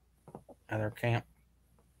ship at her camp.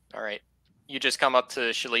 All right. You just come up to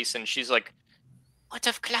Shalise and she's like, What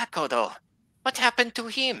of Klako, though? What happened to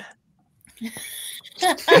him? He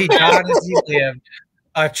died as he lived,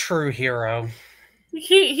 a true hero.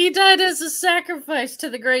 He died as a sacrifice to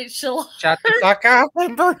the great Shalar. Shut the fuck up,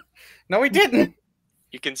 Ember. No, he didn't.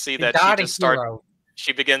 you can see He that she died a just starts. hero.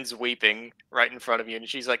 She begins weeping right in front of you, and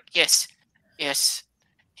she's like, Yes, yes.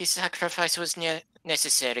 His sacrifice was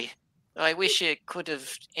necessary. I wish it could have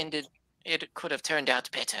ended. It could have turned out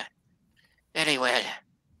better. Very well.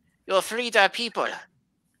 You freed our people.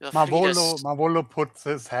 You freed us. Marvolo puts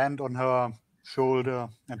his hand on her shoulder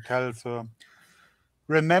and tells her,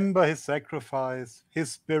 remember his sacrifice.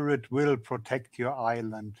 His spirit will protect your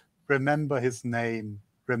island. Remember his name.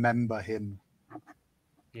 Remember him.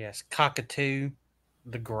 Yes, Cockatoo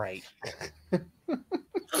the Great.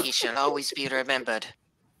 He shall always be remembered.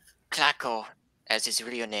 Klako as his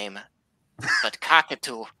real name, but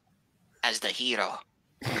Cockatoo as the hero.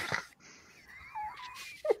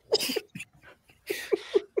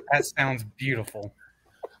 That sounds beautiful.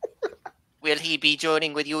 Will he be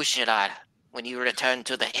joining with you, Shirar, when you return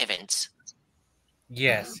to the heavens?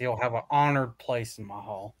 Yes, he'll have an honored place in my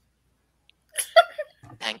hall.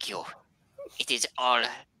 Thank you. It is all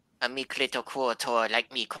a meek little Kuotor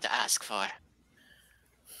like me could ask for.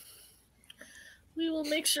 We will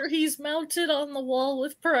make sure he's mounted on the wall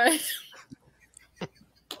with pride.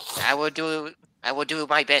 I will do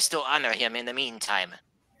my best to honor him in the meantime.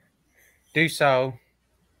 Do so,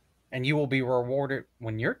 and you will be rewarded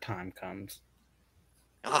when your time comes.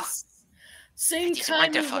 Oh, Same That is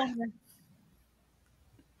kind of wonderful. honor.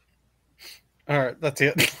 All right, that's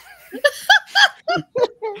it.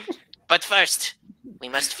 but first, we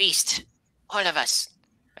must feast. All of us.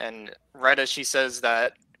 and right as she says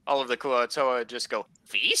that, all of the Kuatoa just go,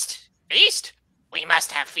 Feast? Feast? We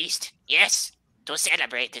must have feast, yes, to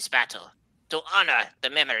celebrate this battle, to honor the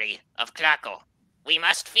memory of Klako. We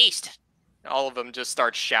must feast. all of them just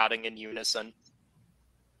start shouting in unison.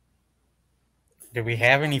 Do we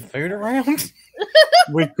have any food around?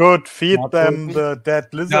 We could feed Not them food. the dead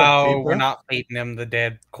lizard No, people. we're not feeding them the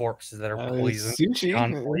dead corpses that are poisoned. Sushi.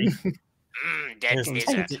 Hungry. Dead There's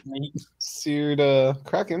lizard. tainted meat. Seared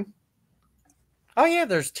Kraken. Oh yeah,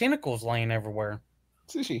 there's tentacles laying everywhere.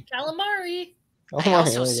 Sushi. Calamari. Oh, I my,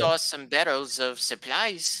 also there we go. saw some barrels of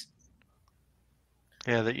supplies.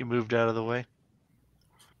 Yeah, that you moved out of the way.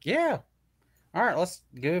 Yeah. All right, let's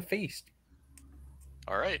go feast.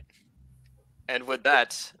 All right. And with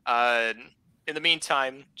that, in the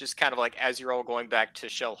meantime, just kind of like as you're all going back to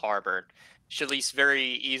Shell Harbor, Shalise very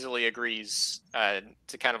easily agrees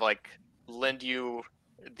to kind of like lend you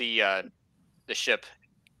the ship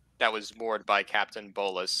that was moored by Captain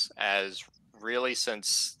Bolus, as really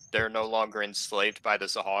since they're no longer enslaved by the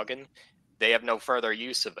Zahagan, they have no further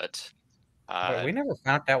use of it. But we never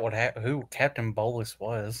found out who Captain Bolus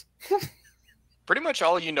was. Pretty much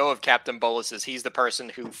all you know of Captain Bolus is he's the person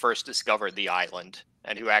who first discovered the island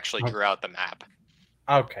and who actually drew out the map.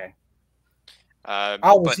 Okay. Uh,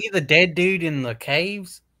 Oh, was but he the dead dude in the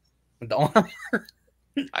caves? With the arm?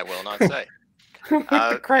 I will not say. With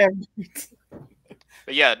the crab.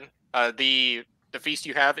 But yeah, the feast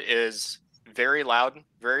you have is very loud,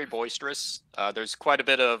 very boisterous. There's quite a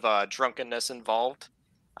bit of drunkenness involved.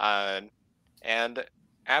 And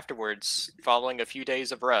afterwards, following a few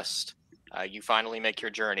days of rest, you finally make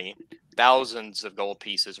your journey, thousands of gold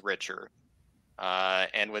pieces richer.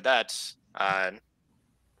 And with that,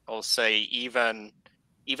 I'll say even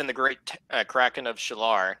the great Kraken of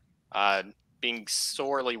Shalar, being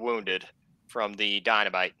sorely wounded from the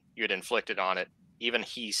dynamite you had inflicted on it, even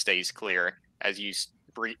he stays clear as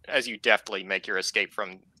you deftly make your escape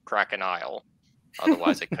from Kraken Isle.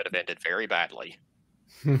 Otherwise, it could have ended very badly.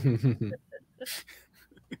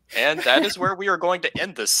 And that is where we are going to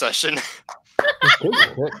end this session. Good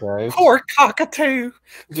shit, guys. Poor cockatoo.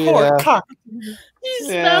 Poor Yeah. cockatoo.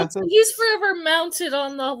 He's forever mounted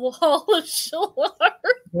on the wall of Shalar.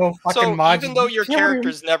 Well, So fucking Maji, even though your kill him.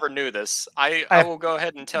 characters never knew this, I will go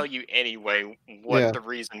ahead and tell you anyway what Yeah. the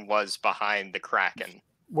reason was behind the Kraken.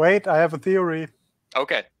 Wait, I have a theory.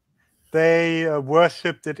 Okay. They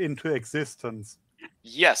worshipped it into existence.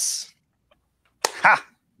 Yes. Ha!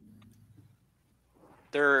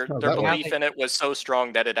 Their Oh, that belief one. in it was so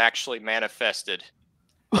strong that it actually manifested.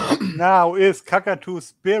 Now, is Kakatu's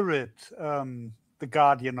spirit the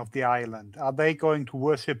guardian of the island? Are they going to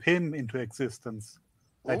worship him into existence?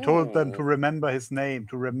 I told them to Ooh. remember his name,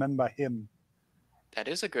 to remember him. That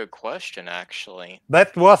is a good question, actually.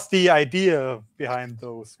 That was the idea behind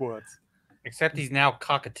those words. Except he's now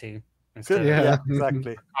cockatoo instead Yeah. of Yeah,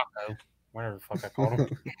 exactly. Taco. Whatever the fuck I called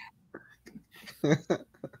him.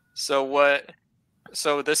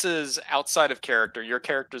 So this is outside of character. Your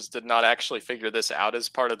characters did not actually figure this out as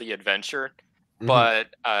part of the adventure,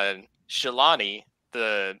 but Shilani,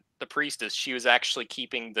 the priestess, she was actually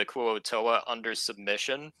keeping the Kuo-toa under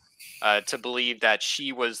submission to believe that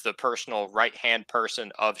she was the personal right-hand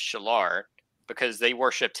person of Shalar, because they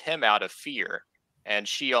worshipped him out of fear, and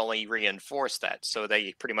she only reinforced that. So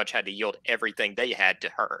they pretty much had to yield everything they had to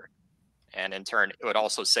her, and in turn, it would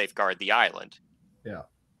also safeguard the island.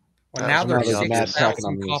 Well, That now was they're pretty obvious.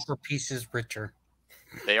 6,000 copper pieces richer.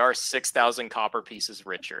 They are 6,000 copper pieces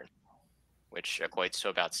richer, which equates to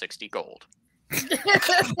about 60 gold.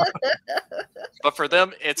 But for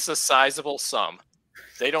them, it's a sizable sum.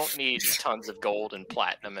 They don't need tons of gold and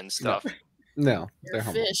platinum and stuff. No, they're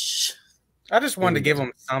humble. Fish. I just wanted to give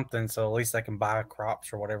them something so at least they can buy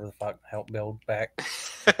crops or whatever the fuck to help build back.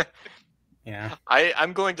 Yeah.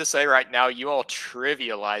 I'm going to say right now, you all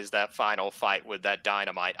trivialized that final fight with that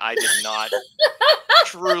dynamite. I did not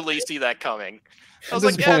truly see that coming. I was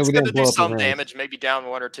like, yeah, it's going to do some damage, maybe down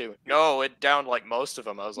one or two. No, it downed like most of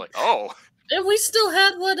them. I was like, oh. And we still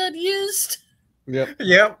had one unused. Yep.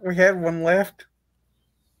 Yep, we had one left.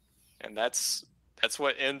 And that's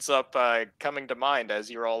what ends up coming to mind as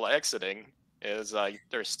you're all exiting, is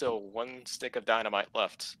there's still one stick of dynamite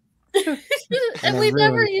left. And we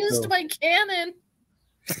never used my cannon.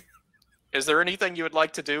 Is there anything you would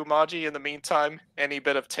like to do, Maji, in the meantime? Any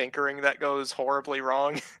bit of tinkering that goes horribly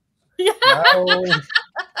wrong? No.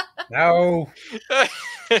 No.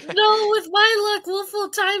 No, with my luck, Wolf will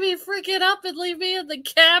tie me freaking up and leave me in the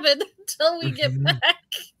cabin until we get back.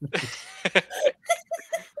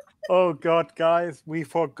 Oh God, guys, we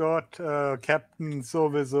forgot Captain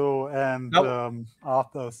Sowieso and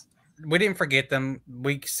Arthur's. We didn't forget them.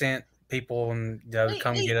 We sent people and to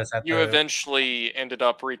come get us at You the... eventually ended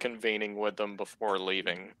up reconvening with them before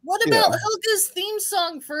leaving. What about Helga's theme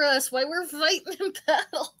song for us while we're fighting in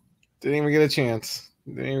battle? Didn't even get a chance.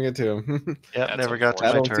 Didn't even get to him. Yeah, never got to my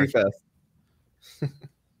Battled too turn. fast.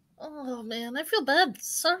 Oh man, I feel bad.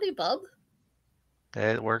 Sorry, bub.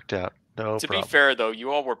 It worked out. No To problem. be fair, though,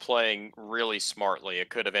 you all were playing really smartly. It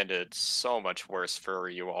could have ended so much worse for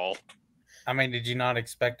you all. I mean, did you not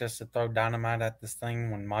expect us to throw dynamite at this thing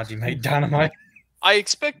when Maji made dynamite? I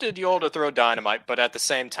expected you all to throw dynamite, but at the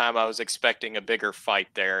same time, I was expecting a bigger fight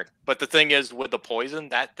there. But the thing is, with the poison,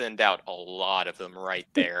 that thinned out a lot of them right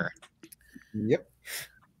there. Yep.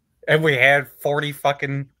 And we had 40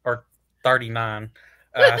 fucking, or 39.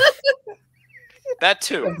 That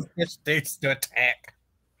too. Dudes to attack.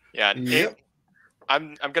 Yeah. Yep.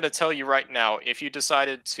 I'm going to tell you right now, if you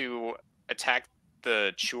decided to attack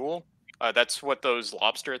the Chul, that's what those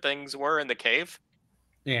lobster things were in the cave.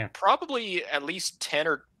 Yeah. Probably at least 10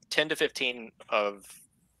 to 15 of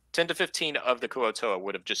the Kuo-toa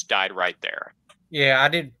would have just died right there. Yeah, I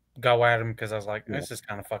did go at him because I was like, this is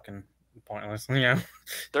kind of fucking pointless. Yeah.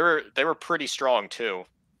 They were pretty strong too.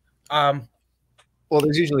 Well,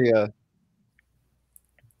 there's usually a.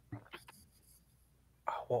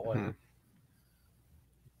 What was it?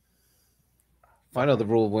 I know the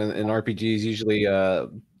rule when in RPGs usually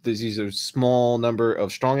there's either a small number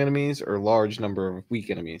of strong enemies or large number of weak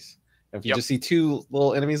enemies. If you just see two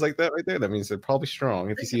little enemies like that right there, that means they're probably strong.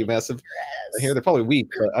 If you see a massive here, they're probably weak,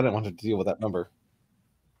 but I didn't want to deal with that number.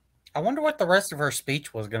 I wonder what the rest of her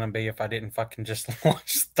speech was going to be if I didn't fucking just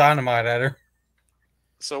launch dynamite at her.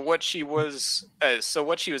 So what she was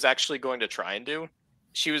actually going to try and do,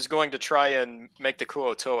 she was going to try and make the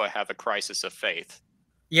Kuo-toa have a crisis of faith.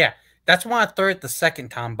 Yeah, that's why I threw it the second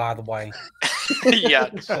time, by the way. Yeah.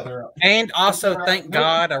 And also, thank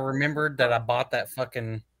God I remembered that I bought that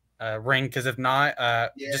fucking ring, because if not,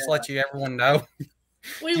 just to let you everyone know,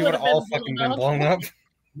 We you would would have all fucking been blown up.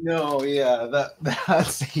 No, yeah, that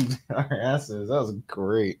saved our asses. That was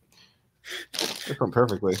great. It went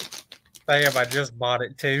perfectly. Damn, I just bought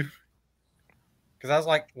it too. Because I was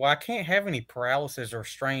like, well, I can't have any paralysis or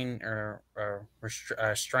strain or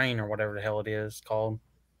strain or whatever the hell it is called.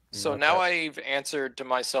 So now I've answered to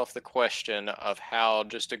myself the question of how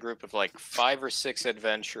just a group of like 5 or 6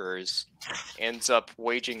 adventurers ends up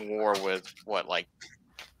waging war with what, like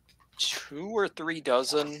 2 or 3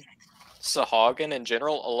 dozen Sahagin in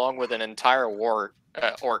general, along with an entire orc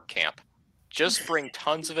camp. Just bring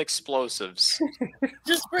tons of explosives.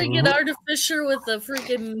 Just bring an artificer with a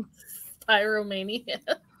freaking pyromania.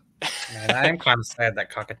 Man, I am kind of sad that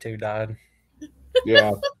cockatoo died.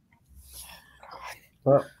 Yeah.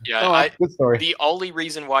 Well, Yeah, good story. The only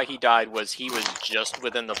reason why he died was he was just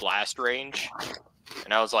within the blast range,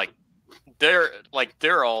 and I was like,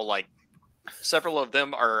 they're all like, several of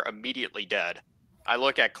them are immediately dead. I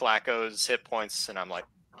look at Klacko's hit points and I'm like,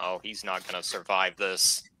 oh, he's not gonna survive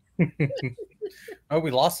this. Oh,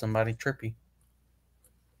 we lost somebody, Trippy.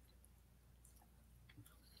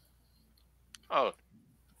 Oh,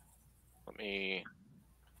 let me.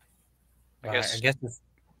 I guess it's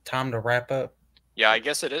time to wrap up. Yeah, I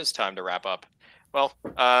guess it is time to wrap up. Well,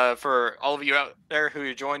 for all of you out there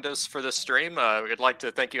who joined us for this stream, we'd like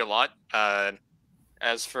to thank you a lot.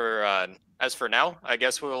 As for now, I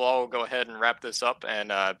guess we'll all go ahead and wrap this up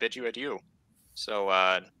and bid you adieu. So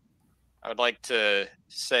I would like to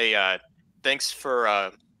say thanks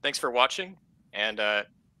for watching, and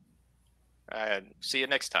see you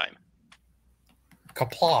next time.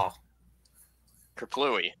 Kapla.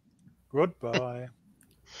 Kerplooey. Goodbye.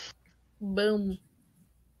 Boom.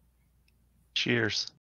 Cheers.